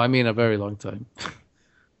 No, I mean a very long time.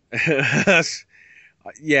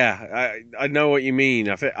 Yeah, I know what you mean.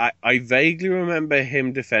 I vaguely remember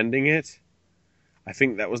him defending it. I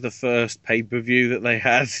think that was the first pay-per-view that they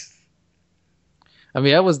had. I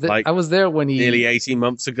mean, I was there when he... Nearly 18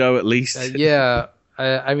 months ago, at least. Yeah.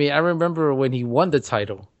 I mean, I remember when he won the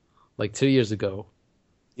title, like 2 years ago.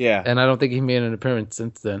 Yeah. And I don't think he made an appearance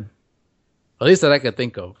since then. At least that I could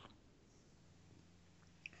think of.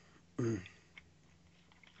 I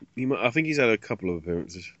think he's had a couple of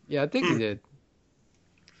appearances. Yeah, I think he did.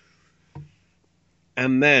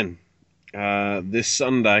 And then, this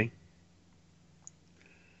Sunday,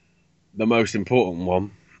 the most important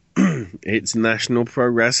one, it's National Pro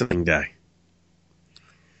Wrestling Day.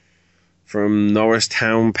 from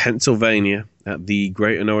Norristown, Pennsylvania, at the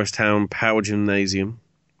Greater Norristown Power Gymnasium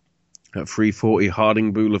at 340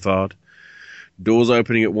 Harding Boulevard. Doors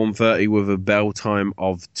opening at 1:30 with a bell time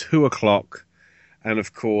of 2 o'clock. And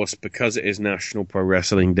of course, because it is National Pro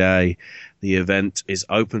Wrestling Day, the event is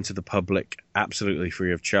open to the public, absolutely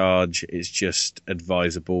free of charge. It's just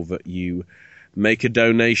advisable that you make a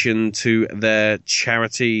donation to their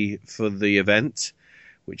charity for the event,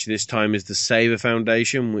 which this time is the Saver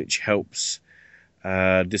Foundation, which helps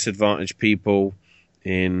disadvantaged people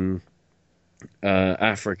in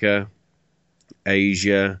Africa,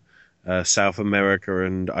 Asia, South America,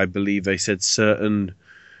 and I believe they said certain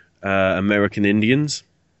American Indians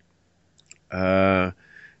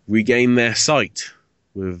regain their sight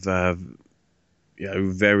with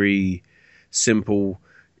very simple,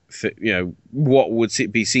 what would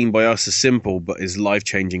be seen by us as simple, but is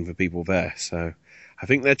life-changing for people there. So I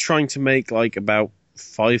think they're trying to make like about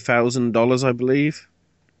 $5,000, I believe.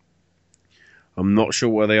 I'm not sure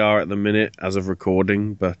where they are at the minute as of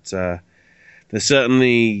recording, but there's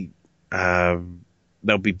certainly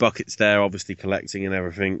there'll be buckets there, obviously collecting and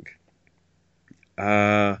everything.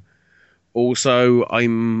 Also,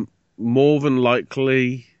 I'm more than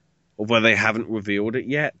likely, although they haven't revealed it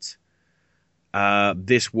yet,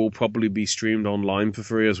 this will probably be streamed online for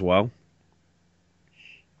free as well.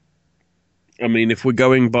 I mean, if we're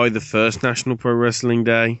going by the first National Pro Wrestling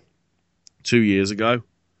Day 2 years ago,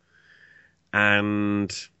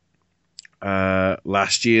 and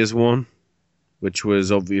last year's one, which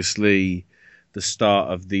was obviously the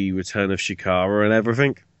start of the return of Shikara and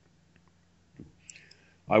everything,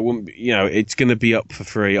 I wouldn't be, it's going to be up for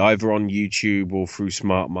free either on YouTube or through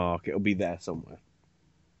Smart Mark. It'll be there somewhere.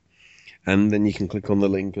 And then you can click on the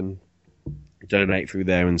link and donate through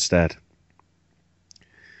there instead.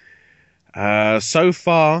 So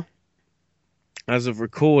far, as of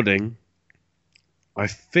recording, I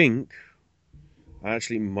think I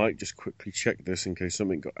actually might just quickly check this in case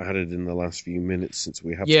something got added in the last few minutes since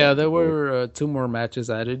we have. Yeah, there were 2 more matches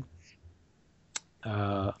added.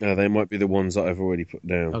 They might be the ones that I've already put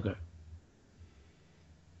down. Okay.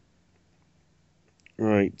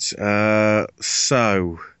 Right.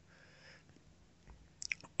 So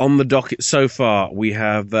on the docket so far, we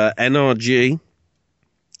have NRG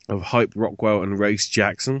of Hype Rockwell and Race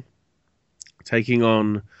Jackson taking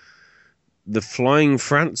on the Flying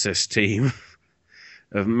Francis team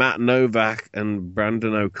of Matt Novak and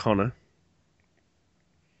Brandon O'Connor.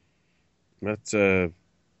 That's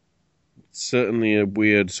certainly a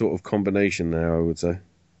weird sort of combination there, I would say.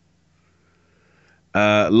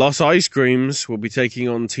 Los Ice Creams will be taking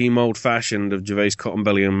on Team Old Fashioned of Gervais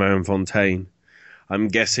Cottonbelly and Marion Fontaine. I'm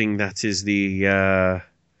guessing that is the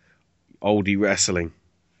oldie wrestling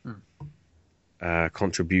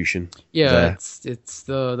contribution. Yeah, there. it's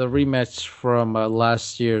the rematch from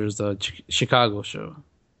last year's Chicago show.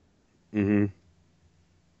 Mm-hmm.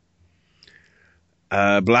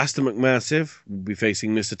 Blaster McMassive will be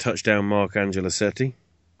facing Mr. Touchdown Mark Angelicetti.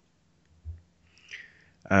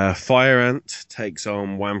 Fire Ant takes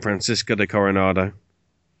on Juan Francisco de Coronado.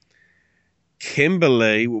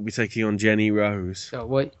 Kimberly will be taking on Jenny Rose. Oh,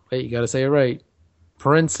 wait, you gotta say it right.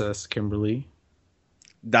 Princess Kimberly.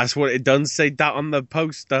 That's what it doesn't say that on the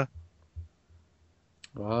poster.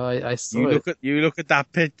 Well, I saw it. You look at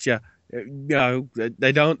that picture. No,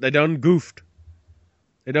 they don't goofed.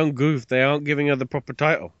 They don't goof. They aren't giving her the proper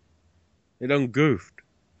title. They don't goofed.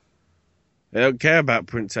 They don't care about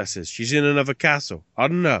princesses. She's in another castle. I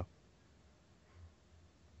don't know.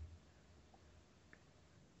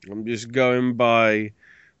 I'm just going by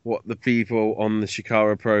what the people on the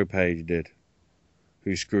Shikara Pro page did.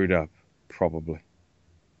 Who screwed up. Probably.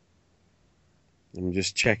 I'm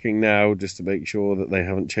just checking now just to make sure that they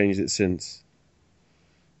haven't changed it since.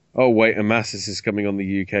 Oh, wait, Amasis is coming on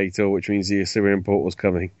the UK tour, which means the Assyrian Portal's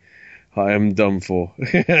coming. I am done for.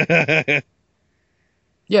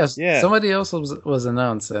 Yes, Yeah. somebody else was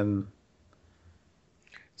announced, and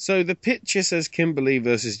So the picture says Kimberly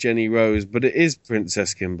versus Jenny Rose, but it is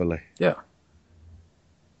Princess Kimberly. yeah.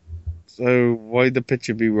 So why'd the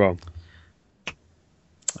picture be wrong?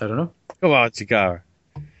 I don't know. Come on, Chikara.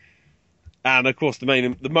 And of course,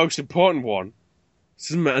 the most important one, this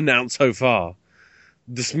isn't announced so far,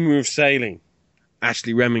 the smooth sailing.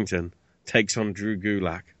 Ashley Remington takes on Drew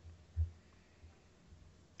Gulak.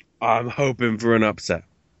 I'm hoping for an upset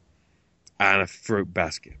and a fruit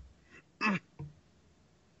basket.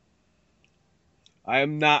 I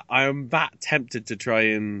am that tempted to try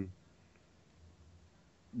and,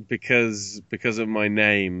 because of my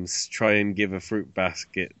names, try and give a fruit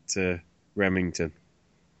basket to Remington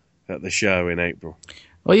at the show in April.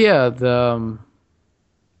 Well, yeah,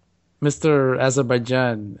 Mr.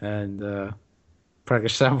 Azerbaijan and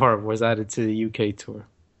Prakash Samvar was added to the UK tour.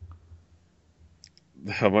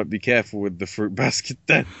 I might be careful with the fruit basket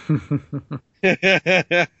then.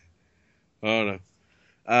 Oh no.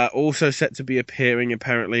 Also set to be appearing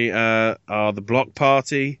apparently are the Block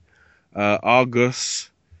Party, Argus,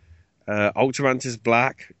 Ultramantis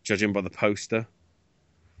Black, judging by the poster.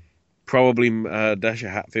 Probably Dasha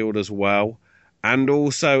Hatfield as well. And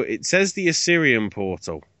also, it says the Assyrian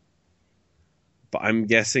Portal. But I'm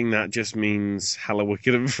guessing that just means Hella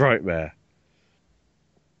Wicked and Frightmare.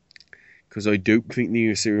 Because I don't think the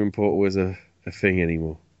Assyrian Portal is a thing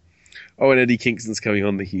anymore. Oh, and Eddie Kingston's coming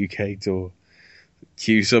on the UK tour.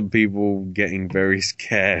 Cue some people getting very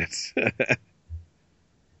scared.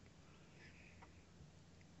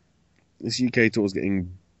 This UK tour is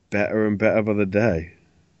getting better and better by the day.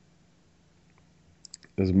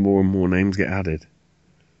 As more and more names get added.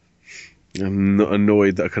 I'm not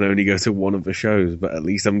annoyed that I can only go to one of the shows, but at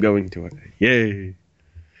least I'm going to it. Yay!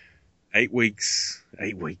 8 weeks.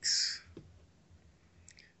 8 weeks.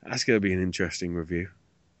 That's going to be an interesting review.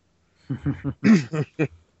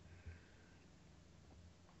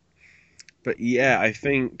 But yeah, I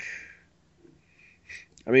think...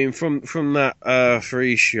 I mean, from that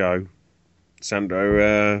free show,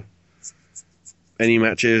 Sandro, any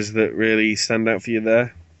matches that really stand out for you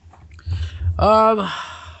there?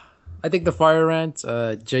 I think the Fire Rant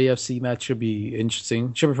JFC match should be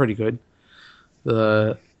interesting. Should be pretty good.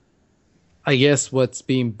 I guess what's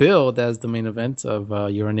being billed as the main event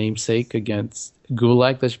of Your Namesake against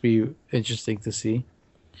Gulag, that should be interesting to see.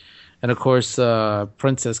 And of course,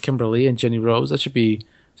 Princess Kimberly and Jenny Rose, that should be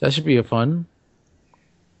a fun.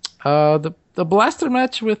 The Blaster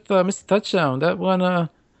match with Mr. Touchdown, that one,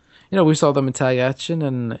 we saw them in tag action,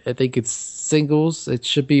 and I think it's singles. It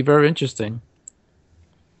should be very interesting.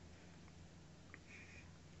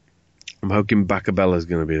 I'm hoping Bacabella's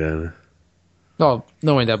going to be there. Oh,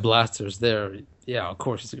 knowing that Blaster's there, yeah, of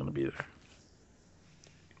course he's going to be there.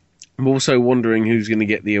 I'm also wondering who's going to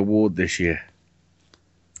get the award this year.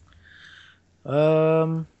 I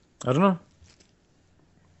don't know.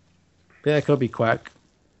 Yeah, it could be Quack.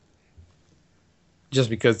 Just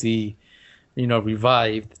because he,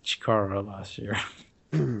 revived Chikara last year.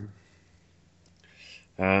 I don't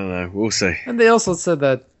know. We'll see. And they also said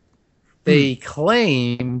that they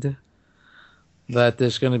claimed that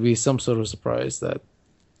there's going to be some sort of surprise that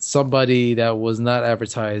somebody that was not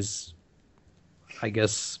advertised, I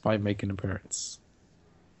guess, might make an appearance.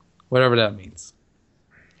 Whatever that means.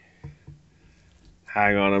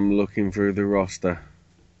 Hang on, I'm looking through the roster.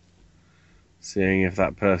 Seeing if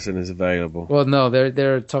that person is available. Well, no,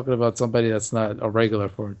 they're talking about somebody that's not a regular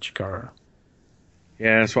for Chikara.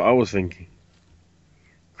 Yeah, that's what I was thinking.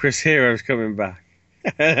 Chris Hero's coming back.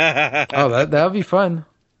 Oh, that would be fun.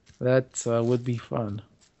 That would be fun.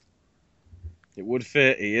 It would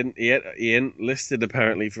fit. He ain't listed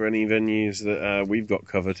apparently for any venues that we've got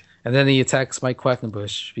covered. And then he attacks Mike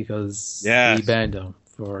Quackenbush because he banned him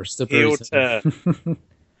for stipulations.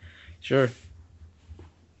 Sure.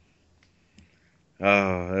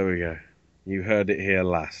 Oh, there we go. You heard it here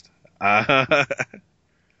last.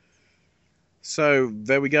 So,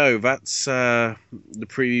 there we go. That's the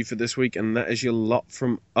preview for this week, and that is your lot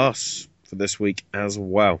from us for this week as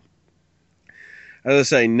well. As I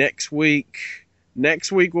say, next week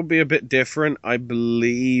will be a bit different. I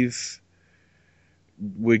believe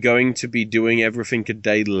we're going to be doing everything a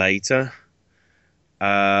day later.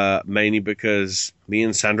 Mainly because me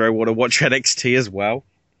and Sandro want to watch NXT as well.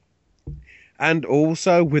 And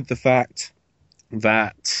also with the fact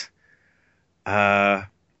that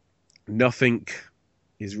nothing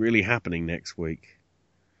is really happening next week.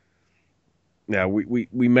 Now we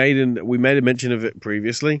made a mention of it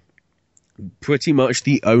previously. Pretty much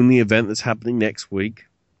the only event that's happening next week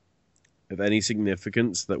of any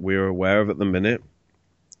significance that we're aware of at the minute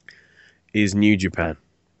is New Japan.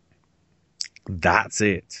 That's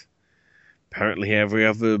it. Apparently every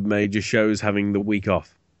other major show is having the week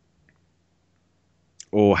off.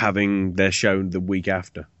 Or having their show the week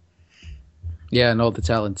after. Yeah, and all the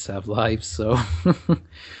talents have lives, so this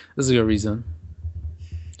is a good reason.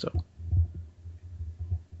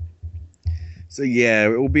 So yeah,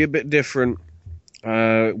 it will be a bit different.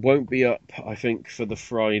 It won't be up, I think, for the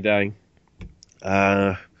Friday.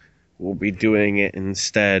 We'll be doing it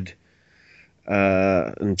instead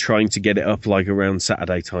and trying to get it up like around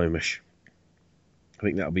Saturday time-ish. I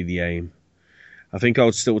think that'll be the aim. I think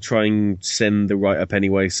I'll still try and send the write-up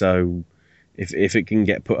anyway, so if it can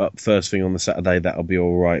get put up first thing on the Saturday, that'll be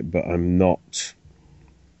all right. But I'm not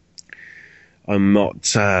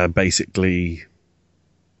basically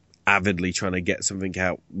avidly trying to get something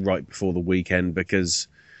out right before the weekend because,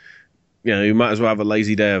 you know, you might as well have a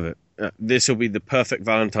lazy day of it. This will be the perfect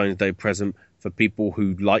Valentine's Day present for people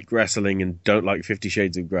who like wrestling and don't like 50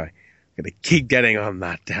 Shades of Grey. I'm going to keep getting on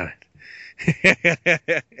that, damn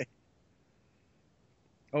it.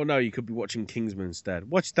 Oh no, you could be watching Kingsman instead.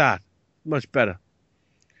 Watch that. Much better.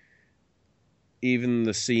 Even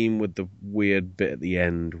the scene with the weird bit at the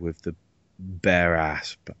end with the bare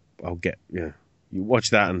ass. But I'll get, you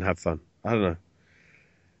watch that and have fun. I don't know.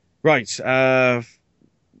 Right.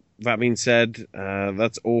 That being said,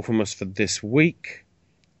 that's all from us for this week.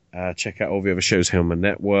 Check out all the other shows here on the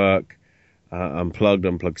network. Unplugged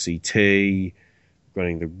CT,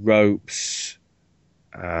 Running the Ropes,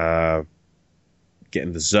 Get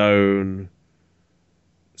in the Zone,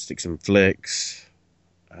 Sticks and Flicks,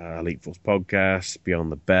 Elite Force Podcast, Beyond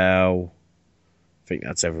the Bell. I think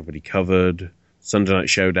that's everybody covered. Sunday Night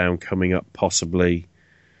Showdown coming up possibly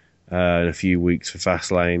in a few weeks for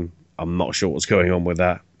Fastlane. I'm not sure what's going on with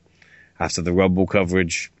that. After the Rumble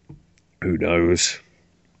coverage, who knows?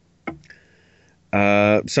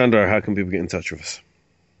 Sandro, how can people get in touch with us?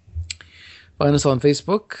 Find us on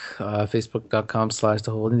Facebook,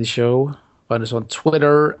 facebook.com/The Whole Indy Show. Find us on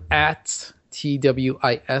Twitter at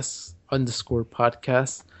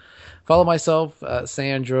TWIS_podcast. Follow myself,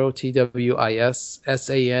 Sandro, TWIS,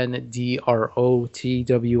 SANDRO,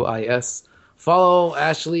 Follow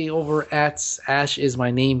Ashley over at Ash Is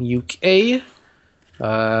My Name UK. You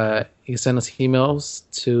can send us emails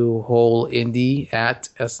to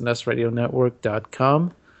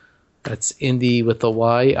wholeindy@snsradionetwork.com. That's indie with a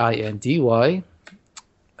Y, INDY.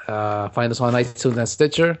 Find us on iTunes and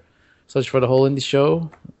Stitcher. Search for The Whole Indy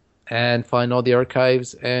Show. And find all the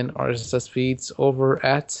archives and RSS feeds over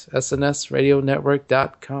at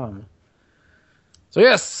snsradionetwork.com. So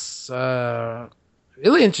yes,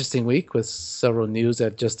 really interesting week with several news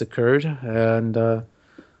that just occurred. And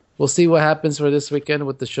we'll see what happens for this weekend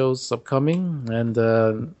with the shows upcoming.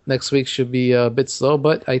 And next week should be a bit slow,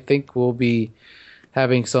 but I think we'll be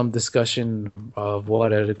having some discussion of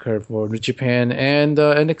what had occurred for New Japan and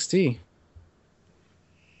NXT.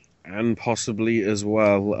 And possibly as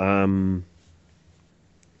well,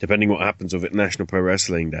 depending what happens with it, National Pro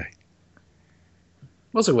Wrestling Day.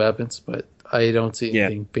 We'll see what happens, but I don't see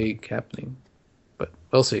anything big happening. But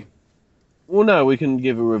we'll see. Well, no, we can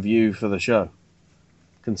give a review for the show,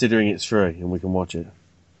 considering it's free and we can watch it.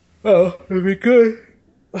 Oh, it'd be good.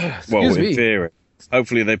 Well, in theory.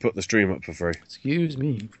 Hopefully they put the stream up for free. Excuse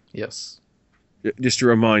me. Yes. Just a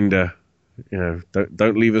reminder,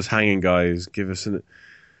 don't leave us hanging, guys. Give us an...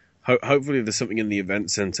 Hopefully there's something in the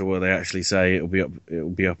event center where they actually say it'll be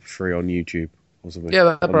up free on YouTube or something. Yeah,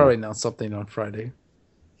 they'll probably announce something on Friday.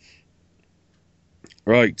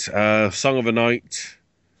 Right, Song of the Night.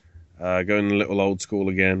 Going a little old school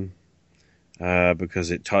again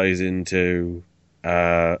because it ties into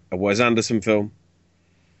a Wes Anderson film.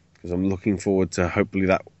 Because I'm looking forward to hopefully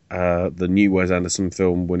that the new Wes Anderson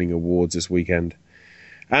film winning awards this weekend,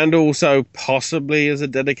 and also possibly as a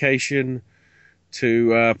dedication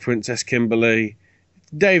to Princess Kimberly,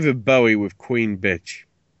 David Bowie with Queen Bitch,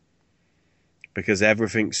 because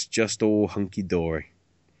everything's just all hunky-dory.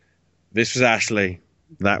 This was Ashley,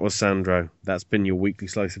 that was Sandro. That's been your weekly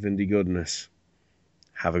slice of indie goodness.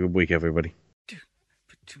 Have a good week, everybody.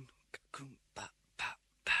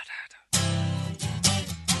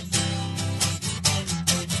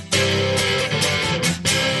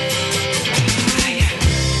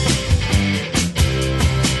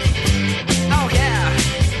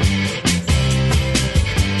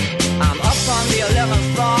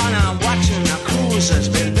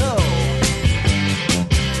 Below.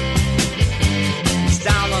 He's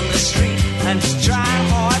down on the street and he's trying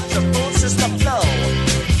hard to pull sister flow.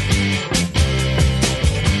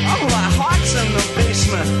 Oh, my heart's in the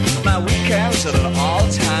basement, my weekends at an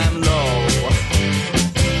all-time low.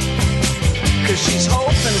 Cause she's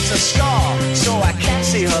hoping to score, so I can't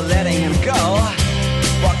see her letting him go.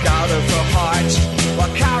 Walk out of her heart,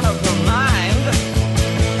 walk out of her mind.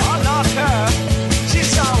 Oh, not her.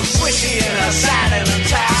 So swishy in her satin and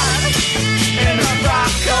tan, in her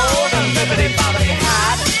frock coat and bibbidi-bobbidi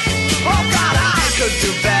hat. Oh God, I could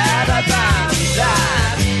do better than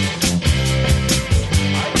that.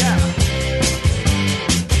 Oh yeah.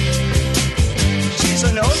 She's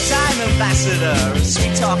an old-time ambassador,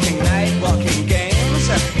 sweet-talking, night-walking games.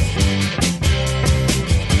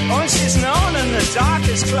 Oh, and she's known in the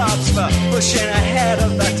darkest clubs for pushing ahead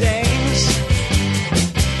of the dames.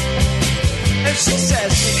 If she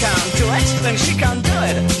says she can't do it, then she can't do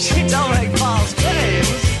it. She don't make false claims.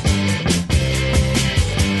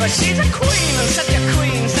 But she's a queen, and such a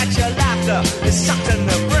queen, such a laugh doctor is sucked in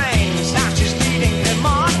the brains. Now she's leading him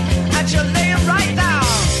on, and she'll lay him right down.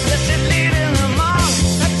 Yes, she's leading him on,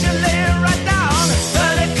 and she'll lay him right down.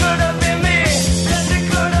 But it could have been me, yes, it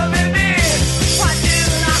could have been me. Why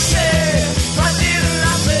didn't I say? Why didn't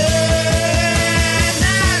I say?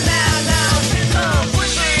 Now, she's so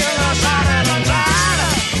pushy and I'm silent and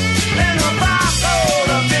tired. In her frock coat,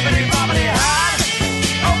 a bibbidi-bobbidi hat.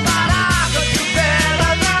 Oh, but I could do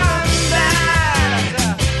better than that.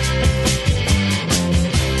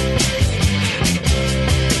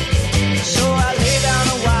 So I lay down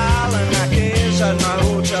a while and I gaze at my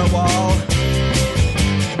hotel wall.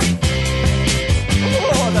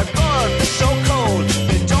 Oh, the garden is so cold,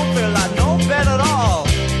 it don't feel like no bed at all.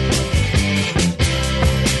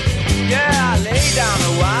 Yeah, I lay down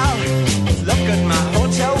a while, look at my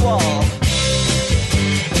hotel wall.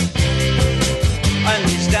 And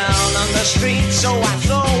he's down on the street, so I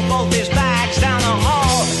throw both his bags down the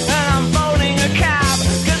hall. And I'm phoning a cab,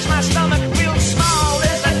 cause my stomach feels small.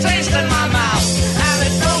 There's a taste in my mouth, and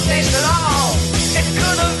it don't taste at all. It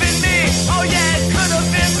could have been me, oh yeah, it could have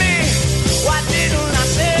been me. Why didn't I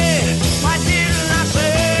say? Why didn't I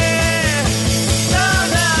say?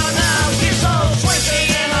 No, she's so twisty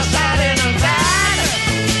and a satin and bad.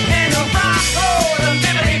 In a frock coat and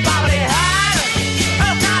bibbidi-bobbidi hat.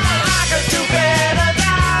 Oh, God, I like her to better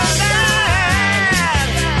than that.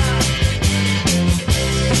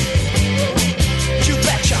 You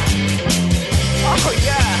betcha. Oh,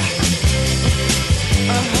 yeah.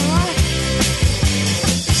 Uh-huh.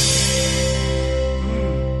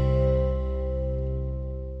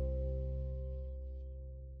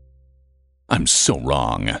 I'm so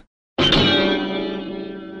wrong.